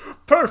go.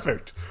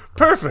 Perfect.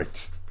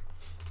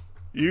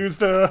 Use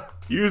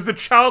the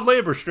child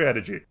labor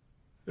strategy.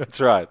 That's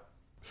right.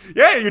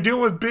 Yeah, you're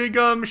dealing with big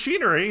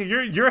machinery.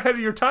 You're ahead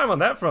of your time on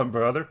that front,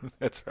 brother.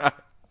 That's right.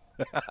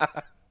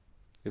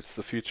 It's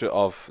the future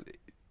of,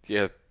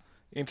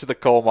 into the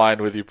coal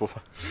mine with you.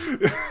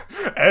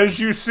 As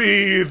you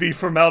see the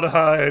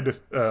formaldehyde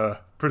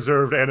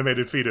preserved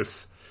animated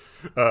fetus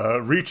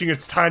reaching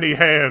its tiny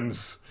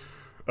hands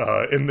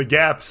in the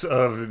gaps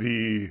of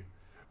the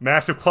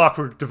massive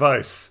clockwork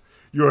device,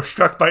 you are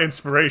struck by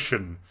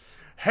inspiration.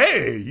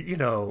 Hey, you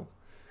know,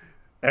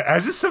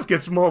 as this stuff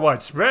gets more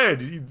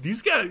widespread,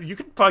 these guys, you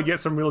could probably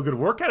get some real good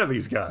work out of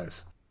these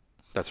guys.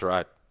 That's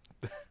right.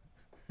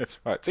 That's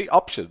right. See,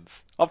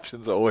 options.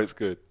 Options are always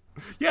good.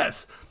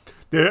 Yes.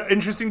 They're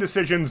interesting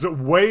decisions,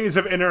 ways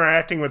of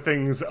interacting with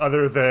things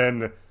other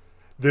than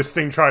this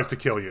thing tries to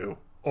kill you,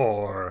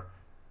 or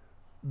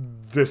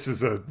this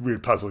is a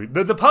weird puzzle.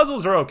 The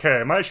puzzles are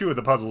okay. My issue with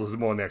the puzzles is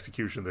more in the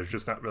execution. There's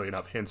just not really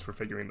enough hints for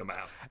figuring them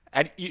out.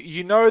 And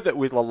you know that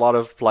with a lot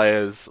of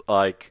players,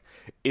 like,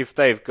 if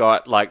they've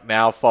got, like,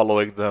 now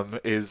following them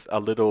is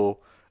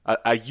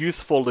a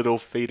useful little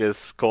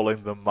fetus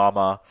calling them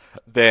mama,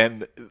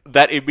 then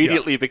that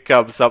immediately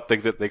becomes something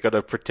that they're going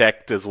to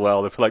protect as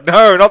well. They're like,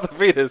 no, not the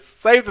fetus.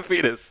 Save the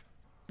fetus.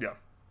 Yeah.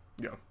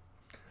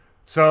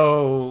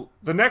 So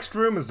the next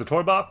room is the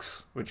toy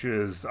box, which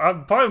is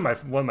probably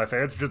one of my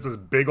favorites. Just this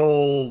big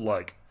old,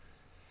 like,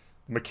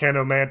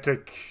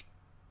 mechanomantic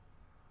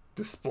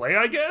display,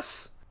 I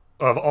guess,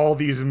 of all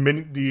these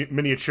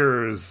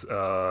miniatures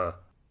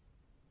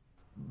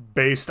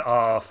based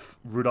off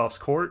Rudolph's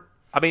court.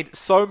 I mean,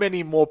 so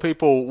many more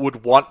people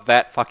would want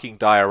that fucking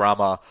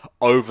diorama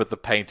over the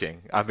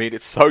painting. I mean,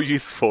 it's so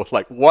useful.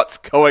 Like, what's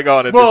going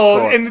on in this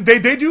court? Well, and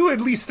they do at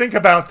least think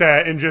about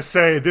that and just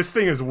say, this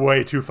thing is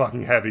way too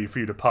fucking heavy for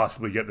you to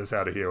possibly get this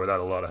out of here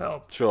without a lot of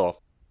help. Sure.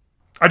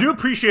 I do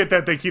appreciate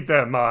that they keep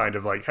that in mind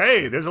of like,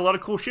 hey, there's a lot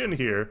of cool shit in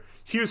here.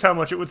 Here's how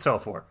much it would sell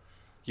for.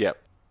 Yep.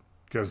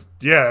 Because,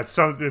 yeah, it's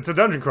a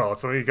dungeon crawl.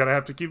 It's something you're going to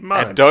have to keep in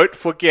mind. And don't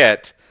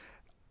forget,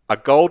 a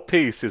gold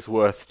piece is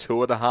worth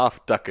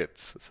 2.5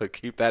 ducats, so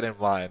keep that in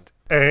mind.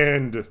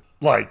 And,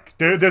 like,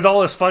 there's all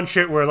this fun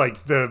shit where,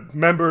 like, the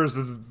members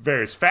of the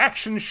various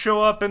factions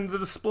show up in the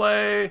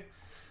display.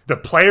 The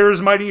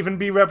players might even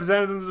be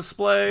represented in the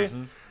display.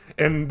 Mm-hmm.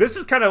 And this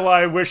is kind of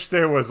why I wish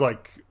there was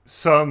like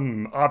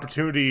some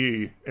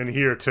opportunity in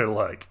here to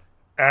like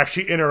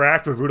actually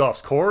interact with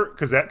Rudolph's court,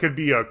 because that could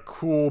be a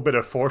cool bit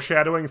of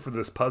foreshadowing for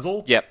this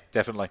puzzle. Yep,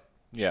 definitely.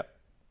 Yep.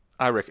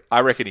 I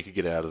reckon you could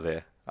get out of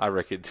there. I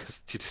reckon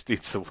you just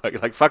need some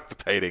work. Like, fuck the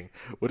painting.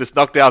 We'll just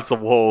knock down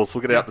some walls.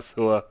 We'll get out the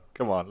sewer.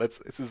 Come on,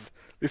 this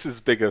is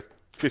bigger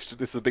fish.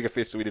 This is a bigger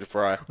fish that we need to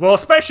fry. Well,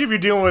 especially if you're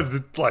dealing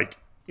with like,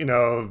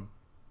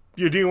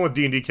 you're dealing with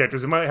D&D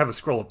characters. It might have a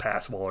scroll of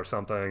passwall or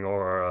something,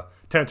 or a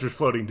Tensor's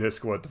floating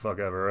disk, what the fuck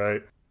ever,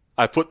 right?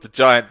 I put the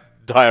giant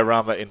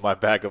diorama in my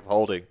bag of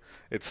holding.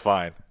 It's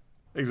fine.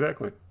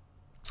 Exactly.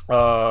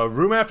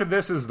 Room after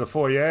this is the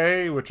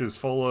foyer, which is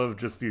full of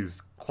just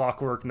these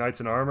clockwork knights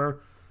in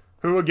armor,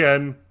 who,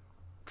 again,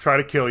 try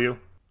to kill you.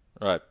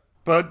 Right.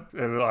 But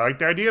I like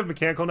the idea of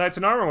mechanical knights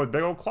in armor with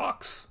big old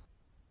clocks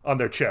on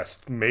their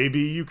chest.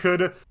 Maybe you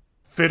could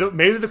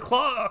maybe the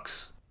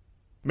clocks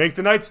make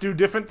the knights do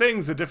different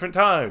things at different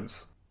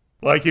times.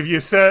 Like if you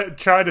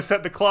try to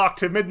set the clock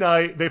to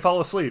midnight, they fall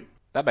asleep.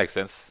 That makes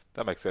sense.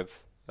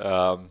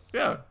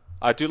 Yeah.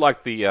 I do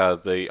like the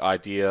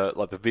idea,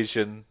 like the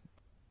vision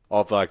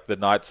of like the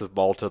Knights of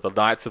Malta, the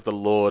Knights of the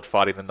Lord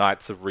fighting the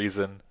Knights of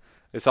Reason.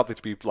 There's something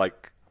to be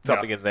like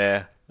in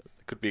there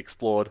that could be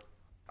explored.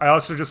 I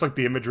also just like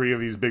the imagery of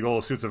these big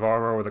old suits of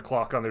armor with a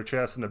clock on their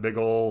chest and a big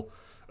old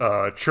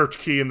church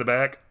key in the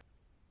back.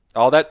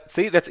 Oh,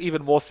 that's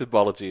even more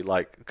symbology.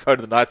 Like going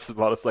to the Knights of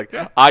Malta, it's like,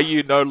 are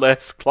you no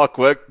less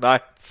clockwork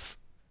knights?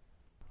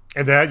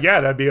 And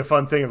that'd be a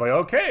fun thing. Like,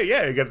 okay,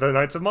 yeah, you get the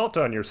Knights of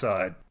Malta on your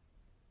side.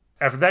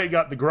 After that, you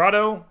got the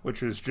grotto,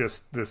 which is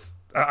just this.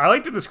 I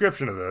like the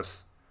description of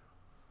this,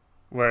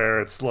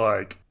 where it's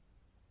like,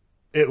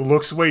 it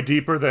looks way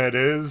deeper than it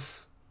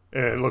is,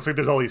 and it looks like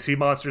there's all these sea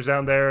monsters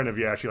down there, and if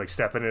you actually like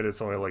step in it,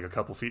 it's only like a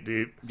couple feet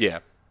deep. Yeah.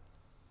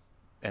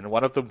 And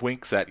one of them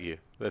winks at you.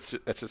 That's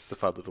just a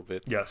fun little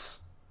bit. Yes.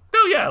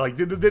 No, yeah, like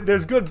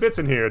there's good bits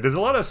in here. There's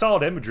a lot of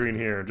solid imagery in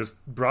here.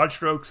 Just broad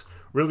strokes,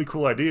 really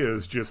cool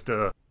ideas. Just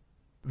the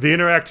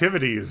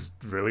interactivity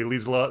really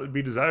leaves a lot to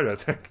be desired. I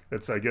think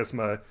that's, I guess,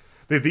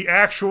 the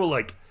actual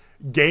like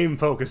game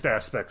focused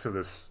aspects of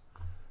this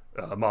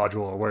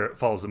module are where it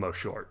falls the most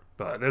short.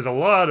 But there's a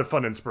lot of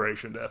fun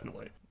inspiration,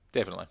 definitely.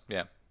 Definitely,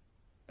 yeah.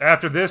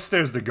 After this,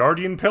 there's the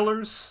Guardian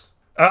Pillars.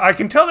 I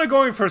can tell they're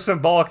going for a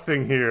symbolic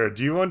thing here.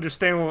 Do you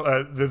understand?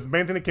 The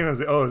main thing that came out is,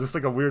 is this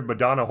like a weird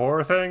Madonna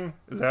horror thing?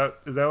 Is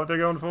that what they're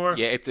going for?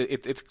 Yeah,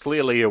 it's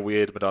clearly a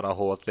weird Madonna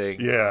whore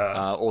thing.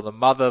 Yeah. Or the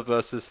mother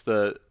versus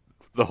the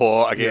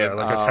whore again.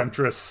 Yeah, like a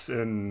temptress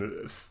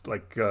and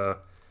like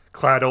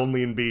clad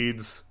only in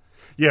beads.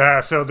 Yeah.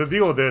 So the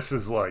deal with this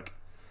is like,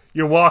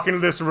 you walk into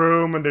this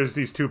room and there's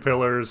these two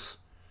pillars.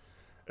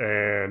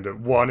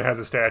 And one has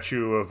a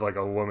statue of like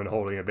a woman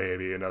holding a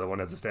baby. Another one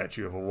has a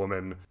statue of a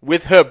woman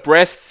with her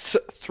breasts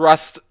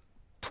thrust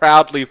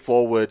proudly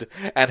forward,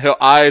 and her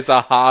eyes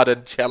are hard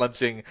and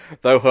challenging,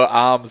 though her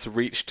arms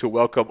reach to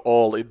welcome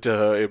all into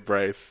her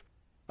embrace.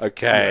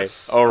 Okay,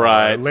 yes. All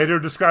right. Later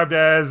described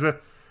as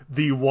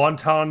the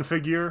wonton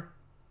figure,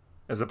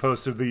 as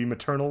opposed to the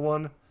maternal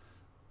one.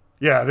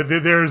 Yeah,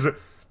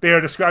 they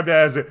are described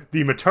as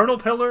the maternal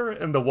pillar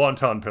and the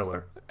wonton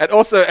pillar. And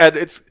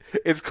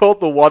it's called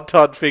the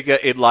wonton figure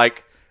in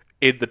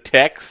the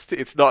text.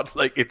 It's not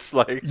like it's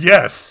like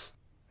yes.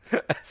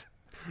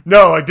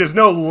 No, like there's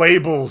no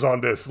labels on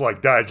this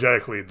like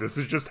diegetically. This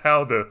is just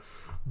how the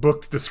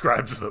book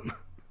describes them.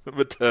 The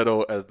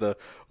maternal and the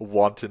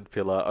wanton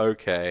pillar.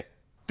 Okay.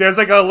 There's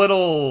like a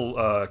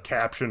little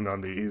caption on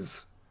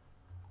these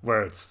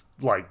where it's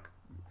like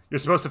you're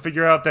supposed to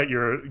figure out that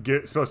you're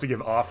supposed to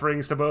give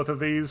offerings to both of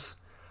these.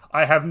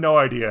 I have no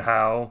idea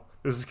how.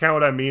 This is kind of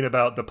what I mean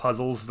about the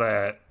puzzles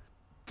that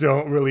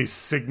don't really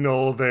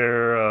signal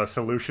their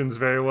solutions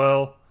very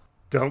well.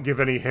 Don't give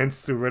any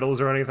hints through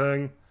riddles or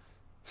anything.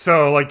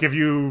 So, like, if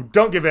you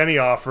don't give any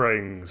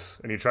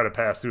offerings and you try to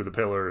pass through the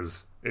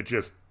pillars, it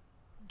just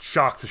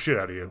shocks the shit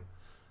out of you.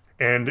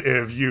 And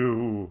if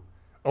you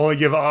only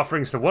give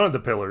offerings to one of the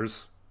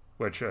pillars,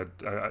 which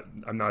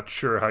I'm not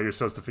sure how you're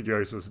supposed to figure out,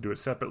 you're supposed to do it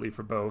separately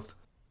for both.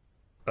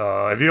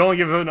 If you only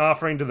give an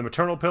offering to the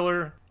maternal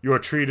pillar, you are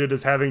treated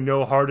as having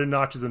no hardened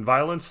notches in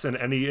violence, and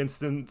any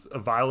instance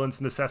of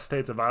violence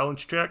necessitates a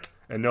violence check,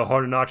 and no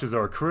hardened notches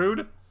are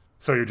accrued,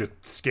 so you're just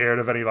scared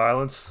of any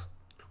violence,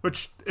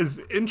 which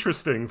is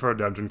interesting for a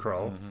dungeon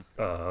crawl.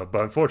 Mm-hmm.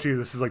 But unfortunately,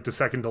 this is like the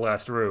second to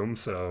last room,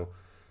 so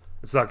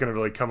it's not going to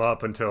really come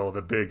up until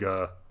the big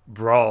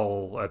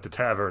brawl at the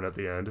tavern at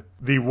the end.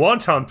 The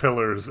wonton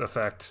pillar's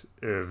effect,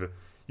 if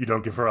you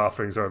don't give her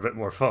offerings, are a bit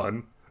more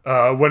fun.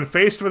 When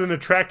faced with an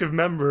attractive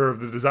member of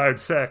the desired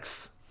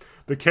sex,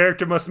 the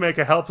character must make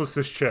a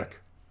helplessness check.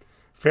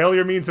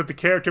 Failure means that the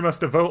character must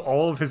devote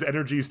all of his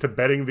energies to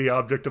betting the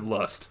object of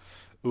lust.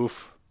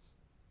 Oof.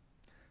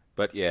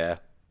 But yeah.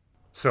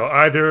 So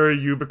either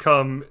you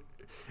become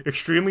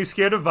extremely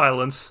scared of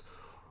violence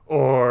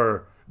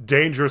or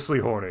dangerously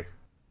horny.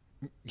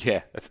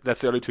 Yeah, that's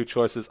the only two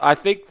choices. I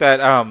think that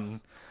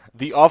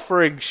the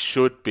offering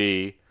should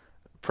be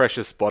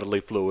precious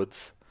bodily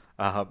fluids.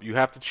 You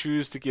have to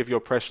choose to give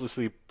your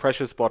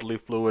precious bodily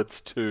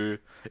fluids to.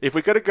 If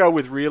we're going to go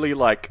with really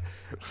like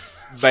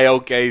male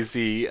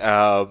gazy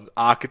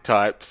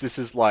archetypes, this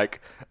is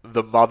like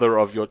the mother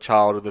of your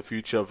child in the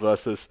future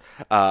versus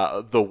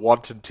the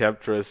wanton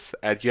temptress,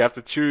 and you have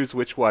to choose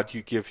which one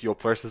you give your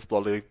precious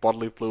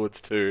bodily fluids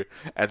to,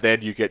 and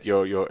then you get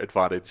your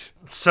advantage.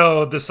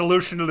 So the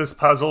solution to this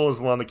puzzle is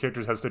one of the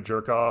characters has to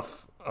jerk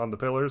off on the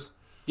pillars?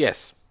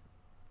 Yes.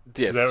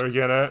 Yes. Is that what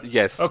you're getting at?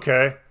 Yes.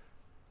 Okay.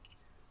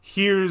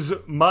 Here's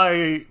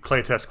my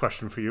playtest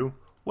question for you.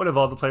 What if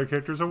all the player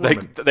characters are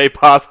women? They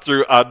pass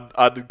through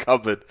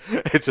unencumbered.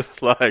 It's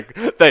just like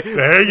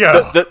there you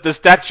go. The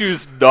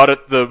statues nod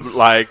at them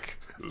like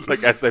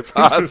as they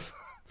pass.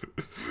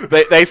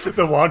 they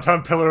the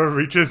wonton pillar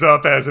reaches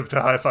up as if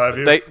to high five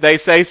you. They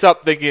say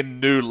something in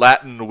New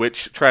Latin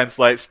which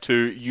translates to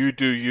 "You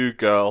do you,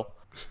 girl."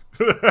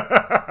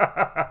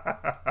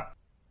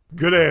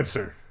 Good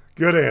answer.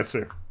 Good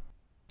answer.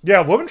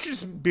 Yeah, women should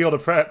just be able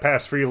to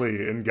pass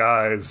freely, and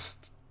guys,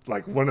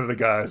 like one of the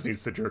guys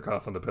needs to jerk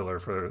off on the pillar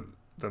for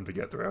them to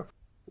get through.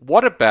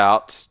 What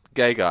about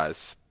gay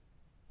guys?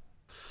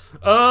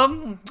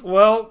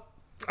 Well,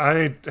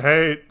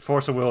 hey,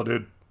 force of will,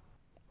 dude.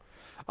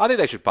 I think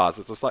they should pass.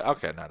 It's just like,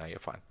 okay, no, you're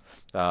fine.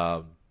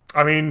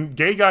 I mean,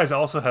 gay guys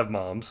also have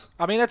moms.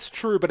 I mean, that's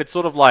true, but it's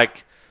sort of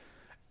like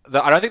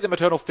I don't think the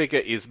maternal figure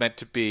is meant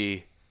to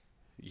be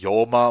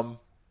your mum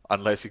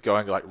unless you're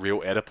going like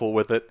real Oedipal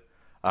with it.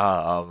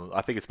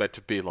 I think it's meant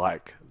to be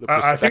like the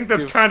perspective. I think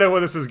that's kind of what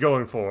this is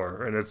going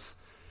for, and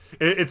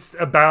it's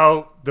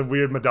about the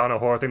weird Madonna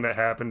whore thing that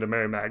happened to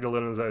Mary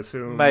Magdalene, as I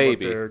assume.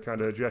 Maybe what they're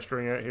kind of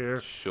gesturing at here.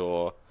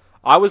 Sure,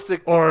 I was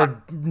thinking,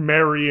 or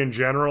Mary in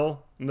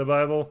general in the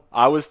Bible.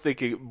 I was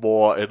thinking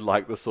more in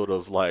like the sort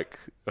of like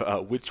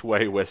which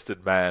way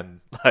Western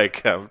man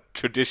like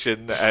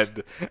tradition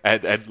and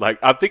like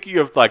I'm thinking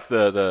of like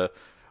the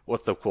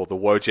what they're called the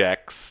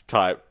Wojaks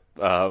type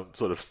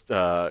sort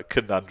of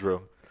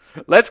conundrum.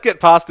 Let's get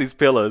past these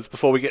pillars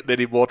before we get in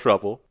any more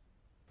trouble.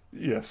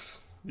 Yes,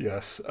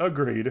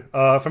 agreed.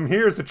 From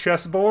here is the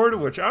chessboard,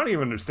 which I don't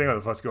even understand what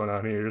the fuck's going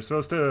on here. You're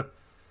supposed to,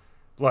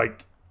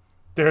 like,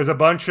 there's a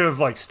bunch of,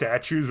 like,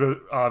 statues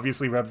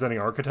obviously representing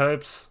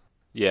archetypes.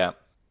 Yeah.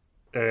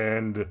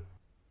 And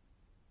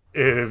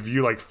if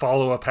you, like,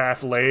 follow a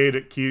path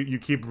laid, you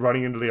keep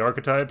running into the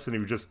archetypes, and if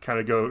you just kind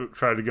of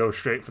try to go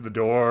straight for the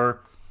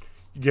door,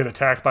 you get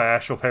attacked by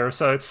astral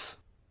parasites.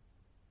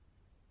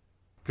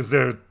 Because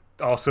they're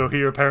also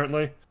here,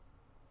 apparently.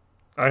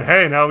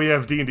 Hey, now we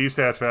have D&D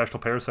stats for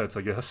astral parasites,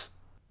 I guess.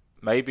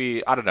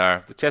 Maybe, I don't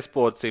know. The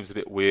chessboard seems a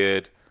bit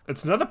weird.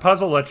 It's another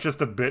puzzle that's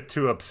just a bit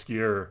too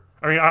obscure.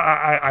 I mean,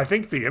 I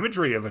think the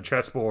imagery of a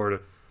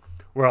chessboard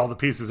where all the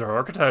pieces are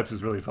archetypes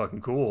is really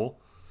fucking cool.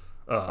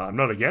 I'm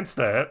not against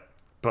that,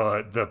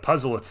 but the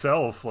puzzle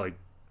itself, like,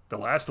 the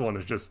last one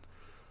is just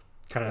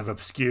kind of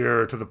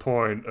obscure to the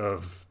point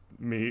of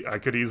I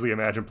could easily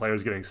imagine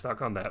players getting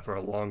stuck on that for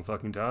a long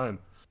fucking time.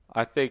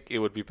 I think it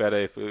would be better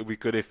if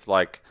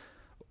like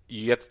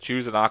you get to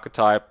choose an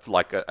archetype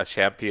like a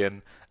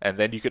champion, and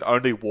then you can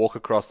only walk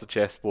across the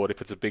chessboard if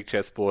it's a big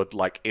chessboard.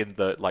 Like you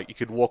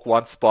can walk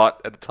one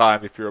spot at a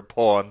time if you're a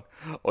pawn,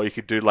 or you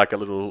could do like a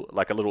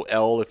little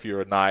L if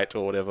you're a knight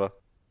or whatever.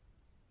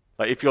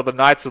 Like if you're the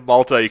Knights of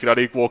Malta, you can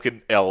only walk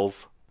in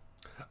L's.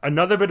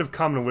 Another bit of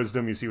common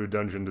wisdom you see with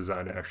dungeon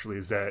design actually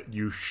is that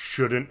you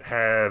shouldn't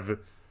have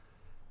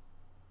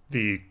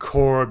the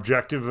core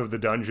objective of the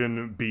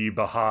dungeon be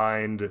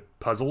behind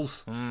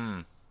puzzles.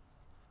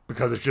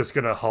 Because it's just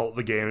going to halt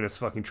the game in its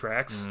fucking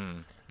tracks.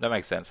 That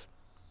makes sense.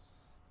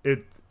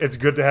 It's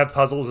good to have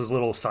puzzles as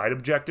little side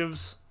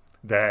objectives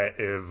that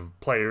if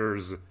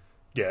players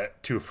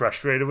get too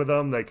frustrated with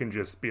them, they can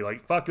just be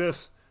like, fuck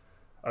this,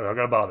 I'm not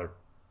going to bother.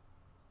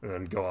 And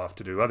then go off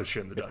to do other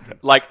shit in the dungeon.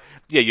 Like,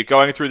 yeah, you're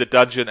going through the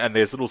dungeon and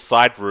there's little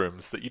side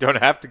rooms that you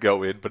don't have to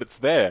go in, but it's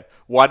there.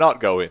 Why not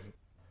go in?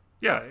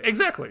 Yeah,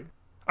 exactly.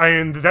 I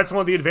mean, that's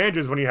one of the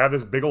advantages when you have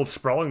this big old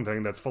sprawling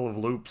thing that's full of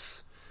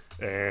loops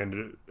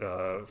and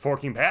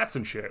forking paths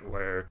and shit,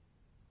 where,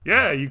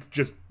 yeah,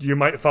 you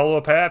might follow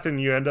a path and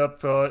you end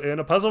up in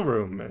a puzzle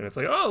room, and it's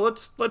like, oh,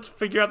 let's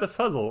figure out this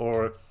puzzle,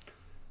 or,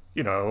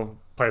 you know,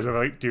 players are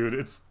like,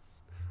 dude,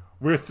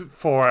 we're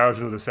 4 hours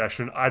into the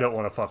session, I don't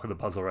want to fuck with the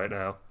puzzle right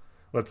now.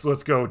 Let's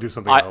go do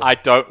something else. I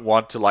don't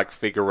want to like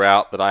figure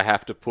out that I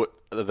have to put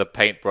the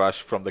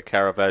paintbrush from the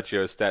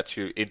Caravaggio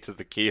statue into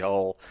the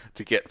keyhole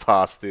to get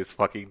past this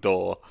fucking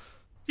door.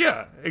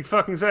 Yeah,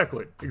 exactly.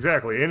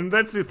 And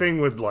that's the thing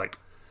with like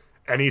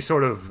any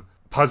sort of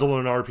puzzle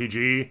in an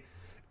RPG.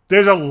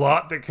 There's a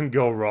lot that can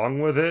go wrong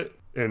with it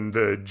in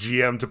the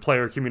GM to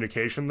player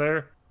communication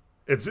there.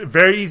 It's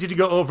very easy to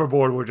go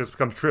overboard where it just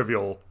becomes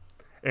trivial,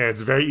 and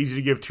it's very easy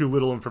to give too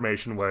little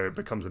information where it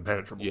becomes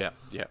impenetrable. Yeah.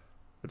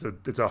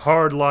 It's a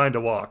hard line to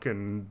walk,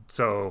 and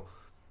so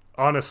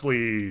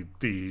honestly,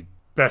 the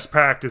best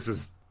practice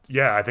is,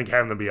 I think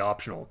having them be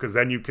optional, because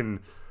then you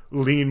can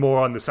lean more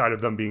on the side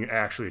of them being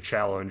actually a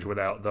challenge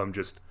without them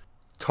just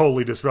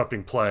totally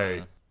disrupting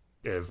play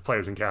if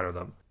players encounter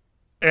them.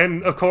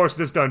 And of course,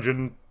 this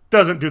dungeon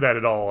doesn't do that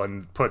at all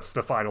and puts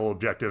the final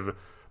objective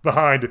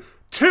behind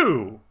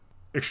 2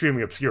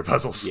 extremely obscure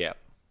puzzles. Yeah.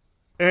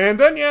 And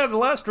then, the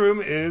last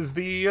room is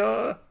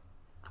the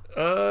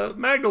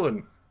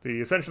Magdalene.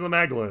 The Ascension of the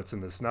Magdalene. It's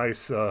in this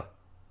nice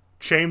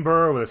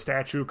chamber with a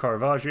statue of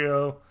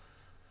Caravaggio.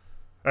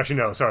 Actually,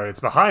 no, sorry. It's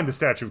behind the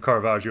statue of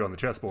Caravaggio on the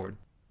chessboard.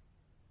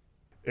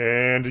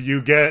 And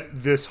you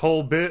get this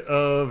whole bit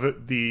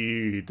of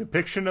the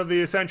depiction of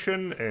the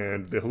Ascension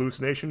and the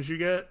hallucinations you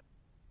get.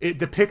 It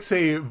depicts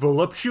a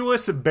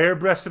voluptuous,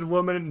 bare-breasted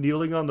woman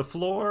kneeling on the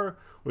floor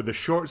with a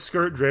short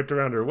skirt draped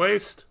around her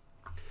waist.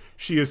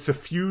 She is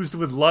suffused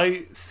with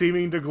light,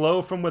 seeming to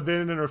glow from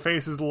within, and her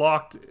face is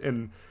locked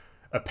in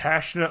a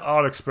passionate,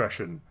 odd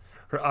expression.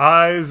 Her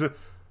eyes,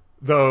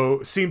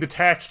 though, seem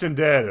detached and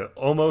dead,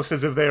 almost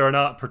as if they are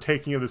not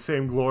partaking of the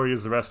same glory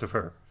as the rest of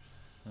her.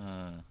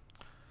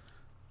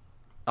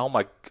 Oh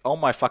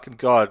my fucking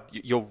god,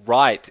 you're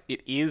right.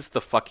 It is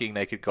the fucking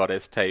Naked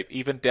Goddess tape,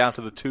 even down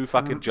to the 2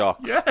 fucking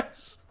jocks.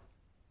 Yes!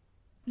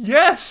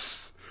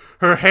 Yes!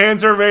 Her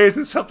hands are raised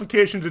in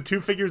supplication to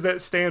 2 figures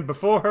that stand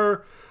before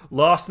her,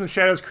 lost in the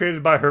shadows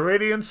created by her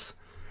radiance.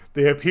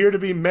 They appear to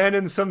be men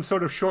in some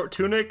sort of short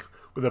tunic,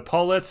 with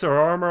epaulettes or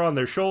armor on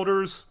their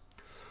shoulders.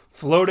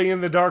 Floating in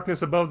the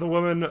darkness above the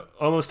woman,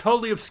 almost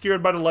totally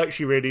obscured by the light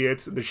she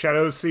radiates, the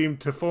shadows seem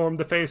to form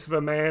the face of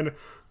a man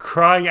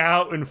crying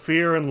out in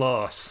fear and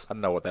loss. I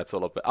don't know what that's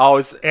all about.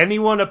 Oh,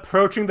 Anyone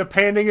approaching the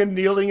painting and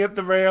kneeling at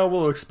the rail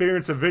will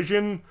experience a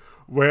vision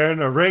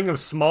wherein a ring of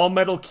small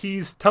metal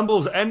keys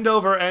tumbles end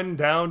over end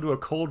down to a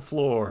cold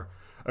floor,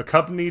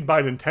 accompanied by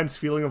an intense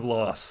feeling of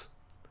loss.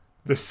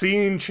 The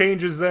scene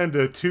changes then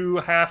to 2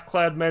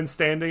 half-clad men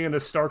standing in a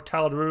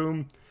stark-tiled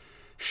room,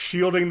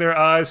 shielding their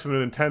eyes from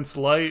an intense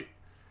light.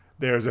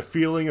 There is a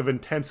feeling of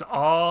intense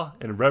awe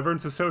and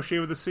reverence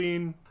associated with the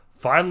scene.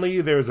 Finally,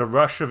 there is a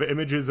rush of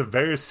images of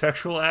various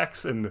sexual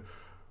acts, and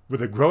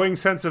with a growing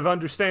sense of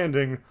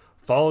understanding,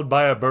 followed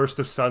by a burst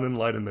of sun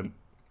enlightenment,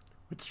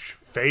 which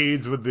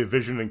fades with the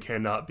vision and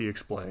cannot be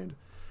explained.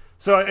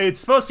 So it's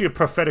supposed to be a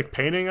prophetic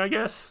painting, I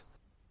guess,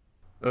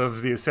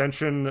 of the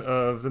ascension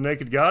of the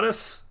Naked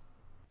Goddess.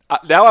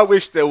 Now I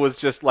wish there was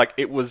just,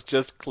 it was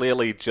just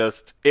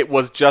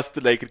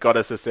the Naked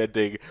Goddess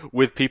ascending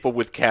with people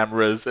with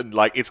cameras and,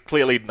 it's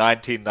clearly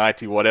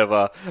 1990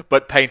 whatever,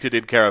 but painted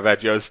in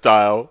Caravaggio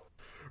style.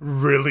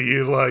 Really,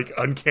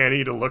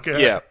 uncanny to look at?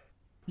 Yeah.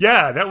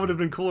 Yeah, that would have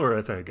been cooler,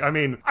 I think. I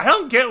mean, I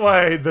don't get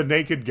why the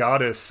Naked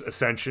Goddess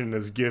ascension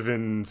is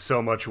given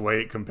so much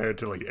weight compared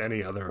to,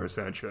 any other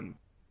ascension.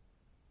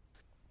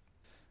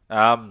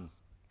 I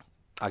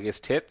guess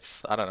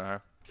tits? I don't know.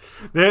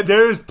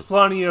 There's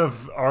plenty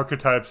of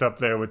archetypes up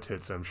there with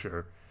tits, I'm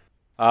sure.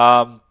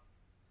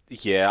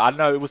 Yeah, I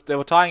know they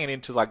were tying it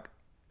into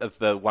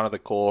one of the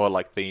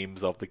core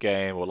themes of the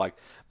game, or the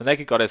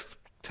Naked Goddess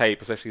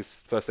tape, especially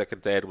First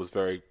Second Dead, was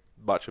very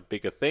much a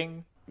bigger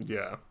thing.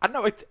 Yeah, I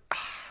know it.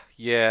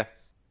 Yeah,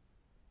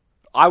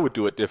 I would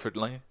do it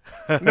differently.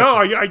 No,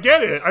 I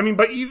get it. I mean,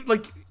 but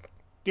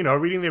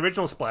reading the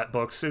original Splat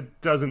books,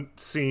 it doesn't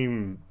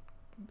seem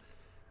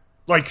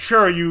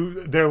sure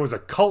there was a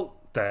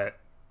cult that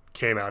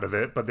came out of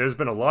it, but there's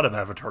been a lot of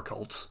Avatar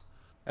cults.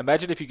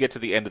 Imagine if you get to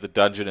the end of the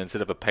dungeon,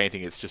 instead of a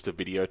painting, it's just a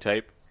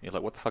videotape. You're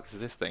like, what the fuck is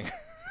this thing?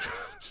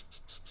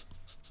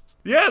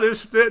 Yeah,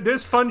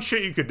 there's fun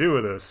shit you could do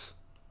with this.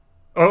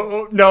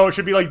 Oh no, it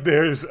should be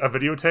there's a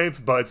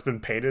videotape, but it's been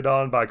painted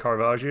on by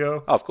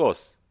Caravaggio. Oh, of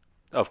course,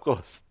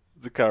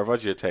 the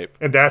Caravaggio tape.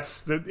 And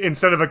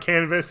instead of a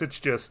canvas, it's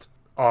just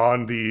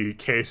on the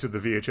case of the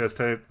VHS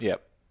tape.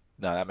 Yep.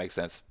 No, that makes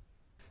sense.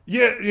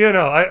 Yeah,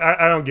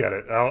 I don't get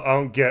it. I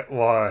don't get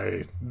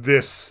why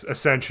this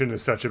ascension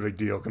is such a big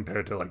deal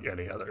compared to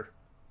any other.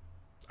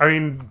 I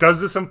mean,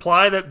 does this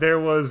imply that there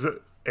was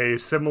a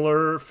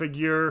similar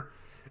figure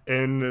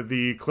in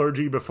the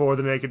clergy before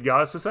the Naked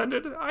Goddess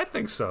ascended? I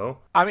think so.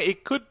 I mean,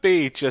 it could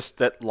be just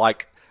that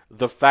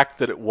the fact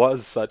that it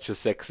was such a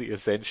sexy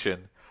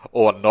ascension,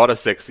 or not a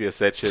sexy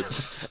ascension,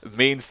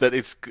 means that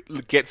it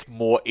gets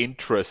more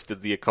interest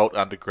in the occult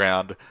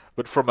underground,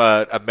 but from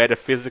a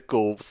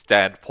metaphysical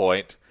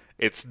standpoint,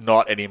 it's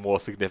not any more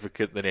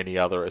significant than any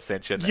other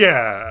ascension.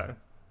 Yeah.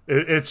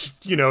 It's,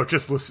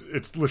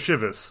 it's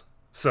lascivious,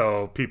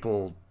 so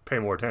people pay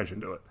more attention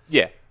to it.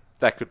 Yeah,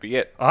 that could be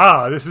it.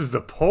 This is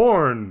the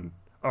porn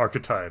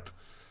archetype.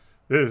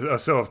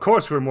 So of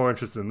course we're more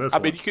interested in this. I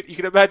mean, you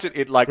can imagine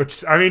it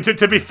which, I mean,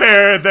 to be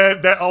fair,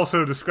 that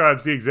also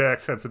describes the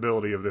exact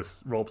sensibility of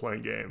this role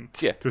playing game.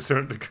 Yeah, to a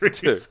certain degree.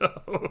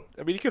 So.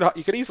 I mean,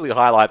 you could easily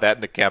highlight that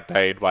in a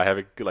campaign by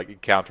having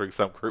encountering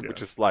some group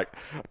which is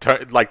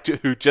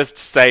who just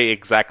say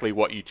exactly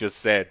what you just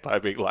said by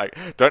being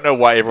don't know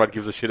why everyone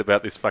gives a shit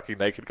about this fucking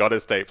Naked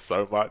Goddess tape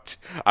so much.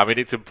 I mean,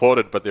 it's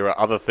important, but there are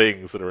other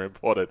things that are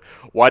important.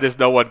 Why does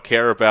no one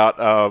care about?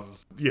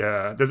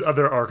 Yeah, there's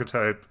other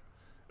archetype.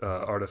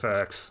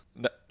 Artifacts.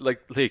 No,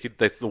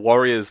 that's the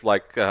warrior's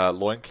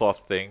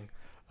loincloth thing.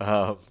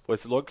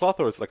 Was it loincloth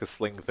or it's a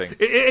sling thing?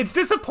 It's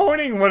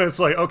disappointing when it's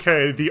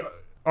okay, the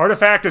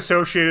artifact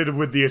associated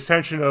with the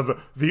ascension of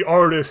the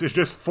artist is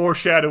just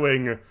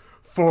foreshadowing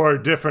for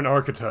a different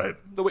archetype.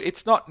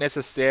 It's not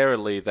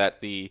necessarily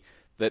that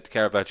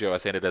Caravaggio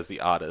ascended as the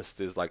artist.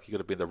 There's like, he could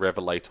have been the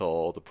revelator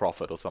or the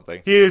prophet or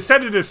something. He is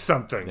said it as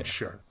something,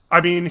 sure.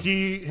 I mean,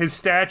 his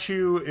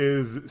statue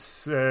is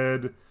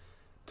said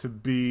to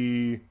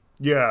be,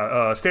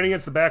 standing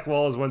against the back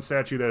wall is one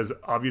statue that is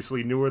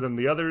obviously newer than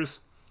the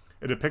others.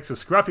 It depicts a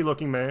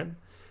scruffy-looking man,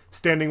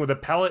 standing with a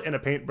palette and a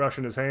paintbrush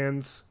in his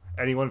hands.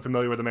 Anyone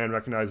familiar with the man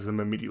recognizes him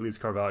immediately as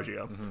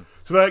Caravaggio. Mm-hmm.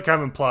 So that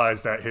kind of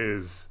implies that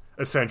his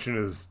ascension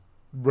is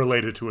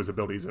related to his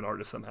abilities as an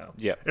artist somehow.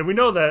 Yeah. And we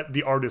know that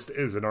the artist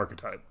is an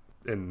archetype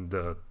in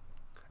the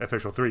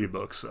official 3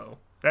 books, so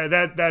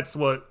that's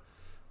what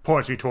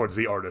points me towards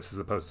the artist as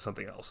opposed to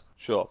something else.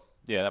 Sure.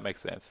 Yeah, that makes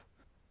sense.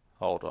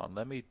 Hold on,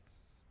 let me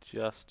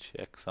just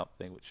check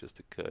something which just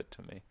occurred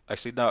to me.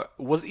 Actually, no.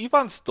 Was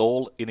Ivan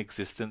Stoll in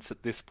existence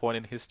at this point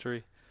in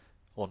history?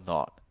 Or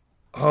not?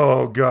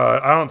 Oh,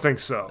 God. I don't think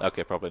so.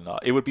 Okay, probably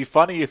not. It would be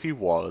funny if he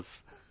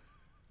was.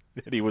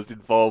 And he was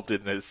involved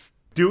in this.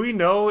 Do we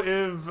know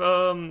if,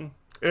 am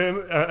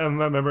I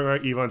remembering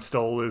right, Ivan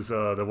Stoll is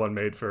the one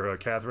made for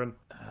Catherine?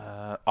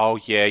 Oh,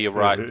 yeah, you're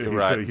right.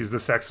 He's the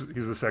sex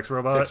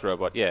robot? Sex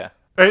robot, yeah.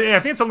 And I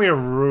think it's only a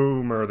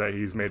rumor that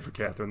he's made for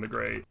Catherine the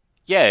Great.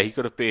 Yeah, he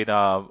could have been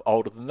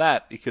older than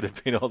that. He could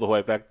have been all the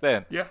way back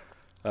then. Yeah.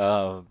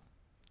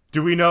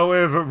 Do we know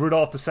if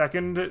Rudolph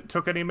II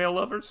took any male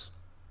lovers?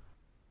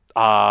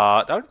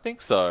 I don't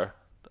think so.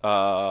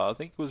 I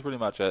think it was pretty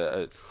much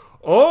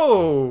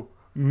Oh,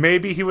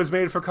 maybe he was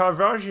made for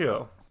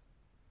Caravaggio.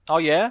 Oh,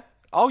 yeah?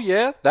 Oh,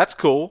 yeah. That's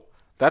cool.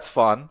 That's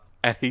fun.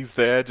 And he's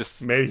there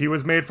just... Maybe he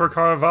was made for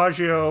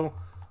Caravaggio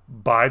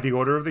by the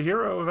Order of the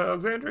Hero of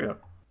Alexandria.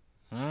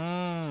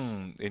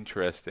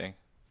 Interesting.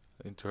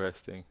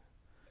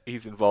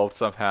 He's involved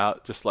somehow,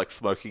 just like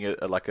smoking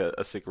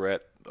a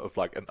cigarette, of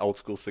like an old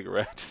school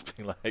cigarette, just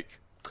being like...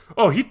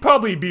 Oh, he'd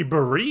probably be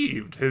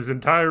bereaved. His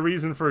entire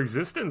reason for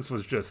existence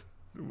was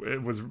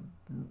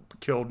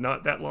killed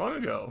not that long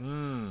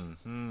ago.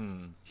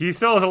 He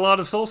still has a lot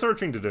of soul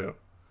searching to do.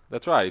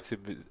 That's right. It's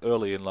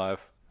early in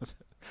life.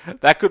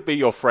 That could be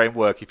your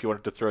framework if you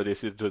wanted to throw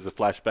this into as a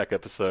flashback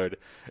episode.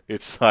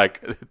 It's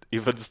like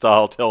Ivan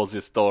Style tells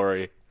his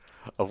story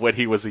of when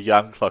he was a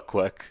young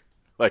Clockwork.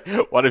 Like,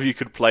 one of you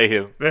could play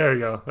him. There you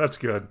go. That's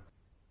good.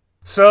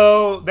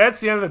 So, that's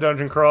the end of the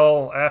dungeon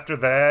crawl. After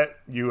that,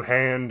 you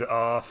hand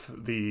off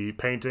the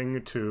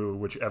painting to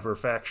whichever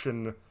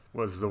faction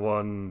was the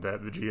one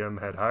that the GM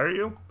had hired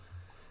you.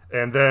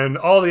 And then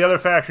all the other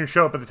factions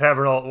show up at the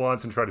tavern all at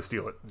once and try to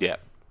steal it. Yeah.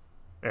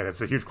 And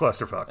it's a huge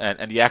clusterfuck.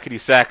 And Yakety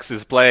Sax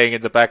is playing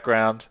in the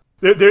background.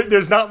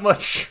 There's not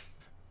much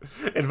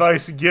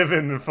advice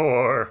given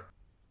for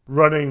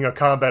running a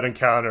combat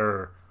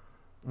encounter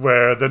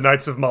where the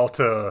Knights of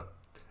Malta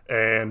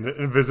and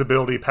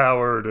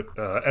invisibility-powered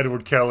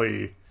Edward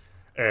Kelly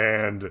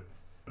and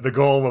the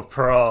Golem of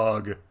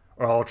Prague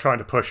are all trying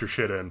to push your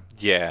shit in.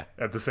 Yeah.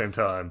 At the same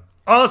time.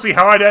 Honestly,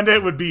 how I'd end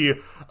it would be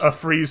a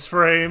freeze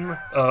frame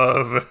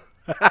of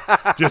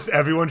just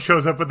everyone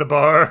shows up at the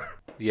bar.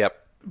 Yep.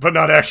 But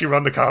not actually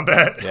run the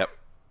combat. Yep.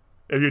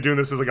 If you're doing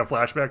this as like a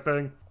flashback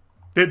thing.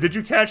 Did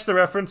you catch the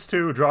reference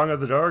to Drawing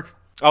of the Dark?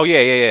 Oh,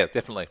 yeah,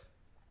 definitely.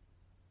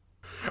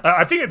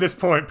 I think at this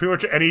point, pretty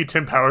much any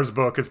Tim Powers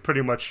book is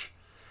pretty much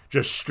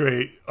just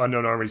straight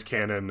Unknown Armies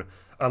canon,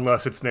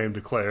 unless it's named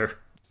Declare.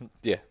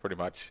 Yeah, pretty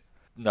much.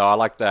 No, I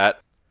like that.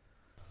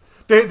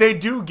 They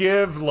do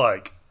give,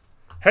 like,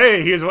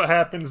 hey, here's what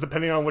happens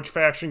depending on which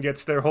faction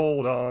gets their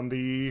hold on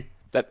the...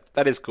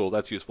 That is cool,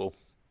 that's useful.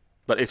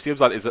 But it seems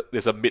like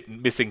there's a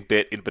missing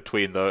bit in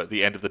between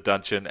the end of the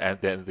dungeon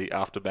and then the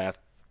aftermath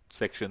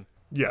section.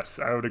 Yes,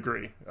 I would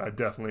agree. I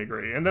definitely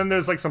agree. And then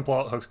there's like some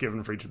plot hooks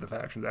given for each of the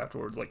factions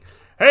afterwards. Like,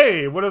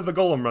 hey, what if the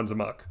Golem runs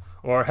amok?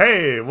 Or,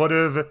 hey, what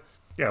if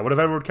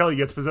Edward Kelly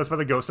gets possessed by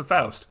the ghost of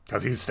Faust?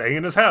 Because he's staying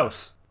in his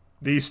house.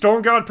 The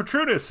Storm God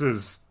Petrunus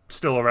is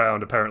still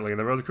around, apparently, and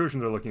the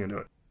Rosicrucians are looking into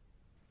it.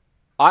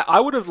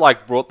 I would have,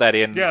 like, brought that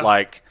in, yeah.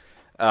 Like...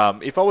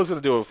 if I was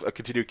going to do a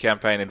continued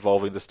campaign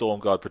involving the Storm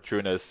God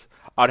Petrunus,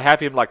 I'd have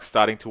him like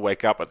starting to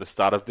wake up at the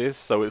start of this.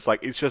 So it's like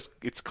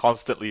it's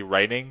constantly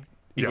raining,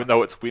 even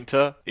though it's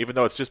winter, even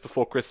though it's just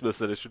before Christmas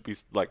and it should be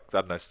like,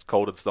 I don't know,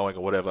 cold and snowing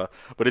or whatever.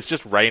 But it's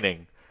just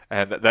raining,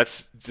 and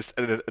that's just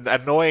an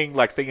annoying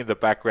like thing in the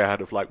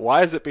background of like, why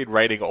has it been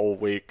raining all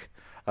week?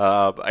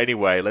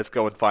 Anyway, let's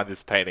go and find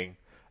this painting,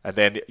 and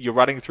then you're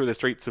running through the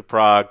streets of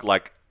Prague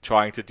like,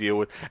 trying to deal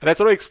with, and that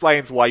sort of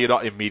explains why you're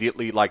not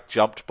immediately like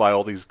jumped by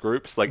all these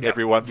groups, like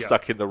everyone's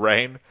stuck in the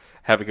rain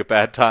having a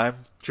bad time.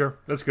 Sure,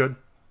 that's good.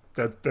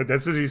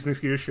 That's a decent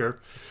excuse. Sure.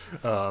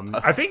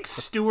 I think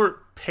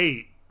Stuart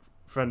Pate,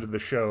 friend of the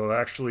show,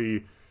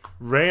 actually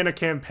ran a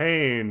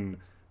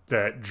campaign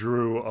that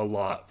drew a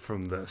lot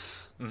from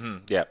this.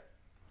 Yeah,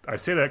 I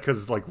say that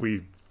because like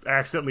we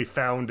accidentally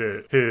found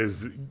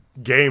his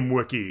game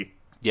wiki.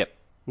 Yep.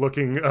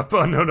 Looking up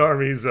Unknown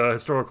Armies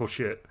historical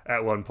shit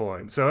at one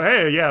point. So,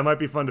 hey, yeah, it might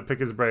be fun to pick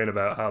his brain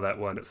about how that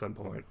went at some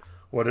point.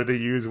 What did he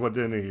use? What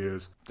didn't he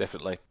use?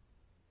 Definitely.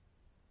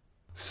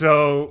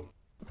 So,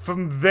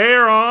 From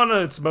there on,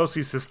 it's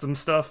mostly system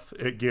stuff.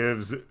 It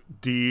gives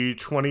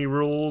D20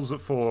 rules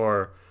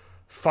for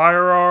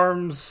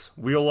firearms,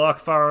 wheel lock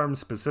firearms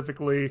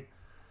specifically,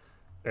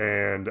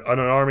 and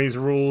unknown armies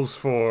rules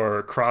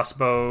for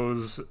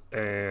crossbows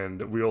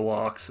and wheel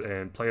locks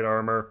and plate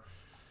armor.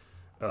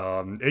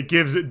 It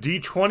gives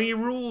D20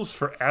 rules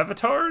for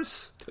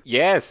avatars.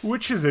 Yes.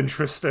 Which is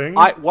interesting.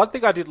 One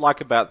thing I did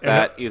like about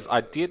that is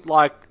I did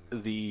like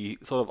the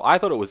sort of, I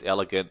thought it was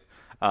elegant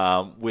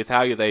with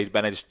how they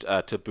managed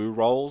taboo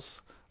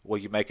rolls, where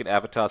you make an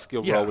avatar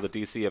skill roll with a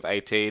DC of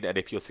 18, and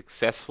if you're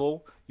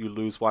successful, you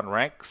lose 1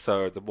 rank.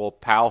 So the more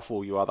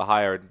powerful you are, the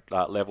higher in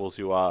levels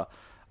you are.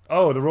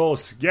 Oh, the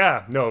rolls.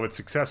 Yeah, no, if it's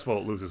successful,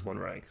 it loses 1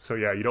 rank. So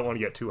yeah, you don't want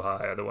to get too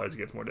high, otherwise it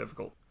gets more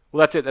difficult. Well,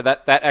 that's it.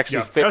 That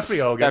actually fits.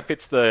 That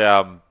fits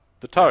the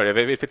tone.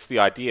 It fits the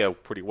idea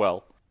pretty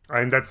well.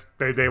 And that's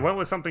they went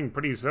with something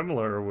pretty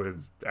similar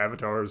with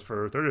avatars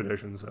for 3rd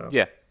edition. So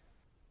yeah,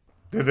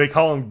 did they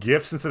call them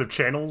gifts instead of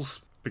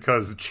channels?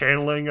 Because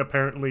channeling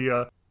apparently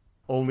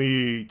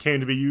only came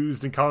to be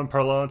used in common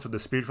parlance with the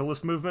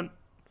spiritualist movement.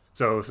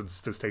 So since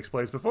this takes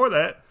place before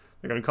that,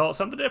 they're going to call it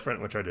something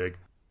different, which I dig.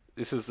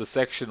 This is the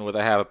section where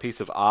they have a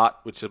piece of art,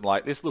 which I'm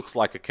like, this looks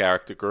like a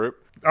character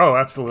group. Oh,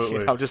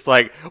 absolutely. I'm just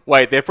like,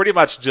 wait, they're pretty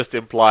much just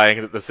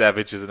implying that the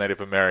Savage is a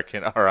Native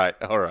American. All right,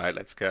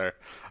 let's go,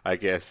 I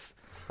guess.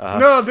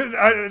 No,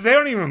 they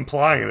aren't even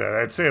implying that.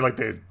 I'd say like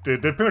they're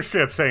pretty much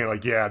straight up saying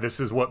like, yeah, this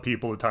is what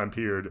people at the time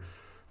period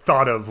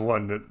thought of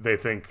when they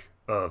think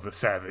of a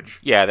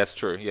Savage. Yeah, that's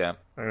true, yeah.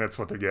 And that's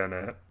what they're getting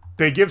at.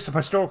 They give some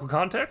historical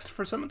context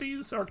for some of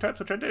these archetypes,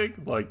 which I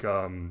dig. Like,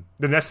 the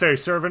Necessary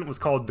Servant was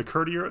called the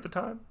Courtier at the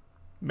time.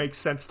 Makes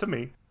sense to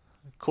me.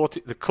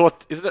 Isn't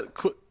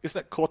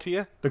that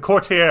Courtier? The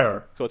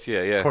Courtier.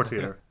 Courtier, yeah.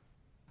 Courtier.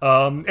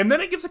 And then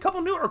it gives a couple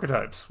new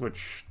archetypes,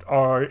 which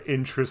are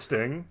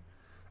interesting.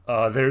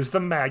 There's the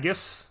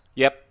Magus.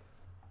 Yep.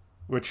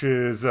 Which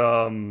is,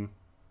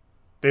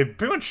 they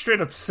pretty much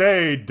straight up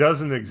say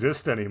doesn't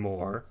exist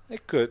anymore.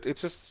 It could.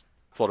 It's just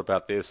thought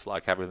about this,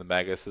 like having the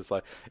Magus is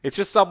like, it's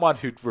just someone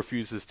who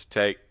refuses to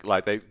take,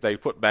 like they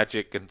put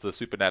magic and the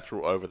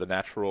supernatural over the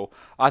natural.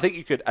 I think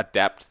you could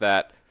adapt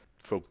that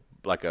for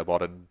like a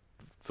modern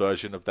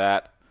version of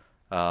that.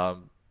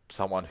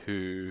 Someone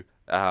who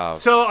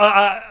So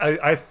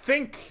I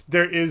think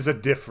there is a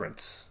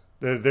difference.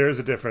 There is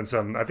a difference.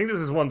 I think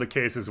this is one of the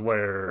cases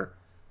where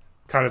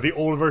kind of the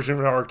old version of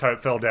an archetype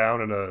fell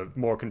down and a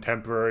more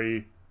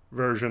contemporary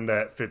version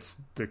that fits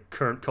the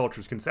current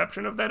culture's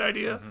conception of that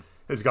idea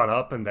has gone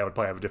up, and that would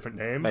probably have a different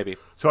name. Maybe.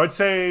 So I'd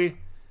say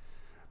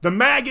the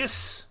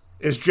Magus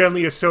is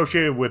generally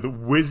associated with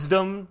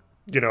wisdom,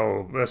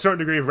 a certain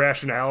degree of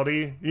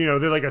rationality.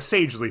 They're like a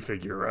sagely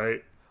figure,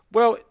 right?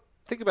 Well,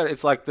 think about it.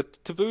 It's like the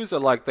taboos are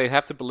like they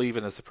have to believe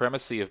in the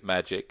supremacy of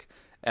magic,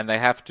 and they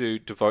have to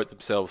devote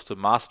themselves to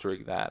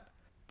mastering that.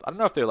 I don't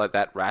know if they're like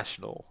that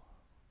rational,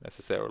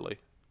 necessarily.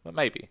 But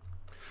maybe.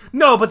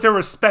 No, but they're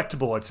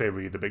respectable, I'd say,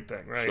 would be the big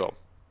thing, right? Sure.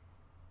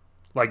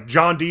 Like,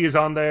 John Dee is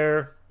on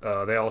there.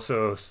 They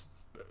also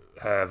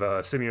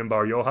have Simeon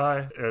Bar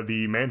Yochai,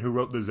 the man who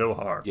wrote the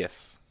Zohar.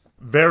 Yes.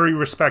 Very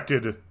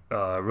respected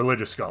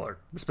religious scholar.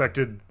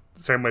 Respected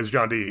the same way as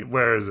John Dee.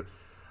 Whereas,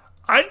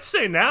 I'd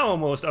say now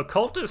almost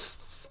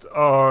occultists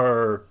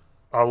are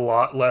a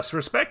lot less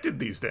respected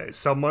these days.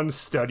 Someone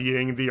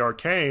studying the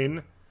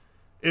arcane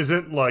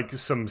isn't like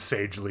some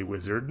sagely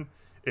wizard.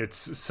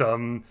 It's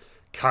some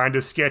kind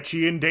of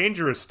sketchy and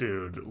dangerous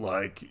dude,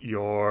 like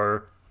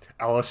your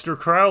Aleister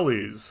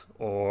Crowley's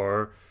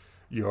or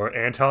your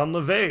Anton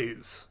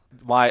LaVey's.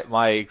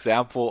 My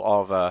example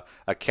of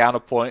a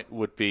counterpoint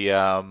would be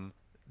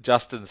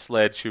Justin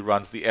Sledge, who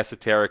runs the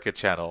Esoterica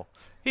channel.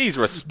 He's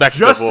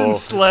respectable. Justin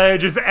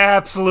Sledge is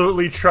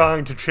absolutely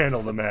trying to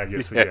channel the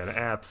Magus again. Yes.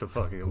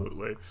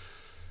 Absolutely.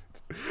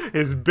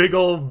 His big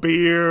old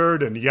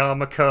beard and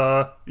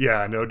yarmulke.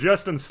 Yeah, no,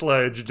 Justin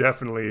Sledge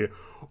definitely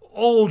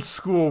old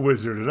school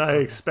wizard, and I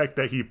expect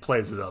that he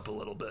plays it up a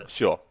little bit.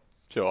 Sure.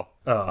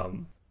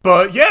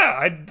 But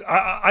yeah,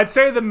 I'd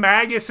say the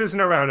Magus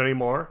isn't around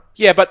anymore.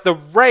 Yeah, but the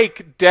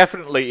Rake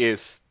definitely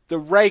is. The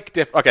Rake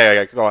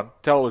Okay, go on.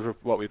 Tell us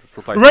what we've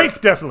replaced.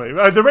 Rake, definitely.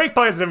 The Rake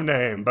probably has a different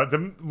name, but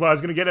what I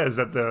was going to get at is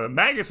that the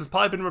Magus has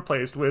probably been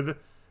replaced with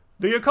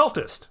the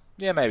Occultist.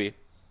 Yeah, maybe.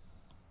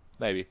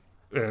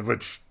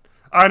 Which,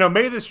 I don't know,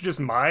 maybe this is just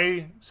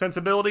my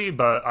sensibility,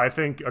 but I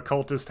think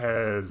Occultist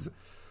has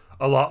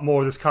a lot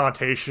more of this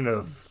connotation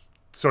of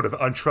sort of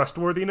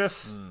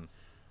untrustworthiness.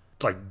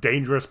 Like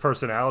dangerous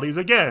personalities.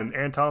 Again,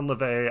 Anton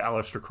LaVey,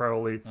 Aleister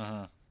Crowley,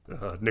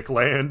 Nick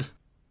Land.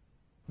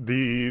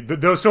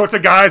 Those sorts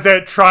of guys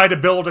that try to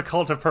build a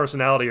cult of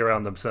personality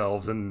around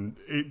themselves and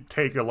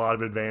take a lot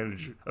of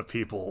advantage of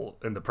people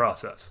in the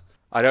process.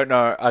 I don't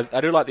know.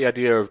 I do like the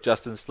idea of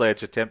Justin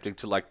Sledge attempting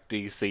to like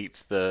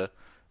de-seat the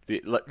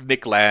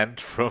Nick Land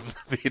from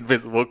the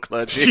Invisible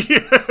Clergy.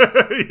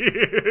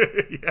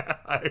 Yeah,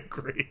 I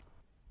agree.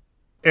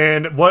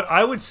 And what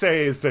I would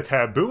say is the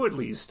taboo, at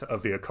least,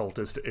 of the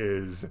Occultist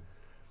is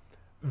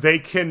they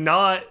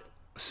cannot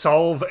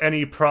solve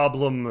any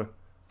problem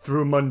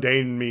through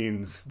mundane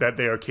means that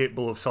they are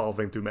capable of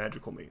solving through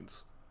magical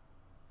means.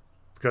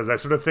 Because I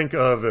sort of think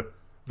of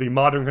the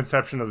modern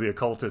conception of the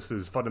occultist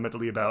is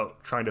fundamentally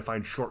about trying to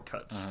find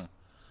shortcuts,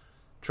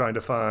 trying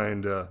to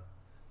find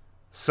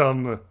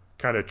some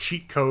kind of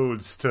cheat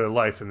codes to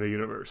life in the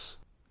universe.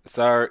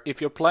 So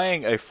if you're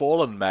playing a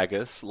fallen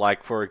magus,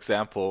 like for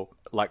example,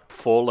 like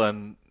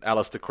fallen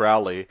Aleister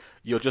Crowley,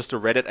 you're just a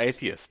Reddit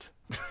atheist.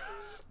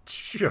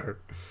 Sure.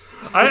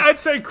 I'd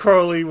say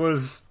Crowley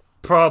was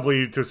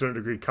probably, to a certain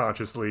degree,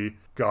 consciously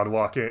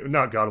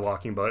not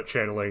God-walking, but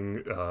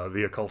channeling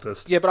the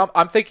occultist. Yeah, but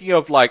I'm thinking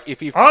of, like, if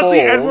he Honestly,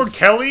 falls... Edward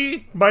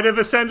Kelly might have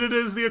ascended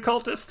as the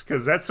occultist,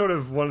 because that's sort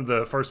of one of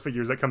the first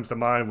figures that comes to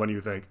mind when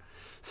you think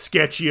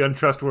sketchy,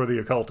 untrustworthy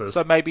occultist.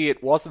 So maybe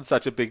it wasn't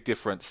such a big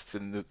difference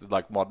in the,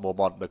 like, more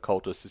modern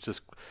occultists. It's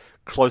just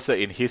closer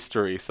in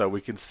history, so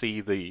we can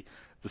see the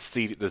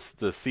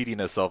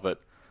seediness of it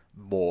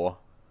more.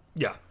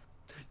 Yeah.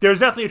 There's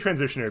definitely a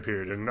transitionary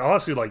period, and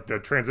honestly, like, the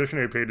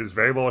transitionary period is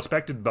very well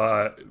reflected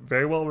by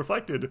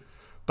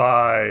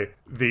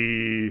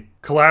the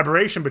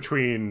collaboration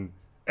between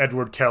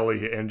Edward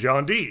Kelly and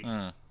John Dee.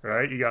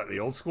 Right? You got the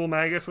old school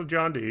magus with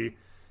John Dee,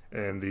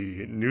 and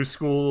the new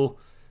school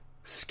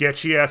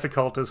sketchy ass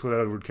occultist with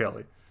Edward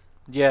Kelly.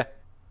 Yeah.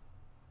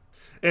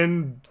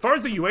 And as far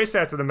as the UA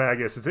stats of the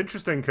magus, it's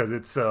interesting because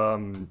it's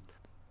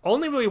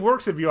only really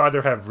works if you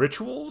either have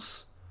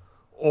rituals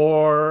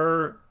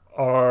or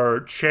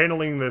are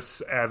channeling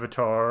this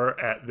avatar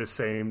at the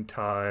same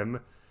time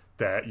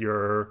that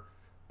you're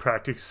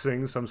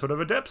practicing some sort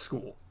of adept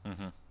school,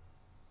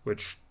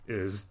 which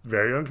is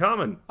very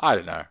uncommon. I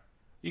don't know.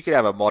 You could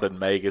have a modern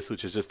magus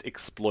which is just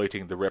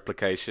exploiting the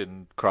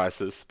replication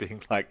crisis,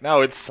 being like,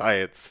 no, it's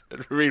science.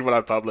 Read what I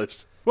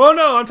published. Well,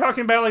 no, I'm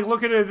talking about, like,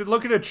 look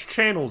at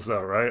channels,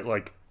 though, right?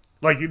 Like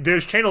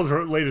there's channels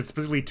related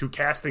specifically to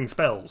casting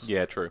spells.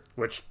 Yeah, true.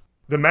 Which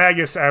the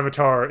magus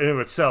avatar in and of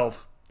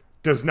itself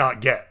does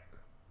not get.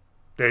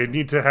 They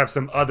need to have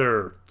some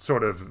other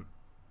sort of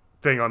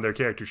thing on their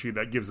character sheet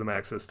that gives them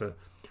access to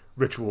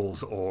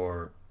rituals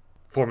or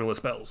formula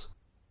spells.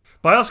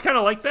 But I also kind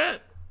of like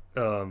that.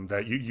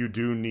 That you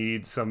do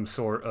need some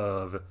sort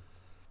of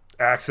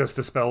access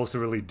to spells to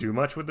really do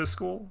much with this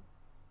school.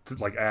 To,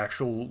 like,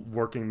 actual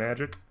working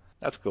magic.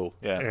 That's cool,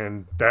 yeah.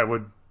 And that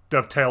would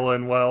dovetail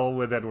in well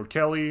with Edward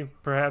Kelly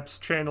perhaps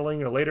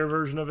channeling a later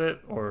version of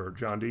it, or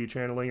John Dee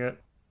channeling it.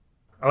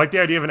 I like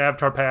the idea of an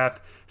avatar path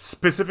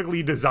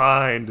specifically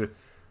designed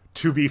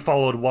to be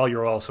followed while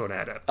you're also an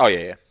adept. Oh,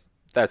 yeah.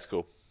 That's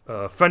cool.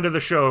 Friend of the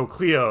show,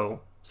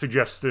 Cleo,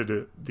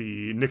 suggested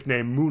the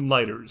nickname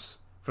Moonlighters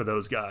for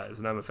those guys,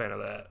 and I'm a fan of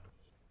that.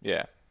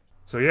 Yeah.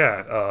 So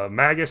yeah,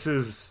 Magus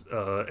is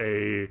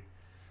a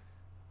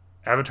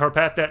avatar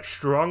path that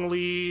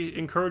strongly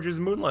encourages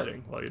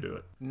moonlighting while you do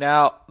it.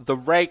 Now, the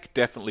rake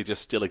definitely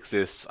just still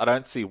exists. I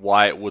don't see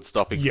why it would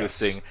stop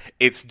existing. Yes.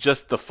 It's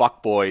just the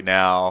fuckboy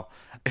now.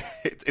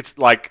 It's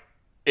like...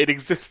 It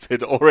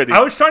existed already.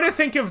 I was trying to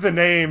think of the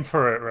name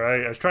for it,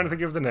 right? I was trying to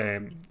think of the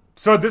name.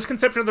 So this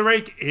conception of the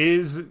rake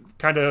is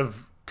kind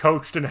of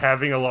coached in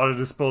having a lot of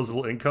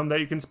disposable income that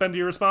you can spend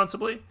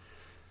irresponsibly.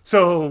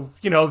 So,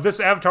 this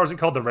avatar isn't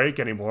called the rake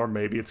anymore.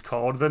 Maybe it's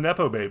called the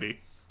Nepo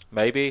baby.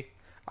 Maybe.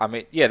 I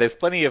mean, yeah, there's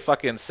plenty of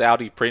fucking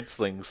Saudi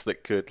princelings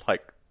that could,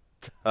 like...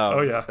 oh,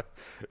 yeah.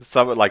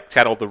 Someone, like,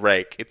 channel the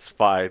rake. It's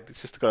fine.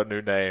 It's just got a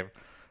new name.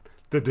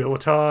 The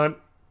Dilettante.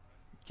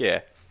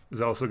 Yeah. Is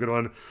also a good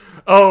one.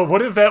 Oh,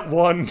 what if that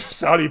one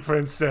Saudi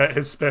prince that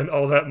has spent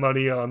all that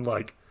money on,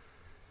 like,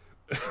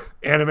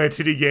 anime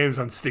 2D games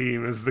on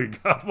Steam is the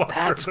Godwalker?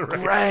 That's of the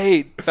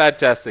great!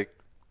 Fantastic.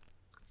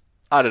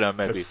 I don't know,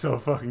 maybe. That's so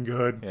fucking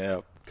good. Yeah.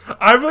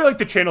 I really like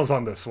the channels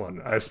on this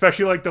one. I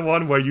especially like the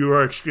one where you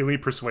are extremely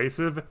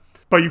persuasive,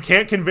 but you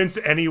can't convince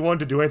anyone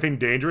to do anything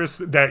dangerous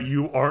that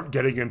you aren't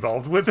getting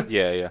involved with.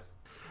 Yeah.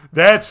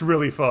 That's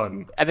really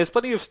fun. And there's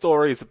plenty of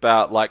stories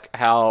about, like,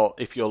 how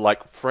if you're,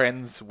 like,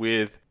 friends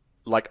with...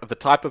 like the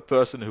type of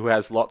person who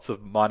has lots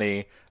of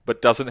money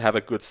but doesn't have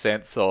a good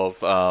sense of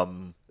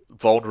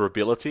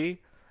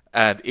vulnerability,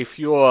 and if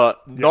you're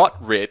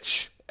not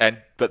rich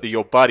but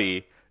your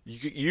buddy,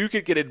 you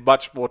could get in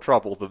much more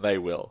trouble than they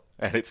will,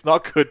 and it's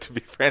not good to be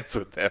friends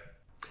with them.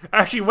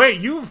 Actually, wait,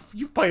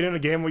 you've played in a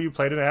game where you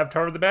played an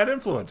avatar of the bad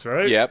influence,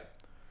 right? Yep.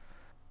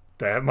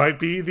 That might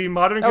be the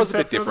modern that was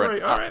conception. A bit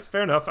different. All right,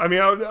 fair enough. I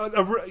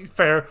mean,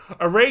 fair.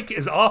 A rake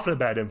is often a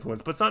bad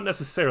influence, but it's not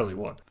necessarily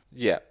one.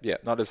 Yeah,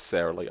 not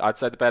necessarily. I'd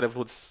say the bad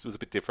influence was a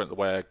bit different the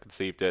way I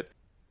conceived it.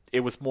 It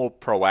was more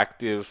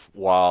proactive,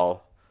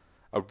 while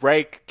a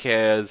rake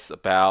cares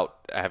about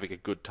having a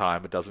good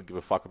time and doesn't give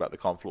a fuck about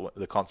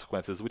the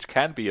consequences, which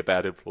can be a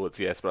bad influence,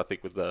 yes, but I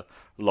think with the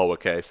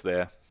lowercase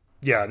there.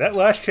 Yeah, that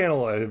last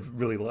channel I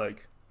really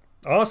like.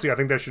 Honestly, I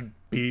think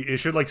it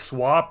should like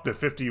swap the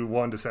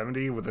 51 to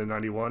 70 with the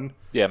 91.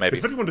 Yeah, maybe.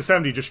 Because 51 to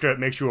 70 just straight up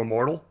makes you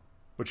immortal,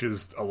 which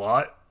is a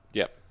lot.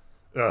 Yep.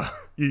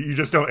 You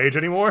just don't age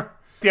anymore.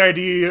 The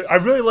idea, I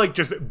really like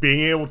just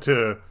being able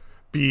to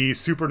be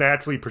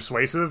supernaturally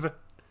persuasive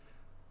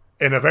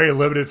in a very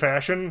limited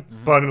fashion,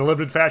 but in a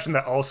limited fashion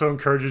that also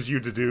encourages you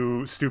to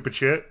do stupid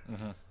shit.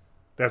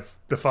 That's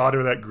the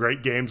fodder that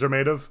great games are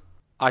made of.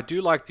 I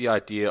do like the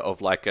idea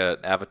of like an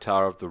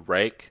avatar of the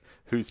Rake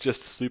who's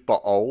just super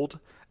old,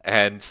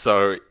 and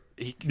so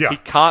he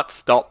can't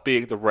stop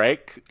being the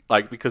Rake,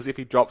 like, because if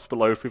he drops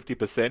below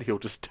 50%, he'll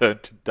just turn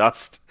to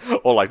dust,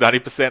 or like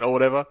 90% or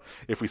whatever,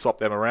 if we swap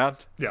them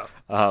around. Yeah.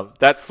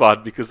 That's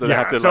fun, because then they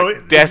have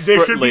to desperately...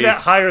 There should be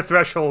that higher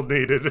threshold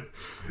needed.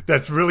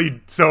 That's really...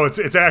 So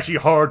it's actually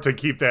hard to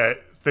keep that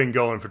thing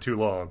going for too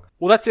long.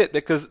 Well, that's it,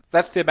 because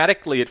that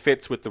thematically it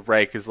fits with the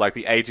Rake, is like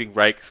the aging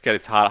Rakes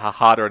get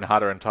harder and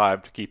harder in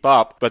time to keep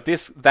up, but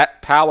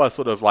that power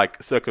sort of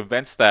like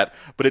circumvents that,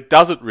 but it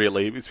doesn't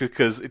really. It's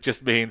because it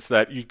just means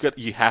that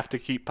you have to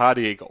keep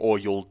partying or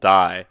you'll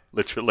die,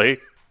 literally.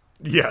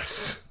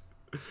 Yes.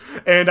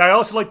 And I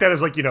also like that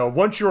as like,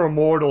 once you're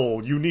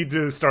immortal, you need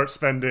to start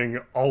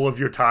spending all of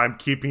your time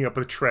keeping up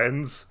with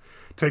trends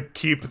to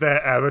keep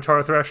that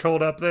avatar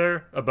threshold up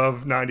there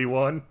above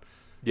 91.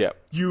 Yeah.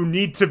 You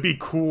need to be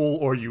cool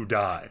or you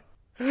die.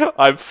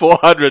 I'm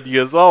 400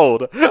 years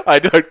old. I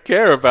don't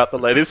care about the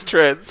latest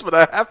trends, but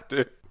I have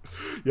to.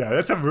 Yeah,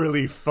 that's a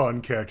really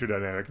fun character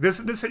dynamic.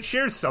 This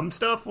shares some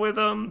stuff with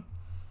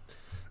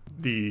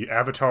the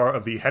avatar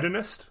of the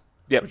Hedonist,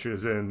 which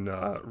is in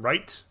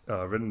Right,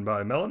 written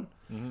by Mellon.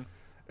 Mm-hmm.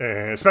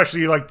 And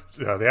especially like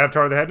the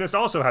avatar of the Hedonist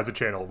also has a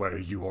channel where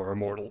you are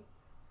immortal,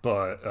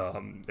 but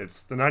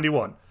it's the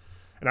 91.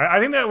 And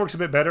I think that works a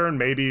bit better, and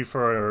maybe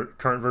for a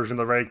current version of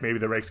the Rake, maybe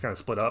the Rake's kind of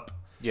split up.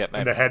 Yeah, maybe.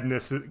 And the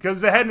Hedonist, because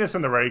the Hedonist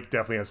and the Rake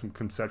definitely have some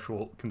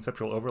conceptual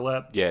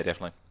overlap. Yeah,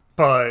 definitely.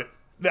 But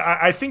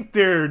I think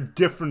they're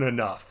different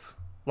enough.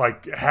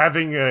 Like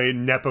having a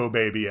Nepo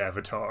baby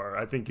avatar,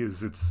 I think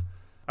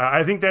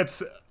I think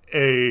that's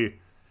a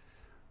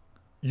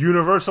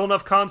universal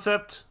enough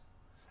concept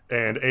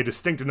and a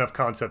distinct enough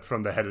concept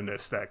from the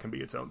Hedonist that can be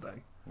its own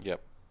thing. Yep.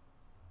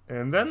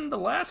 And then the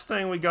last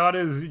thing we got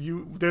is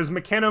there's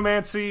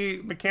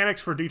mechanomancy mechanics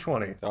for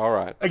D20. All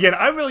right. Again,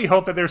 I really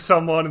hope that there's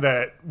someone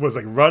that was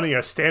like running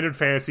a standard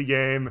fantasy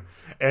game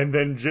and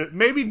then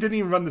maybe didn't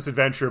even run this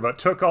adventure, but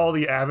took all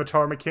the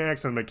avatar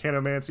mechanics and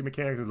mechanomancy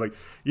mechanics and was like,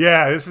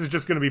 yeah, this is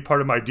just going to be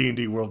part of my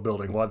D&D world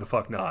building. Why the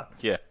fuck not?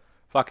 Yeah.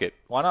 Fuck it.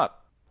 Why not?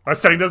 My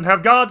setting doesn't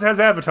have gods, it has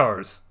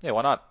avatars. Yeah,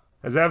 why not?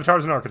 As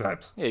avatars and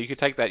archetypes. Yeah, you could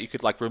take that. You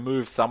could like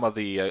remove some of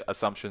the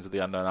assumptions of the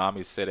Unknown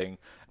Armies setting,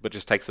 but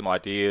just take some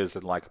ideas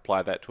and like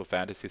apply that to a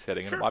fantasy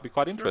setting, and it might be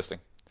quite interesting.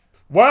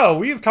 Wow,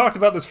 we've talked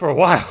about this for a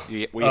while.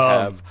 Yeah, we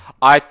have.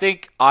 I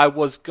think I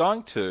was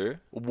going to...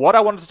 What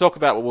I wanted to talk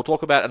about, we'll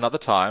talk about another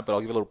time, but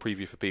I'll give a little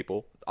preview for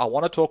people. I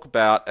want to talk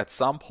about, at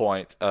some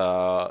point,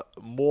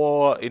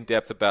 more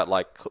in-depth about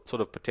like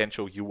sort of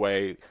potential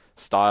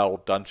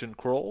UA-style dungeon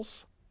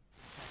crawls.